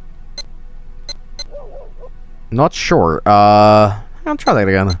 Not sure. I'll try that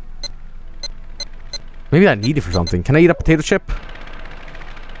again. Maybe I need it for something. Can I eat a potato chip?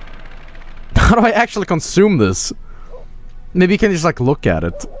 How do I actually consume this? Maybe you can just like look at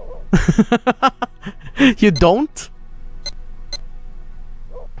it. You don't?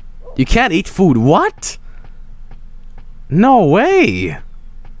 You can't eat food. What? No way.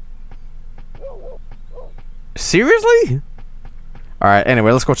 Seriously? Alright,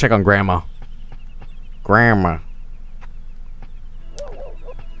 anyway, let's go check on Grandma. Grandma.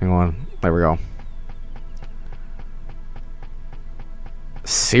 Hang on. There we go.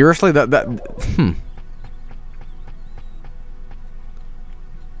 Seriously?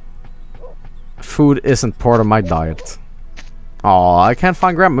 Food isn't part of my diet. Oh, I can't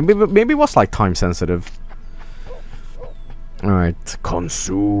find Grandma. Maybe it was like time sensitive. Alright,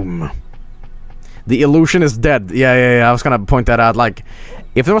 consume. The illusion is dead. Yeah, I was gonna point that out. Like,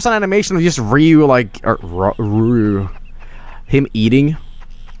 if there was an animation of just Ryu, like, or Ryu, him eating,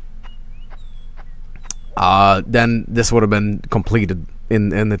 then this would have been completed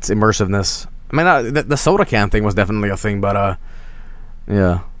in its immersiveness. I mean, the soda can thing was definitely a thing, but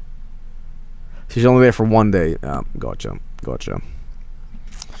yeah. She's only there for one day. Gotcha. Gachapon.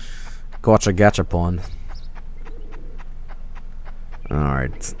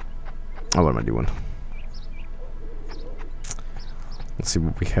 Alright. Oh, what am I doing? Let's see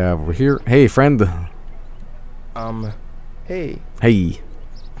what we have over here. Hey, friend. Hey. Hey.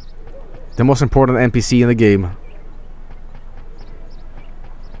 The most important NPC in the game.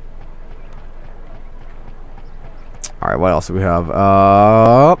 Alright, what else do we have?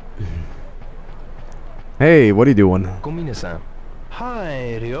 Hey, what are you doing? Komine-san.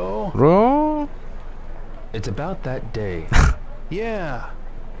 Hi, Ryo. Bro? It's about that day. Yeah.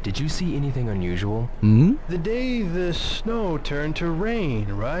 Did you see anything unusual? Hmm? The day the snow turned to rain,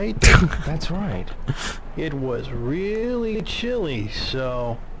 right? That's right. It was really chilly,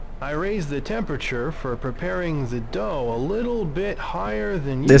 so I raised the temperature for preparing the dough a little bit higher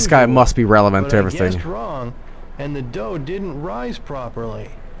than This usual, guy must be relevant to everything. I guessed wrong, and the dough didn't rise properly.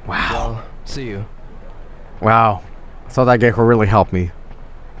 Wow. Well, see you. Wow. I thought that guy could really help me.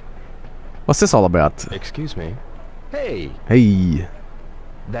 What's this all about? Excuse me. Hey! Hey.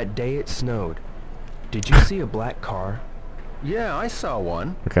 That day it snowed. Did you see a black car? Yeah, I saw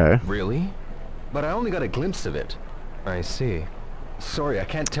one. Okay. Really? But I only got a glimpse of it. I see. Sorry, I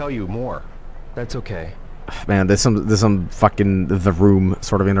can't tell you more. That's okay. Man, there's some fucking The Room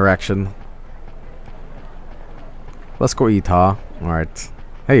sort of interaction. Let's go eat, huh? Alright.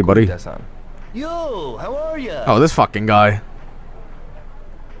 Hey, buddy. Yo, how are ya? Oh, this fucking guy.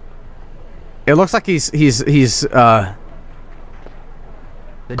 It looks like he's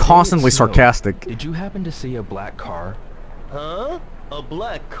constantly sarcastic. Did you happen to see a black car? Huh? A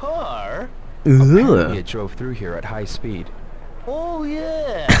black car? Apparently it drove through here at high speed. Oh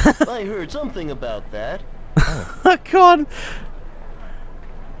yeah, I heard something about that. Oh God.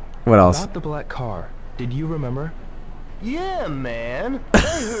 What else? About the black car. Did you remember? Yeah, man. I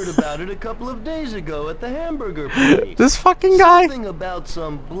heard about it a couple of days ago at the hamburger place. This fucking guy. Something about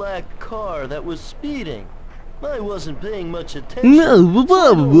some black car that was speeding. I wasn't paying much attention. So I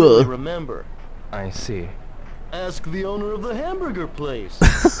don't really remember. I see. Ask the owner of the hamburger place.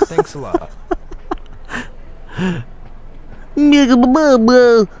 Thanks a lot.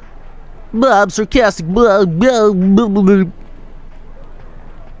 Bob sarcastic.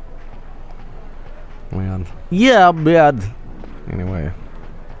 Man. Yeah, bad. Anyway.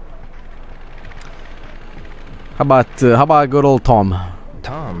 How about good old Tom?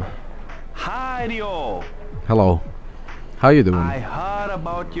 Tom. Hi, Ryo. Hello. How you doing? I heard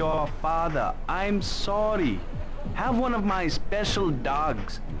about your father. I'm sorry. Have one of my special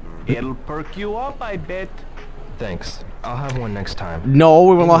dogs. It'll perk you up, I bet. Thanks. I'll have one next time. No,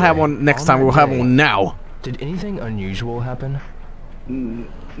 we will not have one next time. We will have one now. Did anything unusual happen?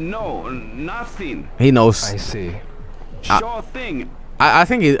 No, nothing. He knows. I see. Sure thing. I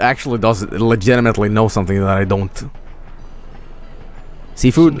think he actually does legitimately know something that I don't.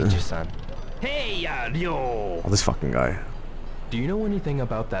 Seafood? Hey, yo. Oh, this fucking guy. Do you know anything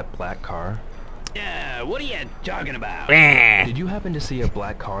about that black car? What are you talking about? Did you happen to see a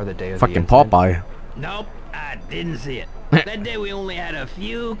black car the day of Fucking the incident? Popeye. Nope, I didn't see it. That day we only had a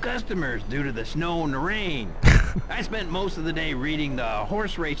few customers due to the snow and the rain. I spent most of the day reading the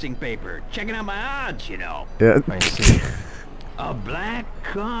horse racing paper, checking out my odds, you know. Yeah. I see. A black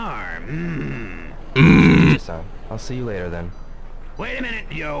car. Son, I'll see you later then. Wait a minute,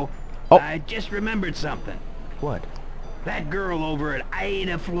 yo. Oh. I just remembered something. What? That girl over at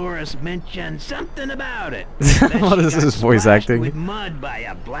Ida Flores mentioned something about it. What is this voice acting? With mud by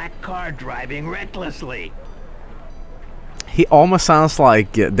a black car driving recklessly. He almost sounds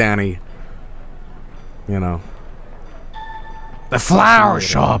like Danny. You know. The flower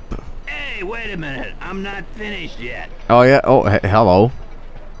shop. Hey, wait a minute. I'm not finished yet. Oh yeah. Oh, hello.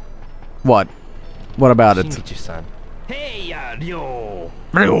 What? What about it? Son. Hey, yo.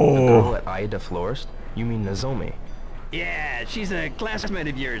 The girl at Ida Florist? You mean Nozomi? Yeah, she's a classmate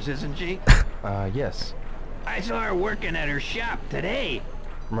of yours, isn't she? Yes. I saw her working at her shop today.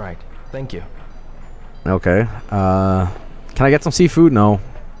 Right. Thank you. Okay. Can I get some seafood? No.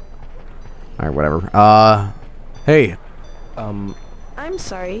 Alright, whatever. Hey. I'm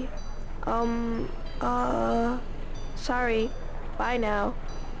sorry. Sorry. Bye now.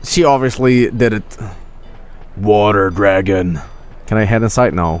 She obviously did it. Water dragon. Can I head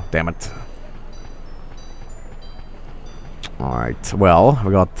inside? No. Damn it. Alright, well,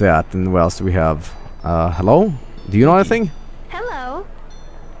 we got that, and what else do we have? Hello? Do you know anything? Hello.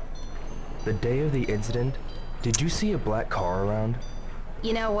 The day of the incident, did you see a black car around?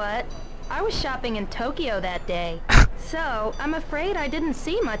 You know what? I was shopping in Tokyo that day, so I'm afraid I didn't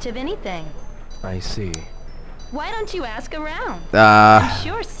see much of anything. I see. Why don't you ask around? I'm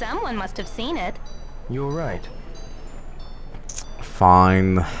sure someone must have seen it. You're right.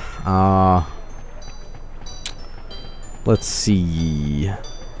 Fine. Let's see.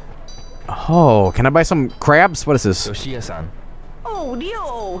 Oh, can I buy some crabs? What is this? Yoshia-san. Oh,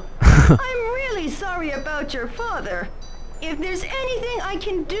 Dio. I'm really sorry about your father. If there's anything I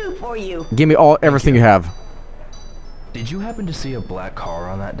can do for you. Give me everything you have. Did you happen to see a black car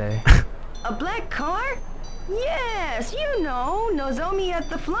on that day? A black car? Yes, you know, Nozomi at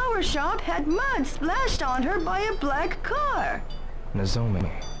the flower shop had mud splashed on her by a black car.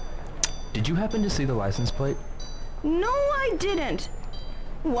 Nozomi. Did you happen to see the license plate? No, I didn't.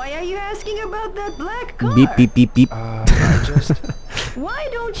 Why are you asking about that black car? Beep, beep, beep, beep. I just... Why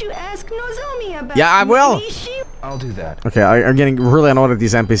don't you ask Nozomi about Yeah, I will. I'll do that. Okay, I'm getting really annoyed at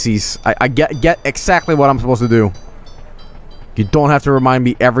these NPCs. I get exactly what I'm supposed to do. You don't have to remind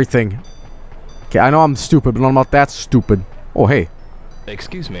me everything. Okay, I know I'm stupid, but I'm not that stupid. Oh, hey.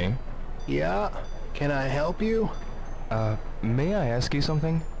 Excuse me. Yeah? Can I help you? May I ask you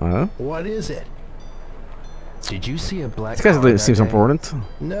something? Huh? What is it? Did you see a black This car guy that seems day? important.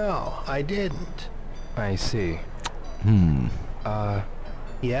 No, I didn't. I see.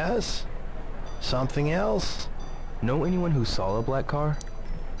 Yes? Something else? Know anyone who saw a black car?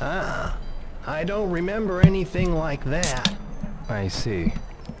 I don't remember anything like that. I see.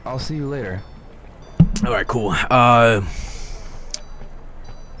 I'll see you later. Alright, cool.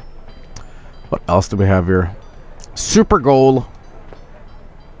 What else do we have here? Super goal.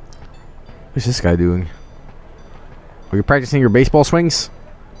 What's this guy doing? Are you practicing your baseball swings?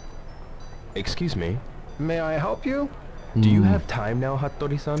 Excuse me. May I help you? Do you have time now,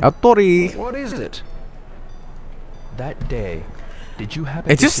 Hattori-san? Hattori! What is it? That day, did you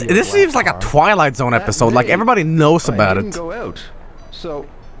happen to see a this black seems like a car? Twilight Zone That episode. Like day, everybody knows about I didn't it. go out, so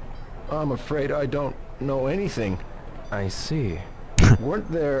I'm afraid I don't know anything. I see.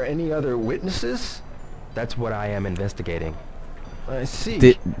 Weren't there any other witnesses? That's what I am investigating. I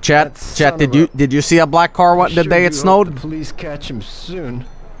see. Chat, did you see a black car the day it snowed? The police catch him soon.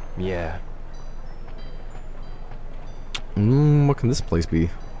 Yeah. What can this place be?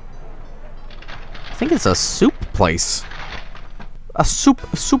 I think it's a soup place. A soup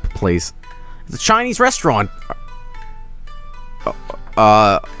place. It's a Chinese restaurant.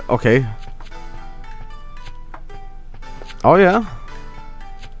 Okay. Oh yeah.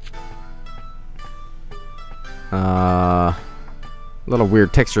 A little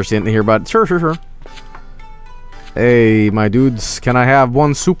weird textures in here, but sure. Hey, my dudes, can I have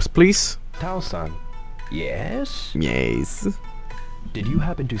one soups, please? Tao-san. Yes? Yes. Did you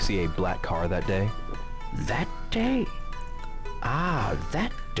happen to see a black car that day? That day? Ah,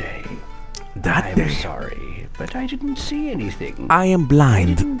 that day. I'm sorry, but I didn't see anything. I am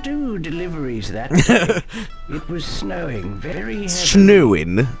blind. I didn't do deliveries that day. It was snowing very heavily.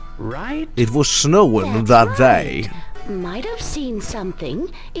 Snowing? Right? It was snowing that day. Might have seen something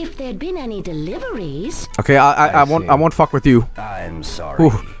if there'd been any deliveries. Okay, I won't fuck with you. I'm sorry.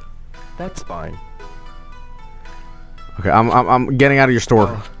 Ooh. That's fine. Okay, I'm getting out of your store.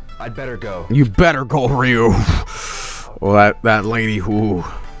 Oh, I'd better go. You better go, Ryu. Well, that lady who,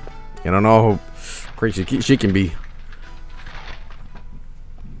 you don't know how crazy she can be.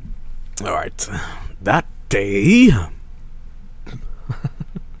 All right, that day.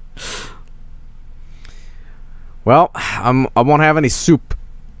 Well, I won't have any soup,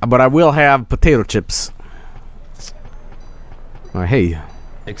 but I will have potato chips. Hey.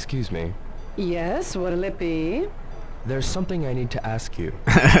 Excuse me. Yes, what'll it be? There's something I need to ask you.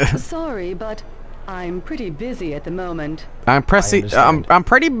 Sorry, but I'm pretty busy at the moment. I'm pretty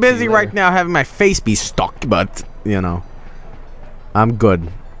busy right now having my face be stuck, but, you know, I'm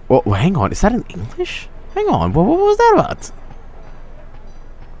good. Well, hang on. Is that in English? Hang on. What was that about?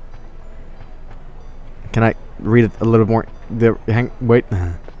 Can I read it a little more? Wait.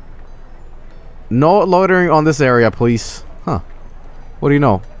 No loitering on this area, please. Huh. What do you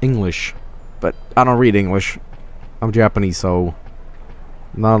know? English. But I don't read English. I'm Japanese, so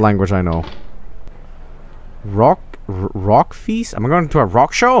not a language I know. Rock feast? Am I going to a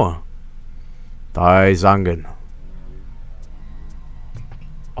rock show? Daizangen.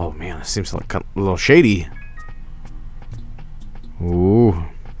 Oh man, it seems like a little shady. Ooh.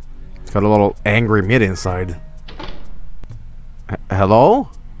 It's got a little angry mid inside. Hello?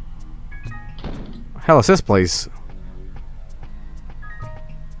 Hell is this place?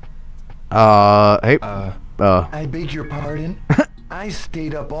 Hey. I beg your pardon? I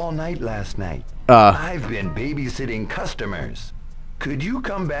stayed up all night last night. I've been babysitting customers. Could you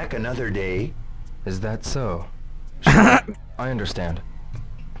come back another day? Is that so? Sure, I understand.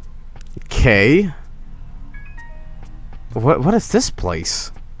 Okay. What is this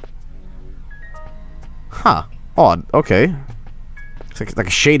place? Huh. Odd. Okay. It's like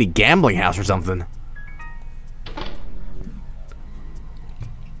a shady gambling house or something.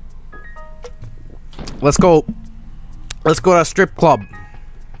 Let's go. Let's go to a strip club.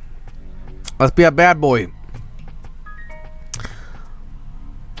 Let's be a bad boy.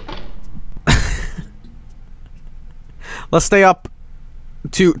 Let's stay up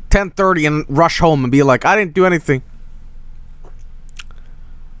to 10:30 and rush home and be like, I didn't do anything.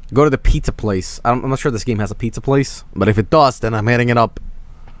 Go to the pizza place. I'm not sure this game has a pizza place, but if it does, then I'm heading it up.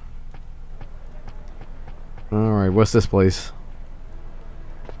 Alright, what's this place?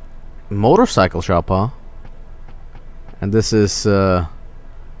 Motorcycle shop, huh? And this is a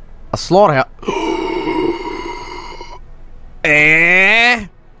slaughterhouse.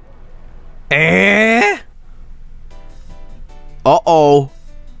 Uh-oh.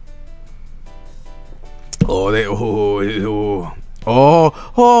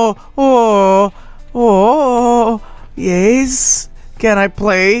 Oh, yes. Can I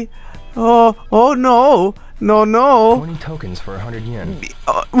play? Oh no. No. 20 tokens for 100 yen.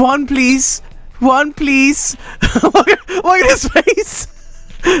 One, please. One, please. Look at his face.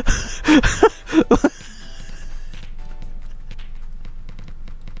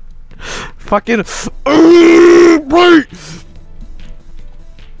 Fucking.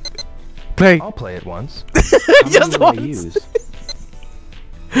 Play. I'll play it once. Just once.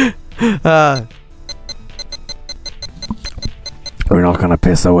 We're not gonna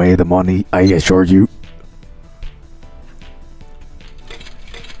piss away the money, I assure you.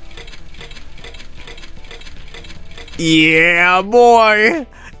 Yeah, boy.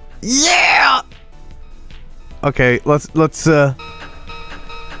 Yeah. Okay, let's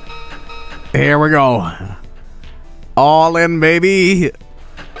here we go. All in, baby.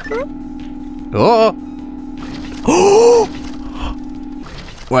 Oh.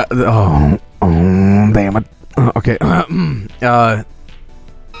 What? Oh, damn it. Okay.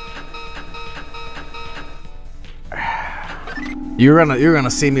 You're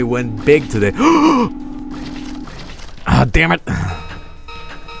gonna see me win big today. Ah, damn it.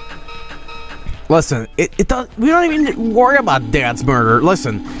 Listen, it does. We don't even worry about Dad's murder.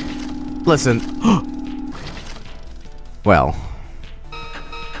 Listen. Well,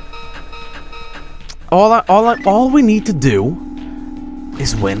 all we need to do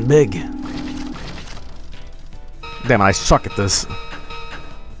is win big. Damn, I suck at this.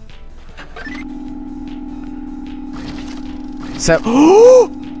 So,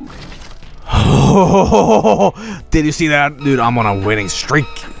 did you see that? Dude, I'm on a winning streak.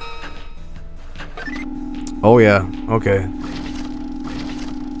 Oh yeah, okay.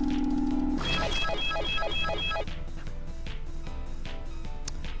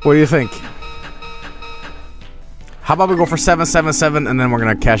 What do you think? How about we go for 777 and then we're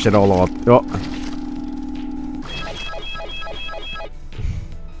gonna cash it all out? Oh.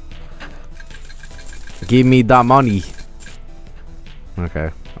 Give me that money.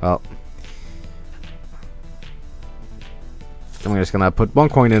 Okay, well. I'm just gonna put 1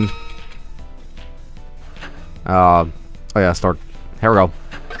 coin in. Oh yeah, start. Here we go.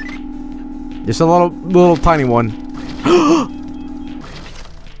 Just a little tiny one.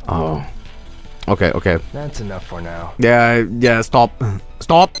 Oh. Okay, okay. That's enough for now. Yeah, yeah, stop.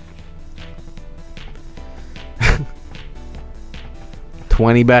 Stop!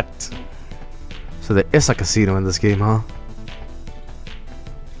 20 bet. So there is a casino in this game, huh?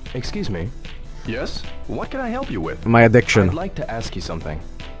 Excuse me. Yes? What can I help you with? My addiction. I'd like to ask you something.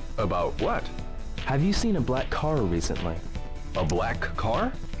 About what? Have you seen a black car recently? A black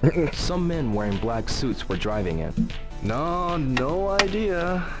car? Some men wearing black suits were driving it. No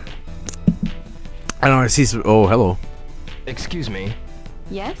idea. I don't know, I see some. Oh, hello. Excuse me.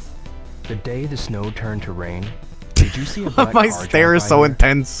 Yes? The day the snow turned to rain, did you see a black My car stare is so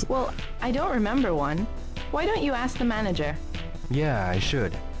intense. Well, I don't remember one. Why don't you ask the manager? Yeah, I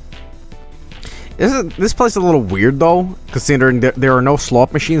should. Isn't this place a little weird though? Considering there are no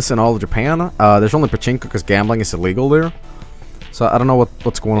slot machines in all of Japan. There's only pachinko because gambling is illegal there. So I don't know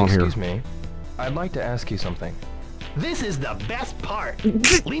what's going on here. Excuse me. I'd like to ask you something. This is the best part.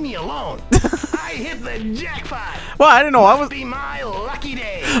 Leave me alone. I hit the jackpot. Well, I didn't know I was. Be my lucky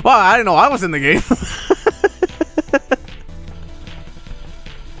day. Well, I didn't know I was in the game.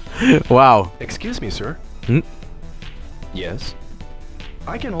 Wow. Excuse me, sir. Hmm? Yes?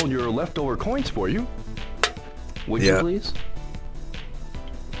 I can hold your leftover coins for you. Would you please?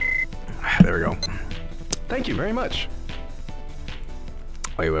 There we go. Thank you very much.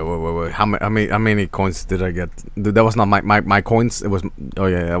 Wait. How many coins did I get? That was not my coins. It was. Oh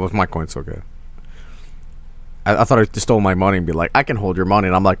yeah, that was my coins. Okay. I thought I just stole my money and be like, I can hold your money,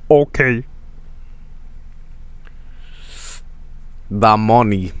 and I'm like, okay. The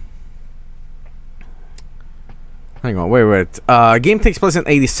money. Hang on, wait. Game takes place in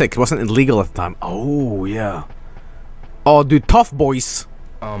 '86. Wasn't illegal at the time. Oh yeah. Oh, dude, tough boys.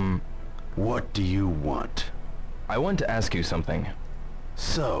 What do you want? I want to ask you something.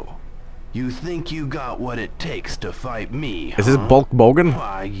 So, you think you got what it takes to fight me, Is this Bulk Bogan?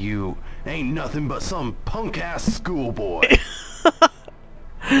 Why, you ain't nothing but some punk-ass schoolboy.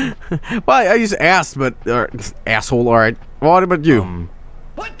 Well, I just asked, but... asshole, alright. What about you?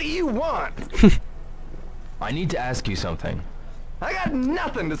 What do you want? I need to ask you something. I got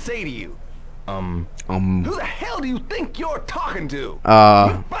nothing to say to you. Who the hell do you think you're talking to?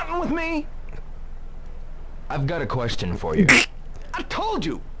 You button with me? I've got a question for you. I told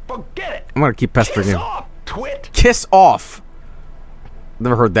you, forget it. I'm gonna keep pestering Kiss him. off, twit. Kiss off!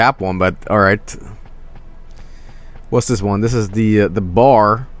 Never heard that one, but alright. What's this one? This is the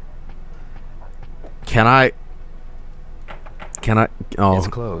bar. Can I... Oh, it's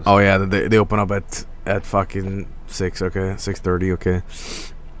closed. Oh yeah, they open up at fucking 6. Okay, 6:30. Okay.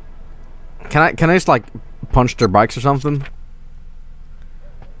 Can I just like punch their bikes or something?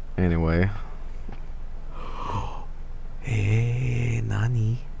 Anyway. Hey,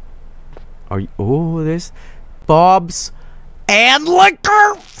 Nani. Are you? Oh, there's Bob's and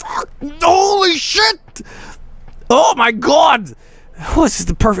liquor. Holy shit! Oh my god! Oh, this is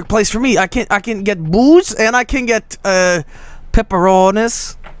the perfect place for me. I can get booze and I can get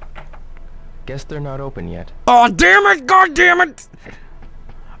pepperonis. Guess they're not open yet. Oh damn it! God damn it!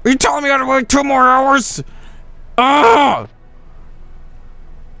 Are you telling me I have to wait 2 more hours? Oh!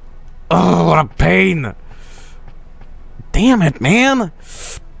 Oh, what a pain! Damn it, man!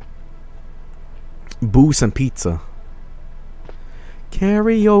 Booze and pizza.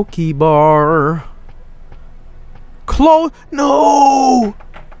 Karaoke bar. No!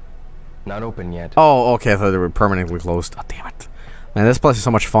 Not open yet. Oh, okay. I thought they were permanently closed. Oh, damn it. Man, this place is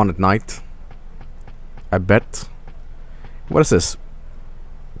so much fun at night. I bet. What is this?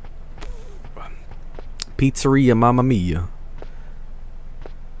 Pizzeria Mamma Mia.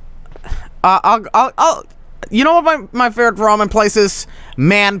 I'll you know what my favorite ramen place is?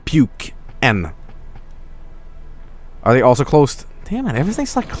 Man Puke N. Are they also closed? Damn it,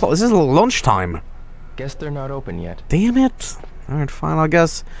 everything's like closed. This is lunchtime. Guess they're not open yet. Damn it. Alright, fine, I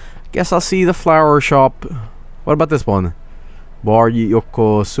guess I'll see the flower shop. What about this one? Bar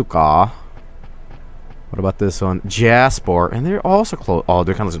Yokosuka. What about this one? Jazz bar. And they're also closed. Oh,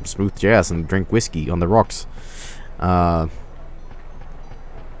 they're kind of some smooth jazz and drink whiskey on the rocks. Let's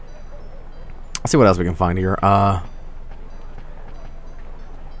see what else we can find here.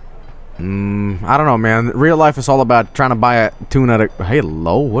 I don't know, man. Real life is all about trying to buy a tune at a...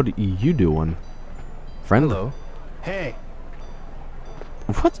 Hello, what are you doing? Friend? Hello. Hey.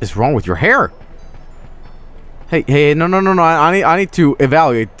 What is wrong with your hair? Hey, no. I need to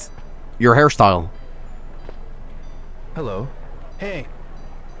evaluate your hairstyle. Hello. Hey.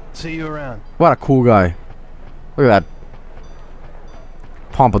 See you around. What a cool guy. Look at that.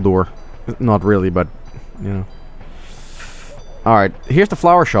 Pompadour. Not really, but, you know. Alright, here's the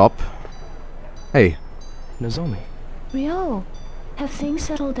flower shop. Hey. Nozomi. Ryo, have things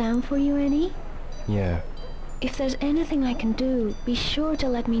settled down for you any? Yeah. If there's anything I can do, be sure to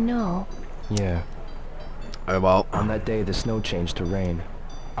let me know. Yeah. Well... On that day, the snow changed to rain.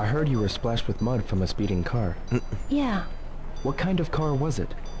 I heard you were splashed with mud from a speeding car. Yeah. What kind of car was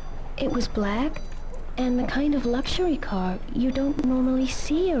it? It was black, and the kind of luxury car you don't normally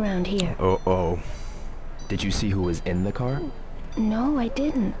see around here. Uh-oh. Did you see who was in the car? No, I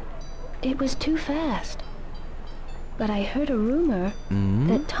didn't. It was too fast. But I heard a rumor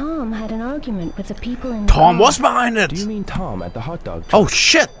that Tom had an argument with the people in the Tom car. was behind it! Do you mean Tom at the hot dog truck? Oh,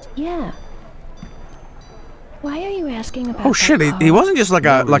 shit! Yeah. Why are you asking about Oh, shit, that car? he wasn't just like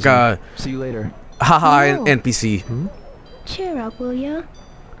a... See you later. Haha, No. NPC. Cheer up, will ya?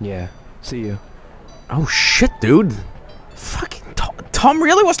 Yeah, see you. Oh, shit, dude. Fucking Tom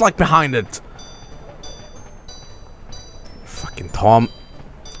really was, like, behind it. Fucking Tom.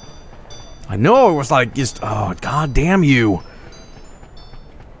 I know it was like just oh god damn you.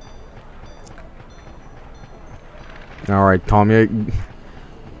 Alright, Tom,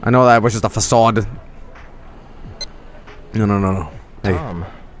 I know that was just a facade. No. Hey. Tom.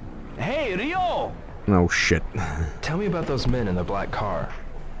 Hey, Ryo! No shit. Tell me about those men in the black car.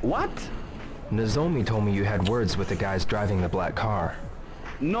 What? Nozomi told me you had words with the guys driving the black car.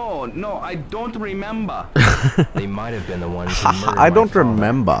 No, I don't remember. They might have been the ones who murdered I don't my father.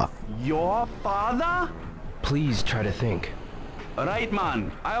 remember. Your father? Please try to think. Right,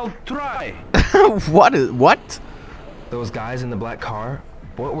 man. I'll try. What? Those guys in the black car,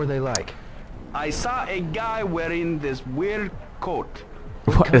 what were they like? I saw a guy wearing this weird coat.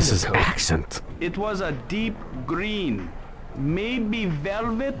 What is his accent? It was a deep green. Maybe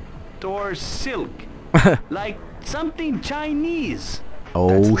velvet or silk. Like something Chinese.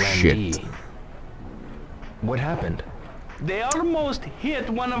 Oh shit. What happened? They almost hit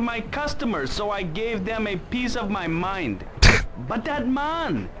one of my customers, so I gave them a piece of my mind. But that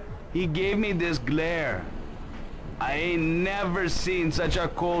man, he gave me this glare. I ain't never seen such a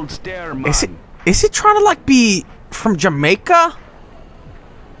cold stare, man. Is he trying to like be from Jamaica?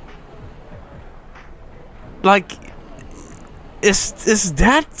 Like, is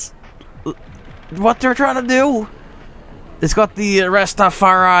that what they're trying to do? It's got the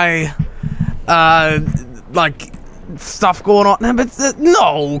Rastafari, like, stuff going on. But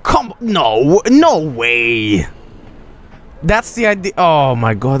no way. That's the idea. Oh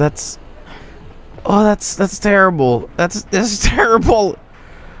my god, that's terrible. That's terrible.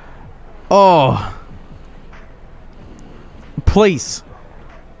 Oh, please,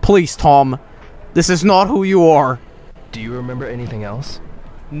 Tom, this is not who you are. Do you remember anything else?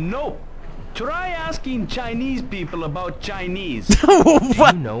 No. Try asking Chinese people about Chinese. Do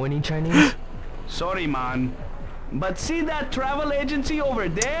you know any Chinese? Sorry, man. But see that travel agency over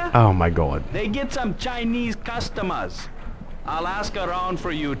there? Oh my god. They get some Chinese customers. I'll ask around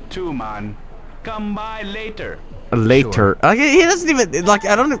for you too, man. Come by later. Later. Sure. Like, he doesn't even, like,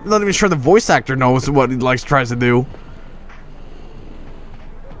 I'm not even sure the voice actor knows what he tries to do.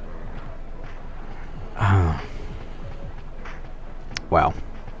 Wow.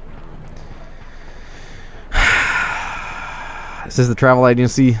 This is the travel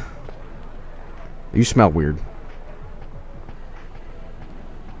agency. You smell weird.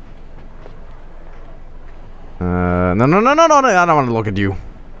 No, I don't want to look at you.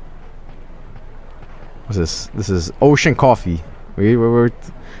 What's this? This is Ocean Coffee. Wait.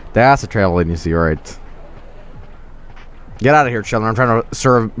 That's a travel agency, alright. Get out of here, children. I'm trying to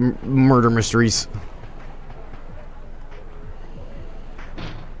serve murder mysteries.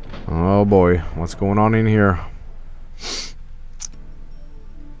 Oh boy, what's going on in here?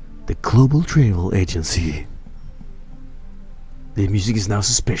 The Global Travel Agency. The music is now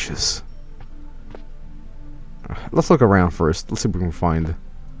suspicious. Let's look around first. Let's see what we can find.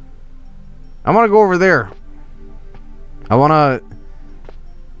 I want to go over there. I want to...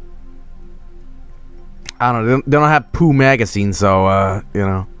 I don't know. They don't have Pooh magazine, so, you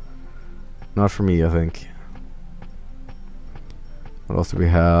know. Not for me, I think. What else do we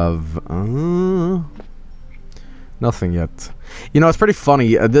have? Nothing yet. You know, it's pretty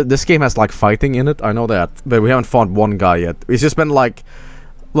funny. This game has, like, fighting in it. I know that. But we haven't found one guy yet. It's just been, like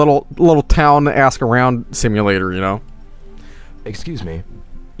little town ask around simulator, you know. Excuse me.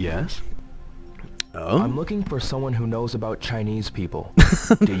 Yes? Oh? I'm looking for someone who knows about Chinese people.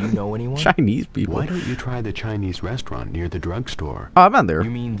 Do you know anyone? Chinese people? Why don't you try the Chinese restaurant near the drugstore? Oh, I'm in there. You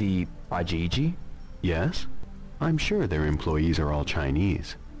mean the Bajiji? Yes? I'm sure their employees are all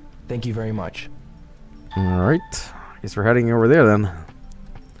Chinese. Thank you very much. Alright. Guess we're heading over there then.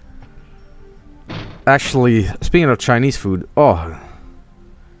 Actually, speaking of Chinese food, oh,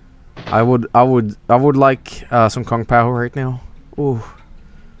 I would like some Kung Pao right now. Ooh,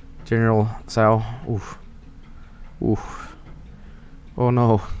 General Sao. Ooh, ooh. Oh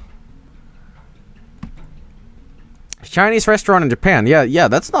no. Chinese restaurant in Japan. Yeah,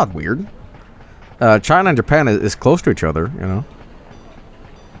 that's not weird. China and Japan is close to each other, you know.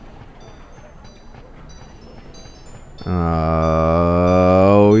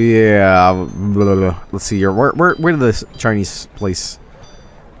 Oh yeah. Blah, blah. Let's see here. Where did this Chinese place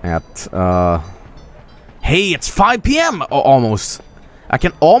at? Hey, it's 5 p.m. Almost. I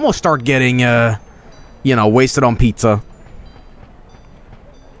can almost start getting you know, wasted on pizza.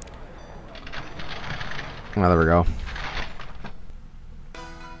 Oh, there we go.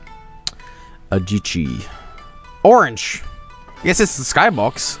 Ajichi. Orange. Yes, it's the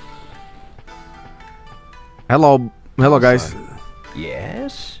skybox. Hello, guys.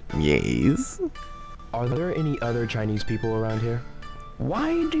 Yes? Yes? Are there any other Chinese people around here?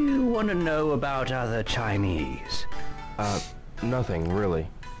 Why do you want to know about other Chinese? Nothing, really.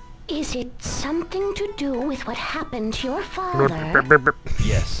 Is it something to do with what happened to your father?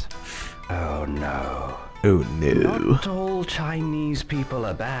 Yes. Oh no. Oh no. Not all Chinese people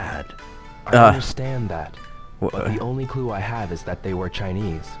are bad. I understand that. But the only clue I have is that they were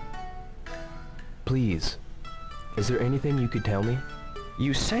Chinese. Please. Is there anything you could tell me?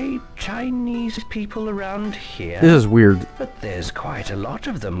 You say Chinese people around here? This is weird. But there's quite a lot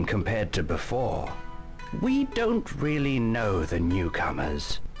of them compared to before. We don't really know the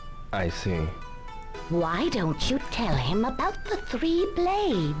newcomers. I see. Why don't you tell him about the 3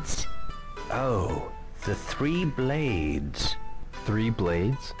 blades? Oh, the 3 blades. 3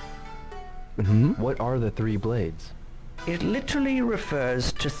 blades? Mm-hmm. What are the 3 blades? It literally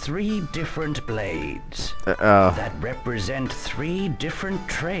refers to 3 different blades that represent 3 different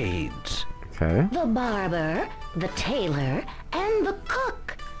trades. Okay. The barber, the tailor, and the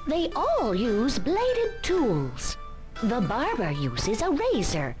cook. They all use bladed tools. The barber uses a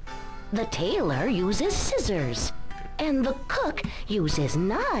razor. The tailor uses scissors. And the cook uses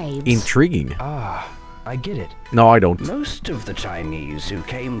knives. Intriguing. Ah, I get it. No, I don't. Most of the Chinese who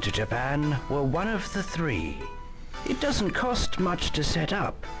came to Japan were one of the 3. It doesn't cost much to set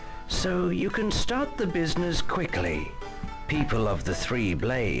up, so you can start the business quickly. People of the 3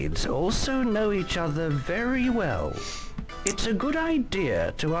 blades also know each other very well. It's a good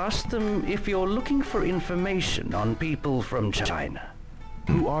idea to ask them if you're looking for information on people from China.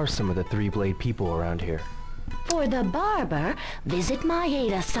 Who are some of the 3 blade people around here? For the barber, visit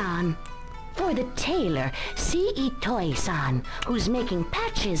Maeda-san. For the tailor, see Itoi-san, who's making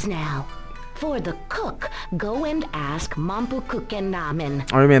patches now. For the cook, go and ask Mampukuken Ramen.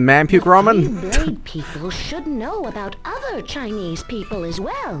 Oh, you mean Mampuke Ramen? The 3 blade people should know about other Chinese people as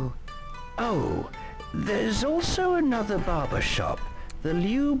well. Oh, there's also another barber shop, the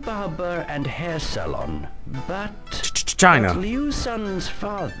Liu Barber and Hair Salon. But China. Liu Sun's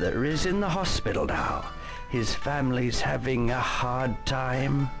father is in the hospital now. His family's having a hard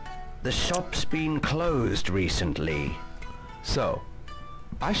time. The shop's been closed recently. So,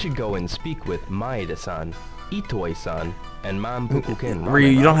 I should go and speak with Maeda-san, Itoi-san, and Mampukuken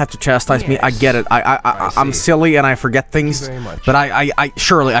Ramen. You don't have to chastise me. I get it. I'm silly and I forget things. Thank you very much. But I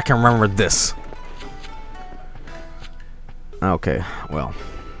surely I can remember this. Okay, well.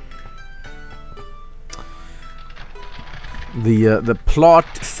 The plot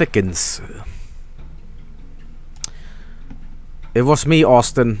thickens. It was me,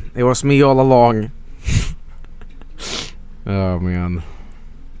 Austin. It was me all along. Oh man.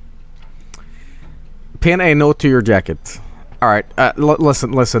 Pin a note to your jacket. Alright,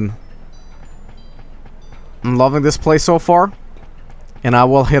 listen. I'm loving this place so far. And I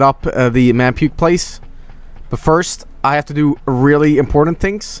will hit up the Mampuke place. But first, I have to do really important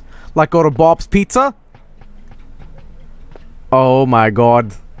things. Like go to Bob's Pizza. Oh my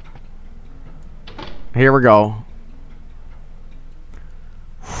god. Here we go.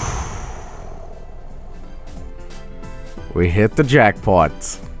 We hit the jackpot.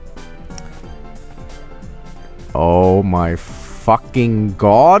 Oh my fucking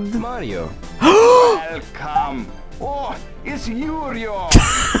god. Mario. Welcome. Oh, it's Yurio.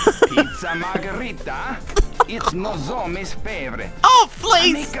 Pizza margarita. It's Nozomi's favorite. Oh,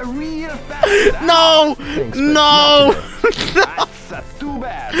 please! I make a real fan. No! No! That's too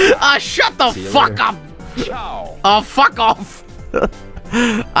bad. Shut the fuck up! Ciao. Oh, fuck off!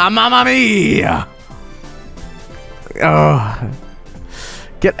 Mamma mia! Oh.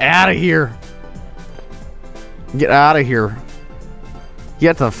 Get out of here! Get out of here!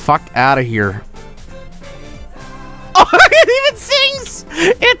 Get the fuck out of here! Oh, it even sings!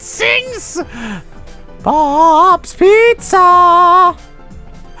 It sings! Bob's Pizza!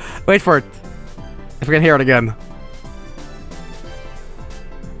 Wait for it. If we can hear it again.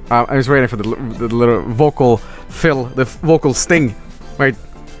 I was waiting for the little vocal fill, the vocal sting. Wait.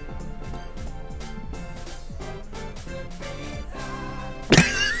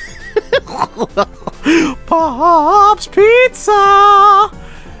 Bob's Pizza!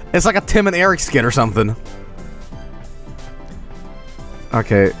 It's like a Tim and Eric skit or something.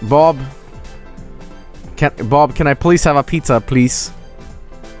 Okay, Bob. Bob, can I please have a pizza, please?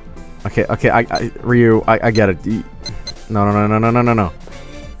 Okay, Ryu, I get it. No.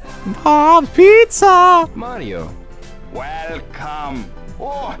 Bob's Pizza! Mario. Welcome.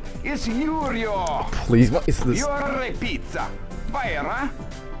 Oh, it's Yurio. Please, what is this? Your pizza. Fire, huh?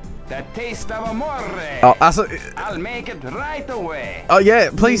 The taste of amore. Oh, I'll make it right away. Oh, yeah,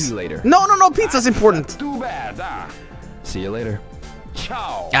 please. See you later. No, pizza's important. Too bad, huh? See you later.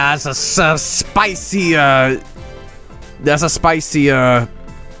 Ciao. That's a spicy, that's a spicy,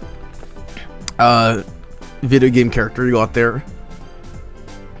 video game character you got there.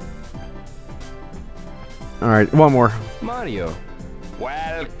 Alright, one more. Mario.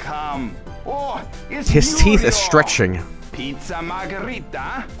 Welcome. Oh, it's His teeth is stretching. Pizza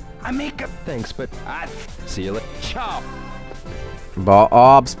margarita. I make a... Thanks, but... See you later. Ciao.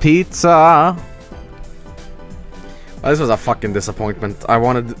 Bob's Pizza. This was a fucking disappointment. I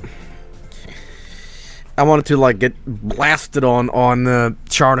wanted to like get blasted on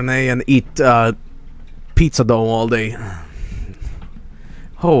Chardonnay and eat pizza dough all day.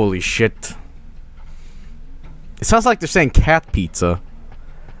 Holy shit! It sounds like they're saying cat pizza.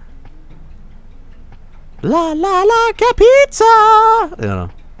 La la la, cat pizza. You know,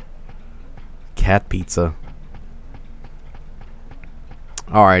 cat pizza.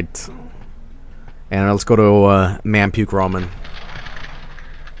 All right. And let's go to Man Puke Ramen.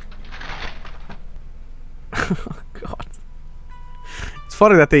 Oh, God. It's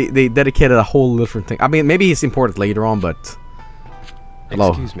funny that they dedicated a whole different thing. I mean, maybe he's important later on, but... Hello.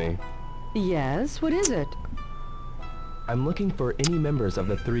 Excuse me. Yes, what is it? I'm looking for any members of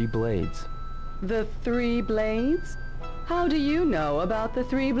the Three Blades. The Three Blades? How do you know about the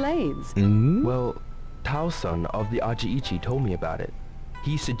Three Blades? Well, Tao-san of the Ajiichi told me about it.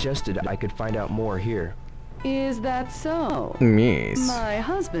 He suggested I could find out more here. Is that so? Yes. My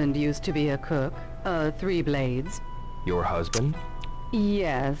husband used to be a cook, Three Blades. Your husband?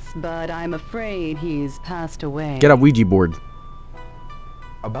 Yes, but I'm afraid he's passed away. Get a Ouija board.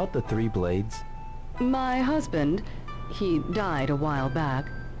 About the Three Blades? My husband, he died a while back,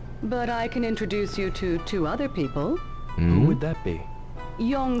 but I can introduce you to two other people. Who would that be?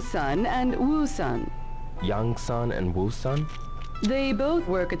 Yong-san and Woo-san. Yang-san and Woo-san? They both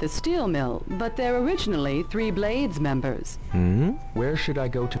work at the steel mill, but they're originally Three Blades members. Where should I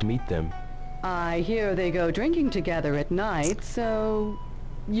go to meet them? I hear they go drinking together at night, so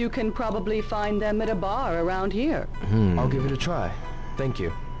you can probably find them at a bar around here. I'll give it a try. Thank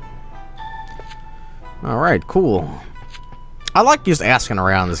you. Alright, cool. I like just asking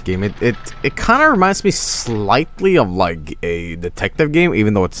around this game. It kind of reminds me slightly of like a detective game,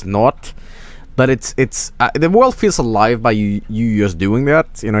 even though it's not. But it's the world feels alive by you just doing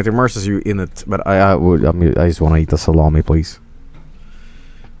that. You know, it immerses you in it. But I just want to eat the salami, please.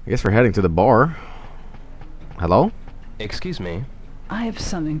 I guess we're heading to the bar. Hello? Excuse me. I have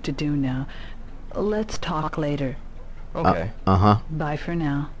something to do now. Let's talk later. Okay. Bye for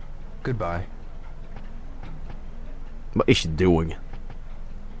now. Goodbye. What is she doing?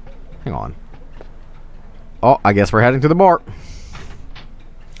 Hang on. Oh, I guess we're heading to the bar.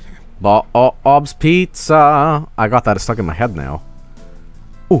 Bob's Pizza. I got that stuck in my head now.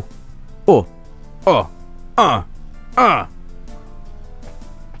 Ooh. Oh.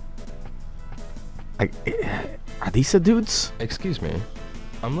 Are these the dudes? Excuse me.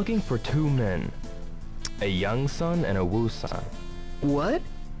 I'm looking for two men. A Yang-san and a Woo-san. What?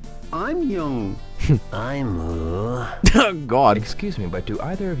 I'm Young. I'm Wu. Oh, God. Excuse me, but do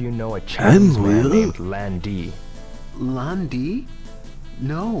either of you know a Chinese man named Lan Di? Lan Di?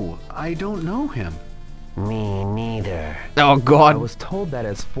 No, I don't know him. Me neither. Oh, God. I was told that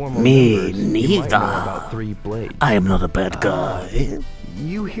as formal Me members, neither. you might know about Three Blades. I am not a bad guy.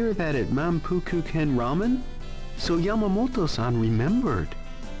 You hear that at Mampukuk Ramen? So Yamamoto-san remembered.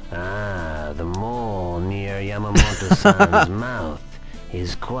 Ah, the mole near Yamamoto-san's mouth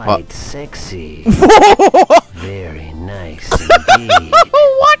is quite sexy. Very nice indeed.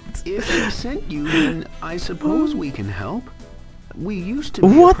 What? If he sent you, then I suppose we can help. We used to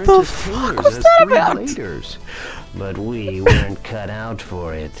be apprentice tailors as 3-bladers. But we weren't cut out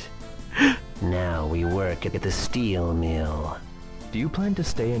for it. Now we work at the steel mill. Do you plan to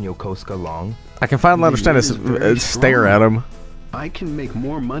stay in Yokosuka long? I can finally understand his stare at him. I can make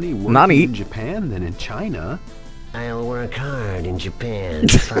more money working in Japan than in China. I'll work hard in Japan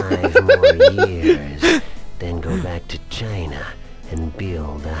 5 more years, then go back to China and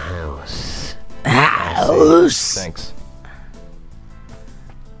build a house. House? Thanks.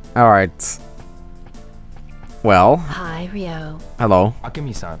 Alright. Well. Hi, Ryo. Hello.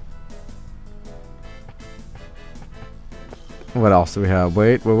 Akemi-san. What else do we have?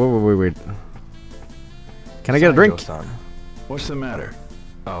 Wait. Can I get a drink? What's the matter?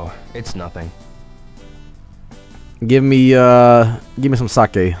 Oh, it's nothing. Give me some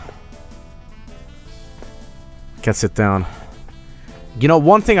sake. Can't sit down. You know,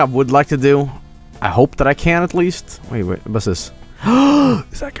 one thing I would like to do, I hope that I can at least. Wait, what's this?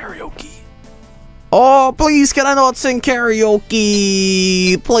 Is that karaoke? Oh, please, can I not sing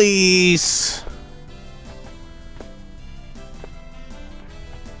karaoke? Please.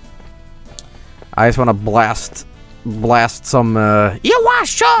 I just want to blast some, You are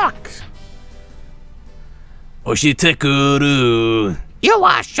shock! Oshitekuru. You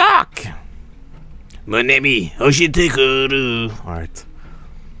are shock! Monemi. Oshitekuru. Alright.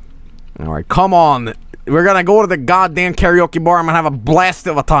 Alright, come on. We're gonna go to the goddamn karaoke bar. I'm gonna have a blast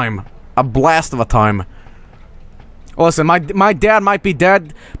of a time. A blast of a time. Listen, my dad might be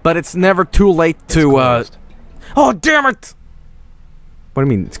dead, but it's never too late to, Oh, damn it! What do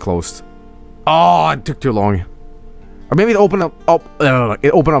you mean it's closed? Oh, it took too long. Or maybe it opened up.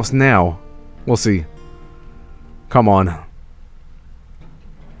 It opened up now. We'll see. Come on.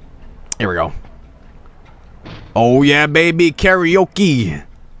 Here we go. Oh yeah, baby, karaoke.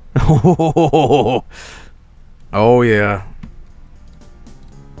 Oh yeah.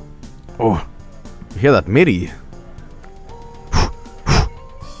 Oh, you hear that MIDI?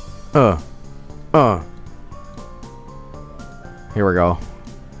 Here we go.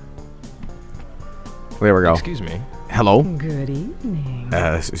 There we go. Excuse me. Hello? Good evening.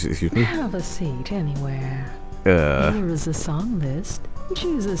 Excuse me? Have a seat anywhere. Here is a song list.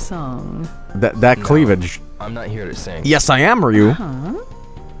 Choose a song. That cleavage. I'm not here to sing. Yes, I am, Ryu. Huh?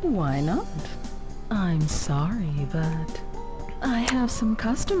 Why not? I'm sorry, but I have some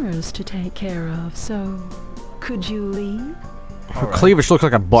customers to take care of, so could you leave? Her cleavage looks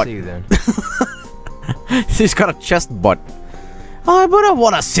like a butt. See you then. She's got a chest butt. I wouldn't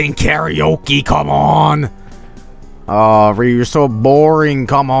want to sing karaoke, come on. Oh, Ryu, you're so boring,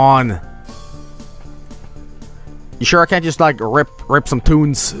 come on. You sure I can't just, like, rip some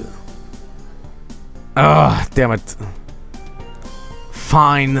tunes? Ugh, damn it.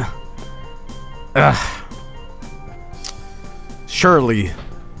 Fine. Ugh. Surely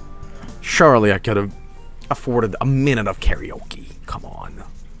I could have afforded a minute of karaoke. Come on.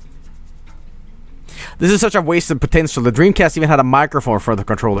 This is such a wasted potential. The Dreamcast even had a microphone for the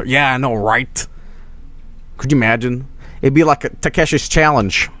controller. Yeah, I know, right? Could you imagine? It'd be like a Takeshi's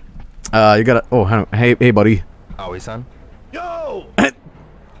Challenge. You gotta... Oh, hey, buddy. Aoi-san? Yo!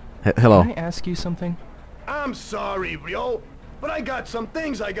 Hello. Can I ask you something? I'm sorry, Ryo, but I got some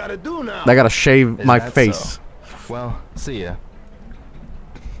things I gotta do now. I gotta shave my face. So? Well, see ya.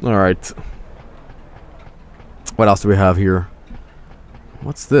 Alright. What else do we have here?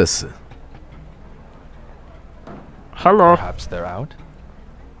 What's this? Hello. Perhaps they're out?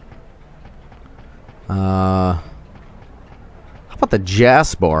 How about the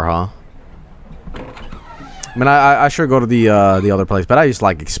jazz bar, huh? I mean, I should go to the other place, but I just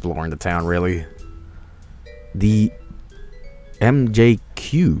like exploring the town, really. The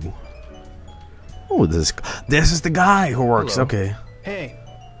MJQ. Oh, this is the guy who works. Hello. Okay. Hey,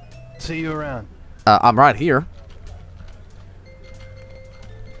 see you around. I'm right here.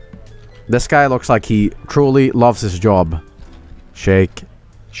 This guy looks like he truly loves his job. Shake,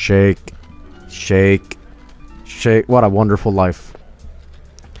 shake, shake, shake. What a wonderful life.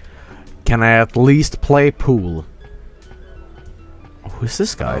 Can I at least play pool? Who's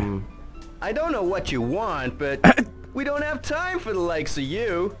this guy? I don't know what you want, but we don't have time for the likes of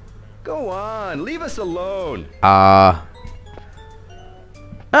you. Go on, leave us alone. I'm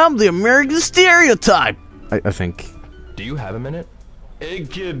the American stereotype, I think. Do you have a minute? Hey,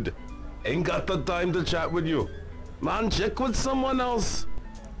 kid. Ain't got the time to chat with you. Man, check with someone else.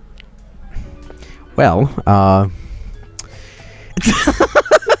 Well, I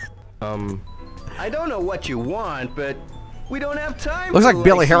don't know what you want, but we don't have time. Looks for like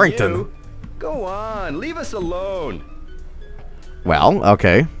Billy likes of Harrington. you. Go on, leave us alone. Well,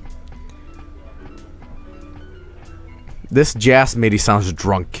 okay. This jazz lady sounds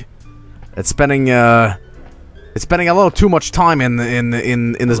drunk. It's spending a little too much time in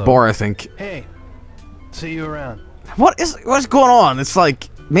this bar, I think. Hey, see you around. What's going on? It's like,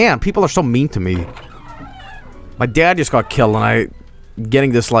 man, people are so mean to me. My dad just got killed, and I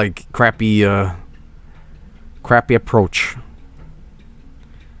getting this like crappy approach.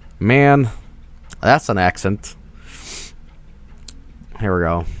 Man, that's an accent. Here we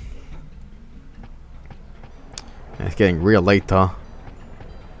go. It's getting real late, huh?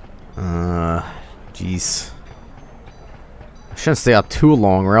 Jeez. I shouldn't stay out too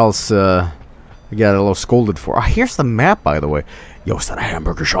long, or else I get a little scolded for. Oh, here's the map, by the way. Yo, is that a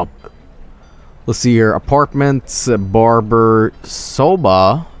hamburger shop? Let's see here. Apartments, barber,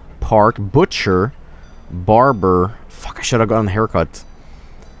 soba, park, butcher, barber. Fuck, I should have gotten a haircut.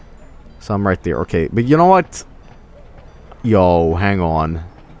 So I'm right there. Okay, but you know what? Yo, hang on.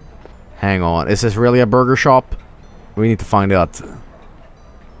 Hang on. Is this really a burger shop? We need to find out.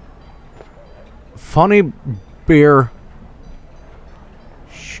 Funny beer.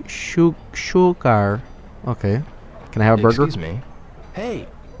 Sugar. Okay. Can I have a burger? Excuse me. Hey,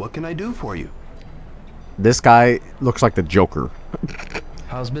 what can I do for you? This guy looks like the Joker.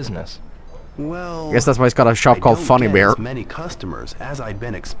 How's business? Well, I guess that's why he's got a shop called Funny Bear. As many customers as I'd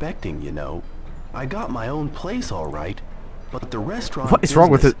been expecting, you know. I got my own place, all right, but the restaurant what is wrong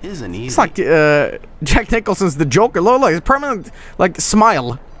with it? Isn't easy. It's like Jack Nicholson's the Joker. Look, it's permanent, like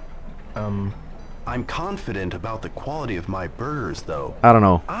smile. I'm confident about the quality of my burgers, though. I don't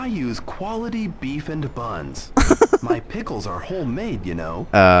know. I use quality beef and buns. My pickles are homemade, you know.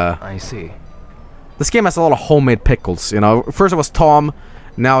 I see. This game has a lot of homemade pickles, you know. First it was Tom,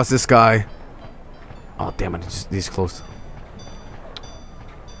 now it's this guy. Oh, damn it, he's close.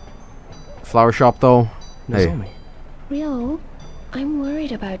 Flower shop, though. Hey. Ryo, I'm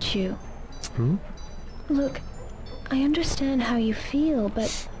worried about you. Look, I understand how you feel,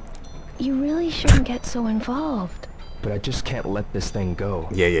 but you really shouldn't get so involved. But I just can't let this thing go.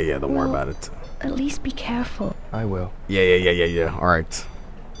 Yeah, don't worry about it. At least be careful. I will. Yeah. Alright.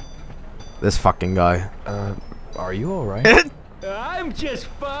 This fucking guy. Are you alright? I'm just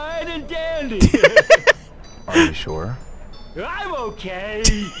fine and dandy. Are you sure? I'm okay.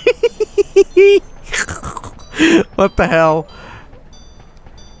 What the hell?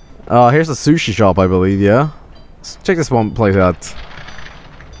 Oh, here's a sushi shop, I believe, yeah? Let's check this one place out.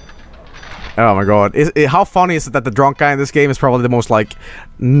 Oh my god. How funny is it that the drunk guy in this game is probably the most, like,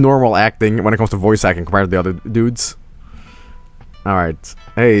 normal acting when it comes to voice acting compared to the other dudes? Alright.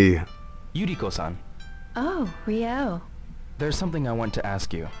 Hey. Yuriko-san. Oh, Ryo. There's something I want to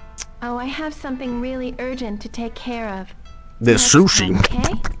ask you. Oh, I have something really urgent to take care of. The sushi.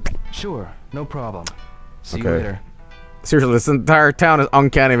 Okay? Sure, no problem. See you Okay. later. Seriously, this entire town is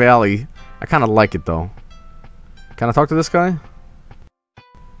Uncanny Valley. I kind of like it, though. Can I talk to this guy?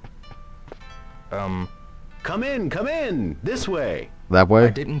 Come in, this way. That way? I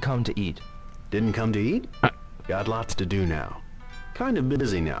didn't come to eat. Didn't come to eat? Got lots to do now. Kind of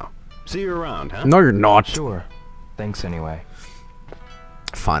busy now. See you around, huh? No, you're not. Sure. Thanks anyway.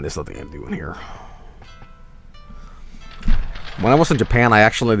 Fine, there's nothing I'm doing here. When I was in Japan, I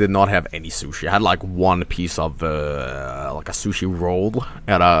actually did not have any sushi. I had like one piece of like a sushi roll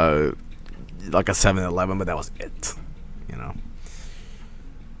at a 7-Eleven, but that was it. You know.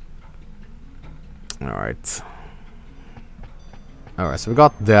 Alright. Alright, so we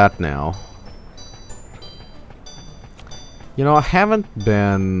got that now. You know, I haven't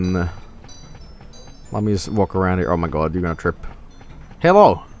been... Let me just walk around here. Oh my god, you're gonna trip.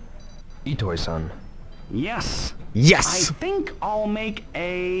 Hello! Itoi-san. Yes. Yes! I think I'll make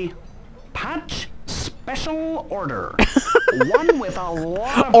a patch special order. One with a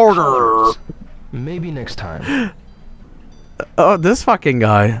lot of colors. Maybe next time. Oh, this fucking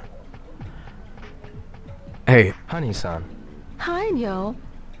guy. Hey. Honey-san. Hi, Ryo.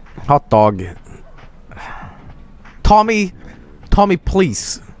 Hot dog. Tommy,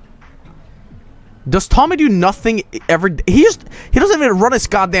 please. Does Tommy do nothing every day? He doesn't even run his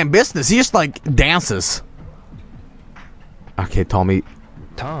goddamn business. He just like dances. Okay, Tommy.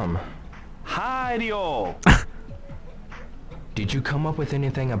 Tom. Hi, Ryo. Did you come up with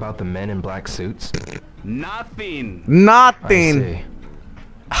anything about the men in black suits? Nothing. Nothing.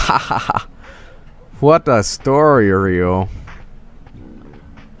 Ha ha ha. What a story, Ryo.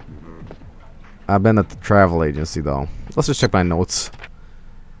 I've been at the travel agency though. Let's just check my notes.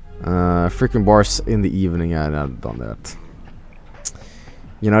 Freaking bars in the evening. Yeah, I've done that.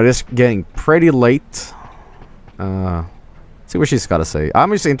 You know, it's getting pretty late. See what she's got to say.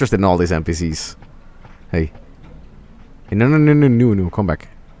 I'm just interested in all these NPCs. Hey. Hey, no, come back.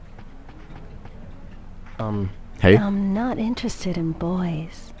 Hey. I'm not interested in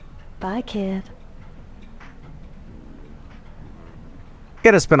boys. Bye, kid.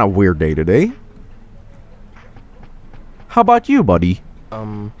 It has been a weird day today. How about you, buddy?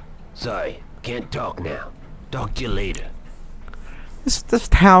 Sorry, can't talk now. Talk to you later. This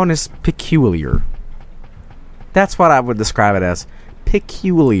town is peculiar. That's what I would describe it as.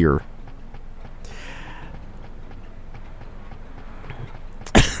 Peculiar.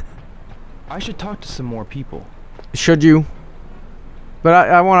 I should talk to some more people. Should you? But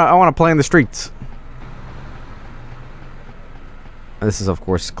I wanna play in the streets. This is of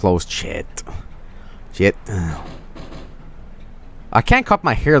course closed. Shit. I can't cut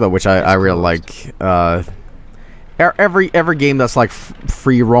my hair though, which I really like. Every game that's like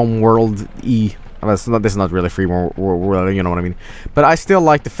free roam world this is not really free roam world, you know what I mean. But I still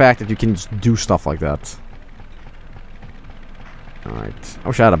like the fact that you can just do stuff like that. All right. I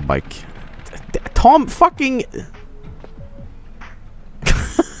wish I had a bike. Tom fucking.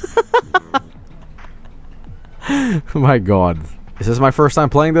 My God. Is this my first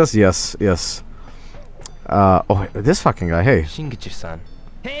time playing this? Yes. Oh, this fucking guy. Hey. Shingichi-san.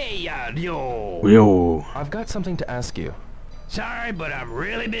 Hey, yo. Yo. I've got something to ask you. Sorry, but I'm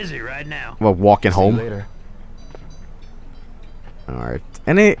really busy right now. Well, walking home. See you later. All right.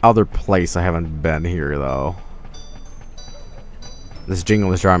 Any other place I haven't been here though? This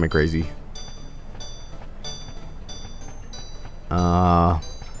jingle is driving me crazy.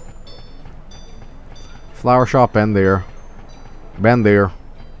 Flower shop, been there.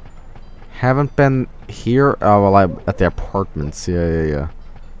 Haven't been here. Oh well, I'm at the apartments. Yeah.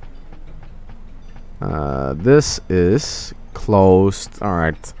 This is closed. All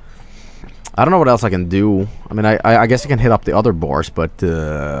right. I don't know what else I can do. I mean, I guess I can hit up the other bars, but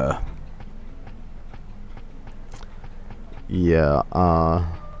yeah.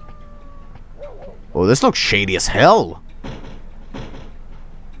 Oh, this looks shady as hell.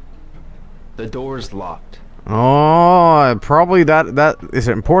 The door's locked. Oh, probably that is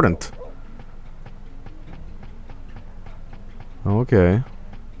important. Okay.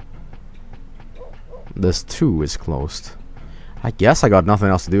 This too is closed. I guess I got nothing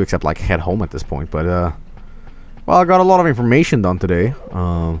else to do except like head home at this point, but well, I got a lot of information done today.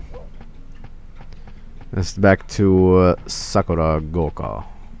 Let's back to Sakuragaoka.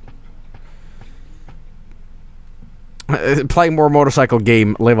 Play more motorcycle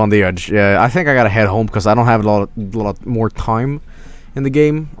game, live on the edge. Yeah, I think I gotta head home because I don't have a lot more time in the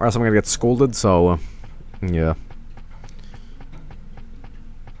game, or else I'm gonna get scolded. So, yeah.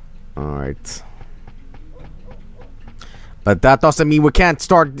 All right. But that doesn't mean we can't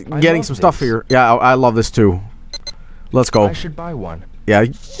start getting some stuff here. Yeah, I love this too. Let's go. I should buy one. Yeah,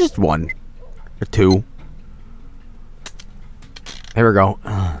 just one or two. Here we go.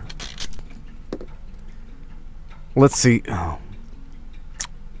 Let's see.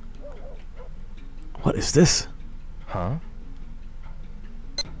 What is this? Huh?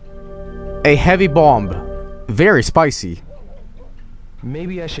 A heavy bomb. Very spicy.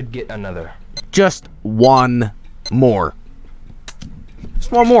 Maybe I should get another. Just one more.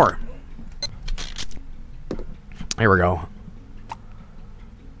 Just one more. Here we go.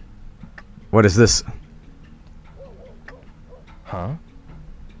 What is this? Huh?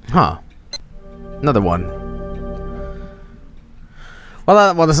 Another one. Well,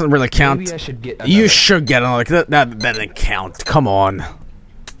 that one doesn't really count. Maybe I should get another. You should get another. That doesn't count. Come on.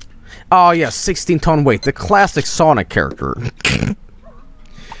 Oh, yeah, 16-ton weight. The classic Sonic character.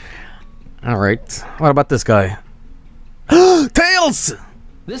 Alright. What about this guy? Tails!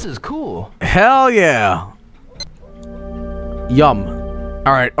 This is cool. Hell yeah. Yum.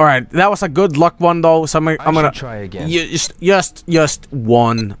 Alright. That was a good luck one, though. So I'm gonna try again. Just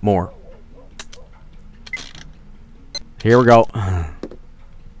one more. Here we go.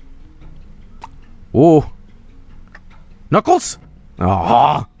 Ooh. Knuckles?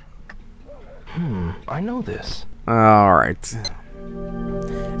 Ah. I know this. Alright.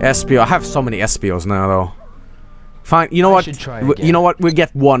 SPO. I have so many SPOs now, though. Fine. You know what? You know what? We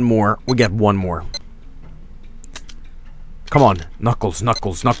get one more. Come on. Knuckles.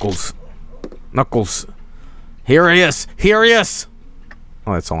 Here he is.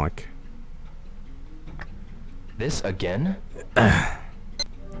 Oh, that's Sonic. This again?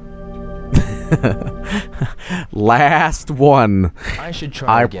 Last one. I should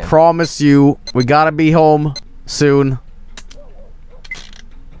try again. I promise you, we gotta be home soon.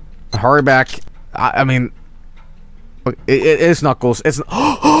 Hurry back. I mean, it's Knuckles. It's.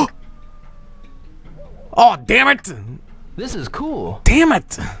 Oh, damn it! This is cool. Damn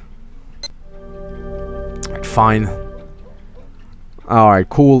it! Alright, fine. Alright,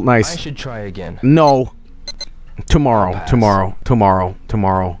 cool, nice. I should try again. No. Tomorrow.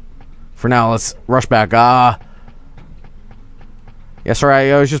 For now, let's rush back. Yeah,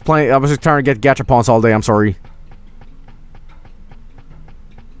 sorry, I was just playing. I was just trying to get gachapons all day. I'm sorry.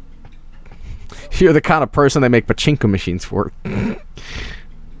 You're the kind of person they make pachinko machines for.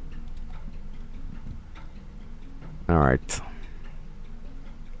 Alright.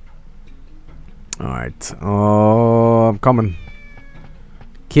 Alright. Oh, I'm coming.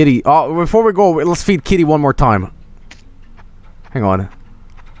 Kitty. Oh, before we go, let's feed Kitty one more time. Hang on.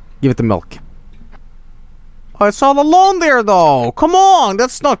 Give it the milk. Oh, it's all alone there, though. Come on.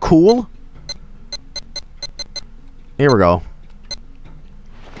 That's not cool. Here we go.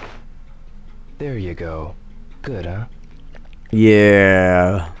 There you go. Good, huh?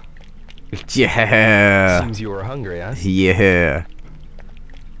 Yeah. Yeah. Seems you were hungry, huh? Yeah.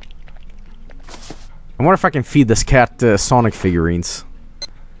 I wonder if I can feed this cat Sonic figurines.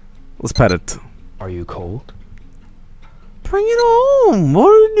 Let's pet it. Are you cold? Bring it home. What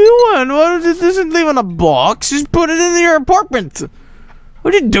are you doing? This isn't leaving a box. Just put it in your apartment.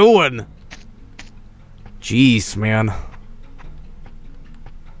 What are you doing? Jeez, man.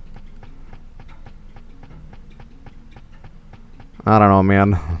 I don't know,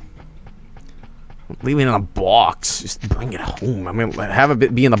 man. Leave it in a box. Just bring it home. I mean, have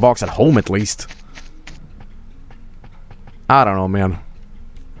it be in the box at home at least. I don't know, man.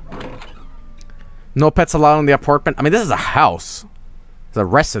 No pets allowed in the apartment. I mean, this is a house. It's a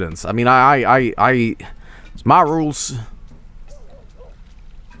residence. I mean, it's my rules.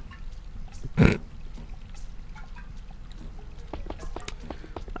 Alright,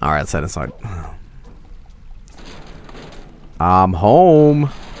 let's head inside. I'm home.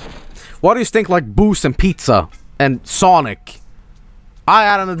 What do you think like Boost and Pizza and Sonic? I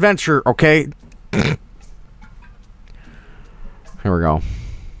had an adventure, okay? Here we go.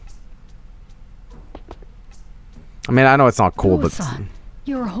 I mean, I know it's not cool, but...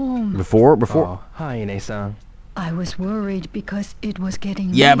 You're home. Before? Oh, hi, Ine-san. I was worried because it was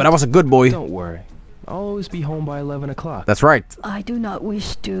getting Yeah, late. but I was a good boy. Don't worry. I'll always be home by 11 o'clock. That's right. I do not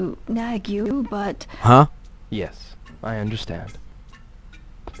wish to nag you, but... Huh? Yes, I understand.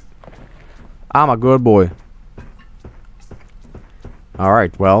 I'm a good boy.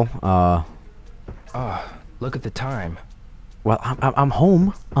 Alright, well, look at the time. Well, I'm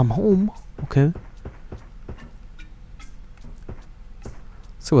home. I'm home. Okay.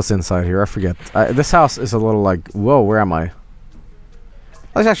 See what's inside here. I forget. This house is a little like... Whoa, where am I?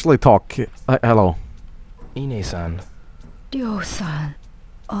 Let's actually talk. Hello. Ine-san. Ryo-san,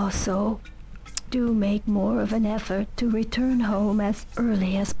 also, do make more of an effort to return home as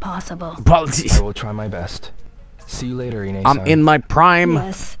early as possible. I will try my best. See you later, Ine-san. I'm in my prime.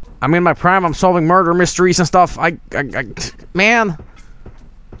 Yes. I'm in my prime. I'm solving murder mysteries and stuff. Man.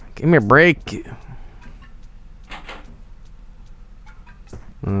 Give me a break.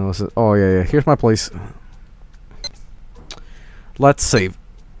 Oh, yeah. Here's my place. Let's save.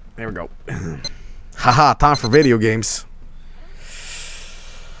 There we go. Haha, time for video games.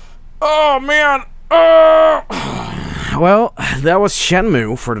 Oh, man. Well, that was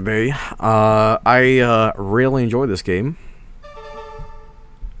Shenmue for today. I really enjoyed this game.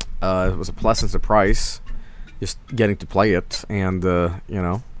 It was a pleasant surprise just getting to play it, and you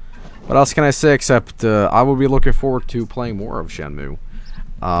know, what else can I say except I will be looking forward to playing more of Shenmue.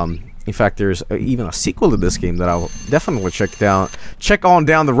 In fact, there's even a sequel to this game that I'll definitely check on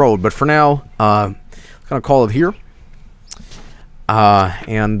down the road. But for now, I'm gonna call it here.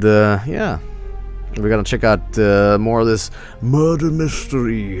 Yeah, we're gonna check out more of this murder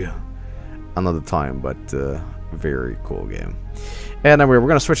mystery another time. But very cool game. And anyway, we're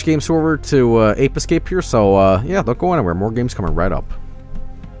gonna switch games over to Ape Escape here. So yeah, don't go anywhere. More games coming right up.